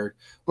unpolished turd.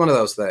 One of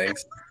those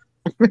things.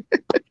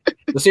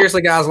 But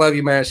seriously, guys, love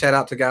you, man. Shout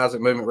out to guys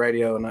at Movement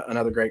Radio and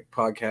another great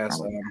podcast.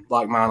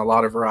 Like mine, a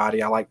lot of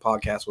variety. I like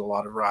podcasts with a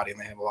lot of variety, and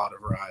they have a lot of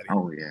variety.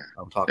 Oh yeah,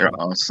 I'm talking they're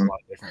about awesome. A lot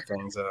of different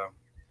things.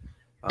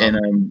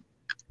 And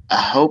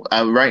I hope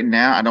right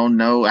now I don't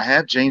know. I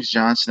have James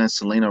Johnson and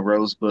Selena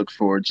Rose booked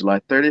for July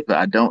 30th, but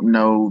I don't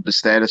know the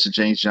status of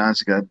James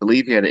Johnson because I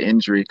believe he had an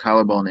injury,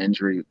 collarbone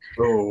injury.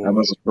 Oh, that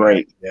was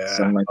great. Yeah.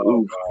 So I'm like,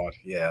 oh God,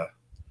 yeah.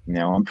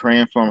 I'm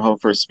praying for him.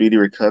 Hope for a speedy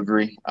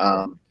recovery.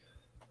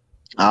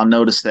 I'll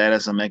know the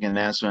status. I'm making an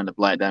announcement on the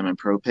Black Diamond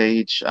Pro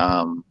page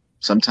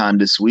sometime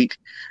this week.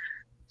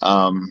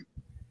 And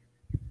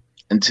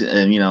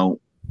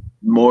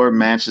more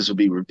matches will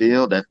be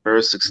revealed. That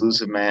first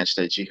exclusive match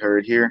that you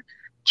heard here,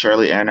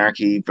 Charlie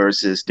Anarchy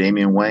versus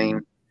Damian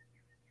Wayne,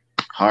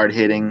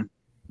 hard-hitting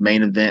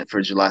main event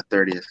for July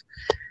 30th.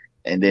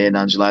 And then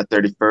on July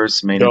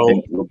 31st, main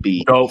event will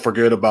be... Don't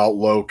forget about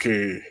Low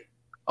Key.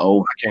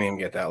 Oh, I can't even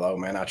get that low,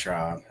 man. I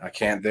tried. I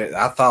can't.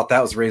 I thought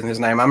that was the reason his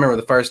name. I remember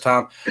the first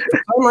time.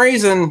 For some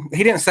reason,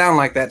 he didn't sound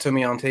like that to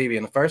me on TV.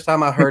 And the first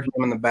time I heard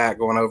him in the back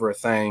going over a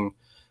thing,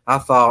 I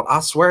thought, I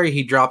swear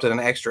he dropped it an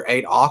extra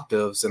 8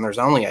 octaves, and there's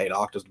only 8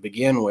 octaves to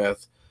begin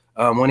with.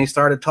 When he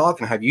started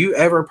talking, have you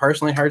ever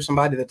personally heard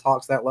somebody that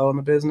talks that low in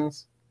the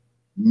business?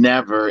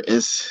 Never.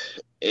 It's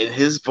in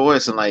his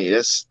voice, and like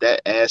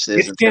that ass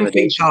is. It's 10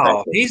 feet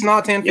tall. He's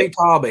not 10 feet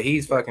tall, but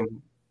he's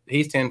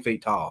 10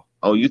 feet tall.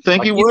 Oh, you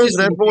think he was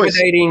that voice?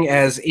 Intimidating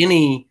as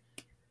any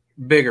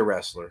bigger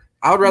wrestler.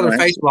 I would rather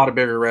face a lot of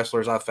bigger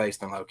wrestlers I've faced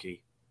than Low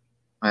Key.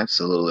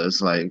 Absolutely. It's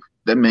like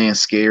that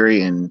man's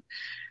scary. And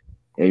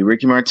hey,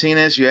 Ricky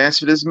Martinez, you asked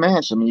for this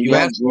match. I mean, you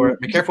asked for it.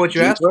 Be careful what you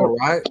ask for,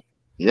 right?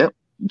 Yep.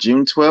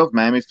 June 12th,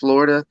 Miami,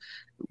 Florida.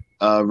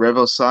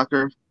 Revo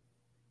Soccer.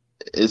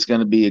 It's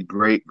going to be a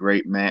great,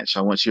 great match.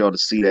 I want you all to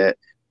see that.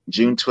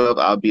 June 12th,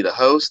 I'll be the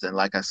host. And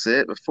like I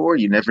said before,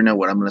 you never know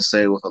what I'm going to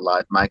say with a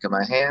live mic in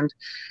my hand.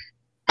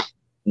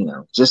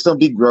 Just don't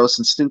be gross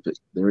and stupid.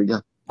 There we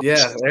go.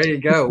 Yeah, there you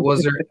go.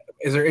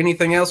 Is there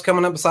anything else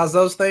coming up besides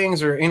those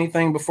things, or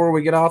anything before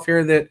we get off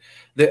here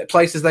that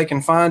places they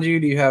can find you?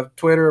 Do you have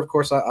Twitter? Of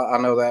course, I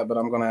know that, but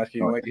I'm going to ask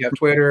you. Do you have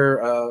Twitter?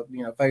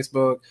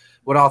 Facebook?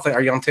 What all things?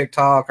 Are you on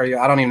TikTok? I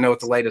don't even know what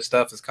the latest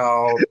stuff is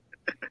called.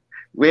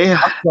 Well,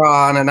 I'm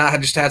trying, and I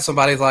just had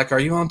somebody like, "Are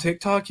you on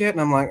TikTok yet?"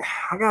 And I'm like,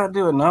 "I gotta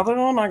do another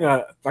one. I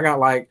got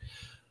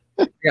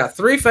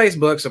 3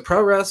 Facebooks: a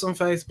Pro Wrestling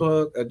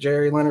Facebook, a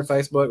Jerry Leonard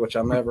Facebook, which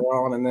I'm never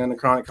on, and then the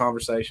Chronic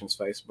Conversations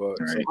Facebook."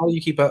 Right. So how do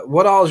you keep up?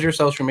 What all is your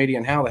social media,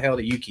 and how the hell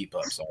do you keep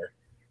up, sir?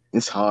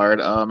 It's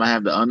hard. I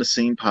have the On the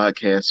Scene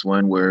podcast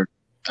one where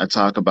I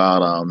talk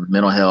about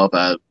mental health.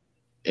 I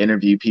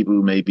interview people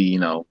who may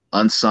be,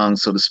 unsung,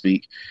 so to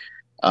speak.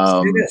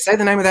 Say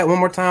the name of that one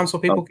more time so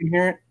people can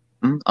hear it.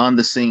 On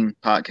the Scene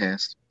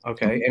podcast.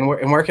 Okay, and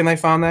where can they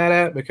find that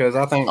at? Because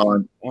I think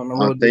on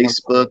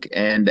Facebook,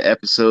 and the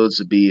episodes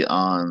will be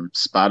on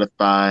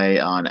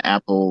Spotify, on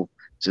Apple,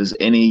 just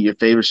your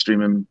favorite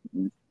streaming,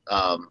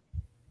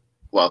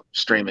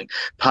 streaming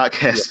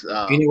podcast.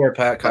 Yeah. Anywhere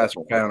podcasts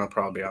are found, will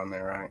probably be on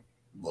there, right?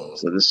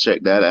 So just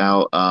check that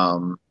out.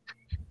 I'm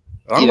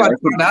glad to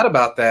find out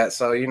about that.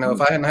 So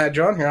if I hadn't had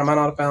you on here, I might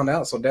not have found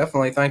out. So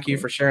definitely thank you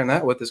for sharing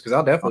that with us, because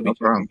I'll definitely be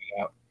checking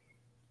it out.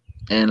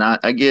 And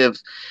I give.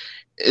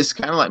 It's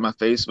kind of like my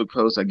Facebook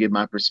post. I give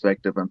my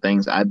perspective on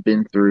things I've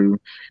been through,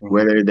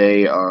 whether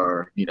they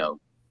are,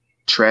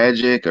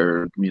 tragic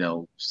or,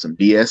 some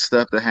BS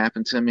stuff that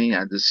happened to me.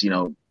 I just,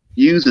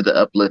 use it to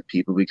uplift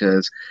people,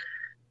 because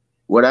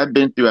what I've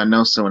been through, I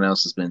know someone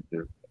else has been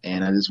through.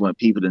 And I just want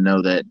people to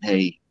know that,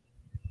 hey,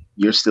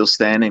 you're still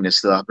standing. There's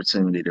still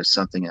opportunity. There's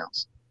something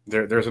else.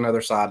 There's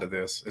another side to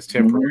this. It's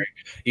temporary.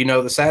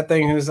 The sad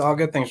thing is all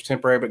good things are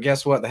temporary, but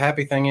guess what? The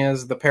happy thing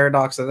is, the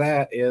paradox of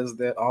that is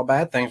that all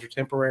bad things are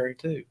temporary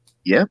too.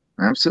 Yeah,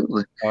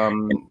 absolutely.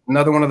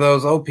 Another one of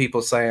those old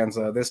people sayings,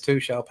 this too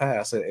shall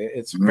pass.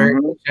 It's very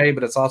cliche,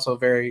 but it's also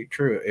very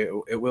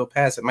true. It will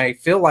pass. It may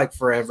feel like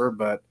forever,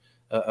 but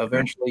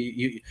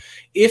eventually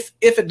if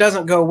it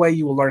doesn't go away,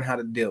 you will learn how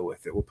to deal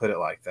with it. We'll put it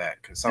like that,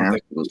 because some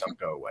things don't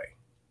go away.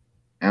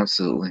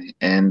 Absolutely.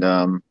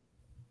 And,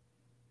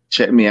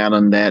 check me out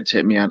on that.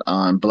 Check me out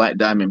on Black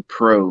Diamond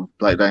Pro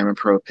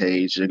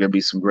page. There are going to be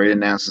some great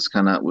announcements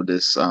coming up with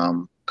this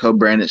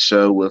co-branded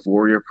show with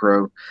Warrior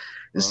Pro.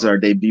 This is our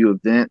debut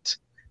event.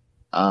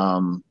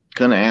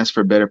 Gonna ask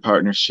for a better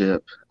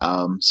partnership.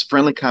 It's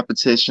friendly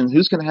competition.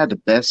 Who's gonna have the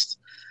best,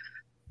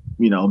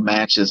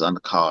 matches on the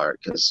card?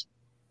 Because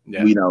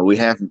I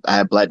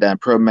have Black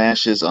Diamond Pro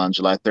matches on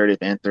July 30th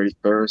and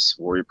 31st.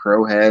 Warrior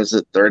Pro has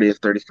it 30th,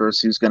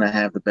 31st. Who's gonna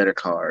have the better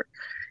card?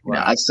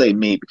 Right. I say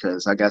me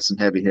because I got some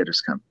heavy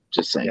hitters coming.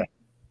 Just saying.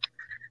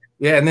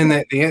 Yeah, and then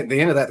the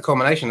end of that, the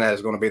culmination of that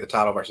is going to be the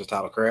title versus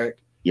title,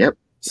 correct? Yep.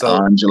 So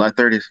on July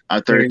 30th,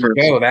 31st.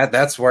 Go.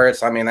 That's where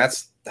it's. I mean,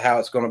 that's how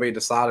it's going to be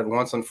decided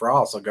once and for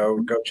all. So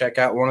go check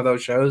out one of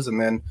those shows,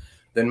 and then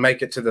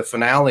make it to the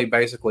finale,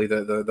 basically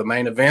the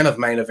main event of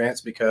main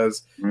events.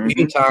 Because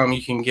anytime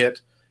you can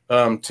get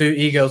two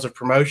egos of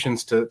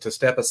promotions to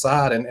step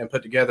aside and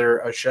put together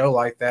a show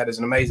like that is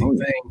an amazing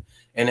thing.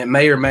 And it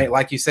may or may,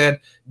 like you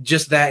said,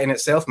 just that in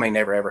itself may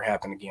never, ever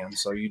happen again.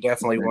 So you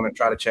definitely want to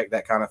try to check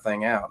that kind of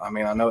thing out. I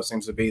mean, I know it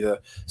seems to be the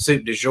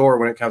soup du jour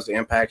when it comes to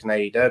Impact and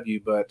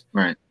AEW, but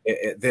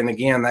then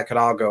again, that could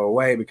all go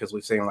away because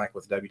we've seen, like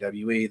with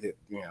WWE, that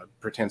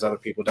pretends other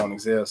people don't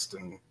exist.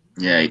 And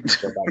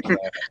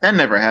that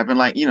never happened.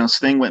 Like,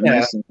 Sting went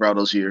missing for all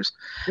those years.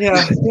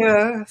 Yeah.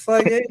 It's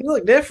like, you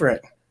look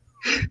different.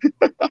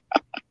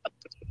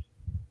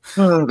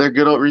 They're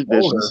good old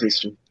revisionist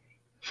history.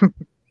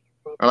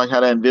 Or like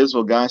how that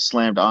Invisible Guy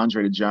slammed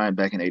Andre the Giant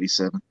back in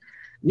 '87.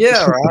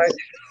 Yeah, right.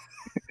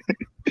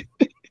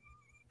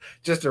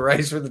 Just a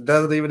race that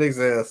doesn't even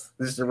exist.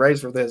 Just a race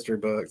for the history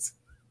books.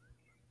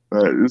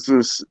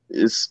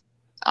 It's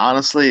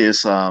honestly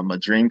a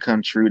dream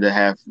come true to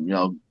have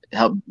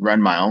help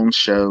run my own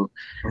show.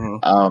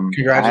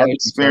 Congratulations! I have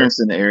experience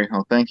in the area.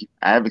 Oh, thank you.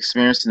 I have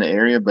experience in the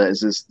area, but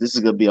this is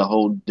going to be a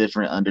whole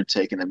different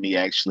undertaking of me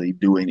actually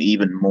doing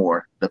even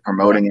more, the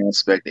promoting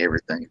aspect,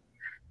 everything.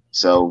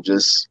 So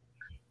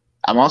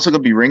I'm also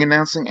going to be ring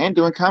announcing and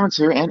doing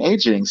commentary and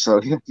aging. So,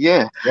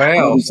 yeah.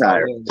 Wow.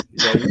 Tired.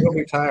 Yeah, you're going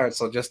to be tired.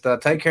 So just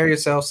take care of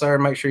yourself, sir,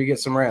 and make sure you get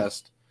some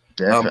rest.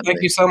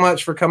 Thank you so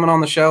much for coming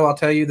on the show. I'll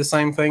tell you the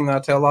same thing that I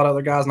tell a lot of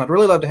other guys, and I'd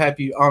really love to have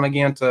you on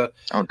again to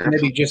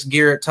maybe just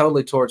gear it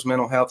totally towards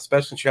mental health,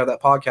 especially since you have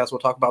that podcast. We'll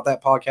talk about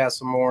that podcast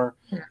some more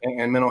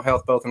and mental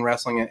health, both in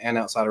wrestling and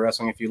outside of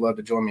wrestling, if you'd love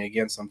to join me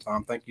again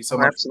sometime. Thank you so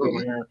much for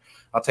being here.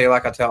 I'll tell you,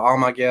 like I tell all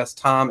my guests,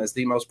 time is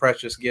the most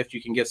precious gift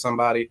you can give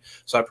somebody.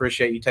 So I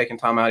appreciate you taking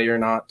time out of your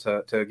night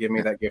to give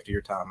me that gift of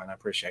your time, and I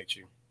appreciate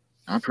you.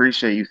 I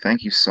appreciate you.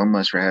 Thank you so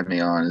much for having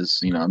me on.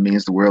 It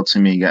means the world to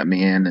me. You got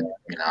me in,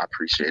 and I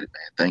appreciate it,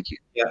 man. Thank you.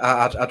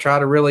 Yeah, I try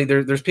to really.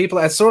 There's people.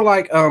 It's sort of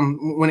like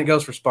when it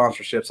goes for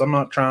sponsorships. I'm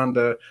not trying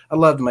to. I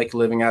love to make a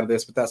living out of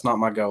this, but that's not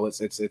my goal.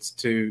 It's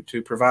to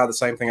provide the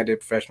same thing I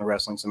did professional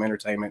wrestling, some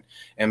entertainment,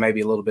 and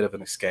maybe a little bit of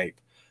an escape.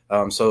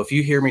 So if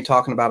you hear me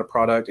talking about a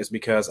product, it's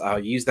because I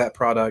use that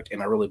product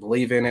and I really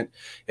believe in it.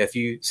 If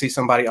you see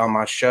somebody on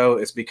my show,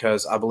 it's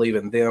because I believe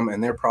in them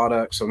and their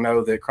product. So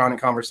know that Chronic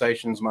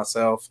Conversations,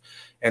 myself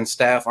and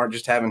staff aren't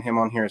just having him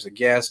on here as a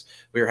guest.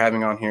 We are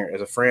having on here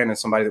as a friend and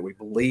somebody that we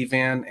believe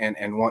in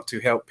and want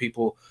to help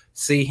people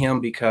see him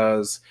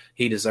because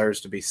he deserves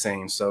to be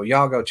seen. So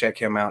y'all go check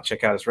him out.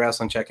 Check out his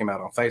wrestling. Check him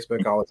out on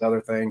Facebook, all his other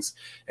things,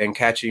 and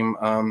catch him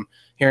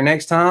here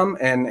next time.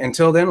 And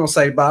until then, we'll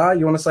say bye.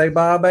 You want to say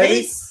bye,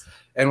 baby? Peace.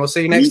 And we'll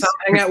see you next time.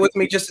 Hang out with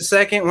me just a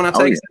second. When I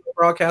tell you the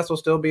broadcast will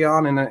still be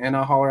on, and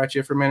I'll holler at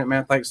you for a minute,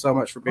 man. Thanks so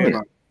much for being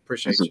on.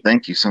 Appreciate you.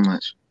 Thank you so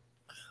much.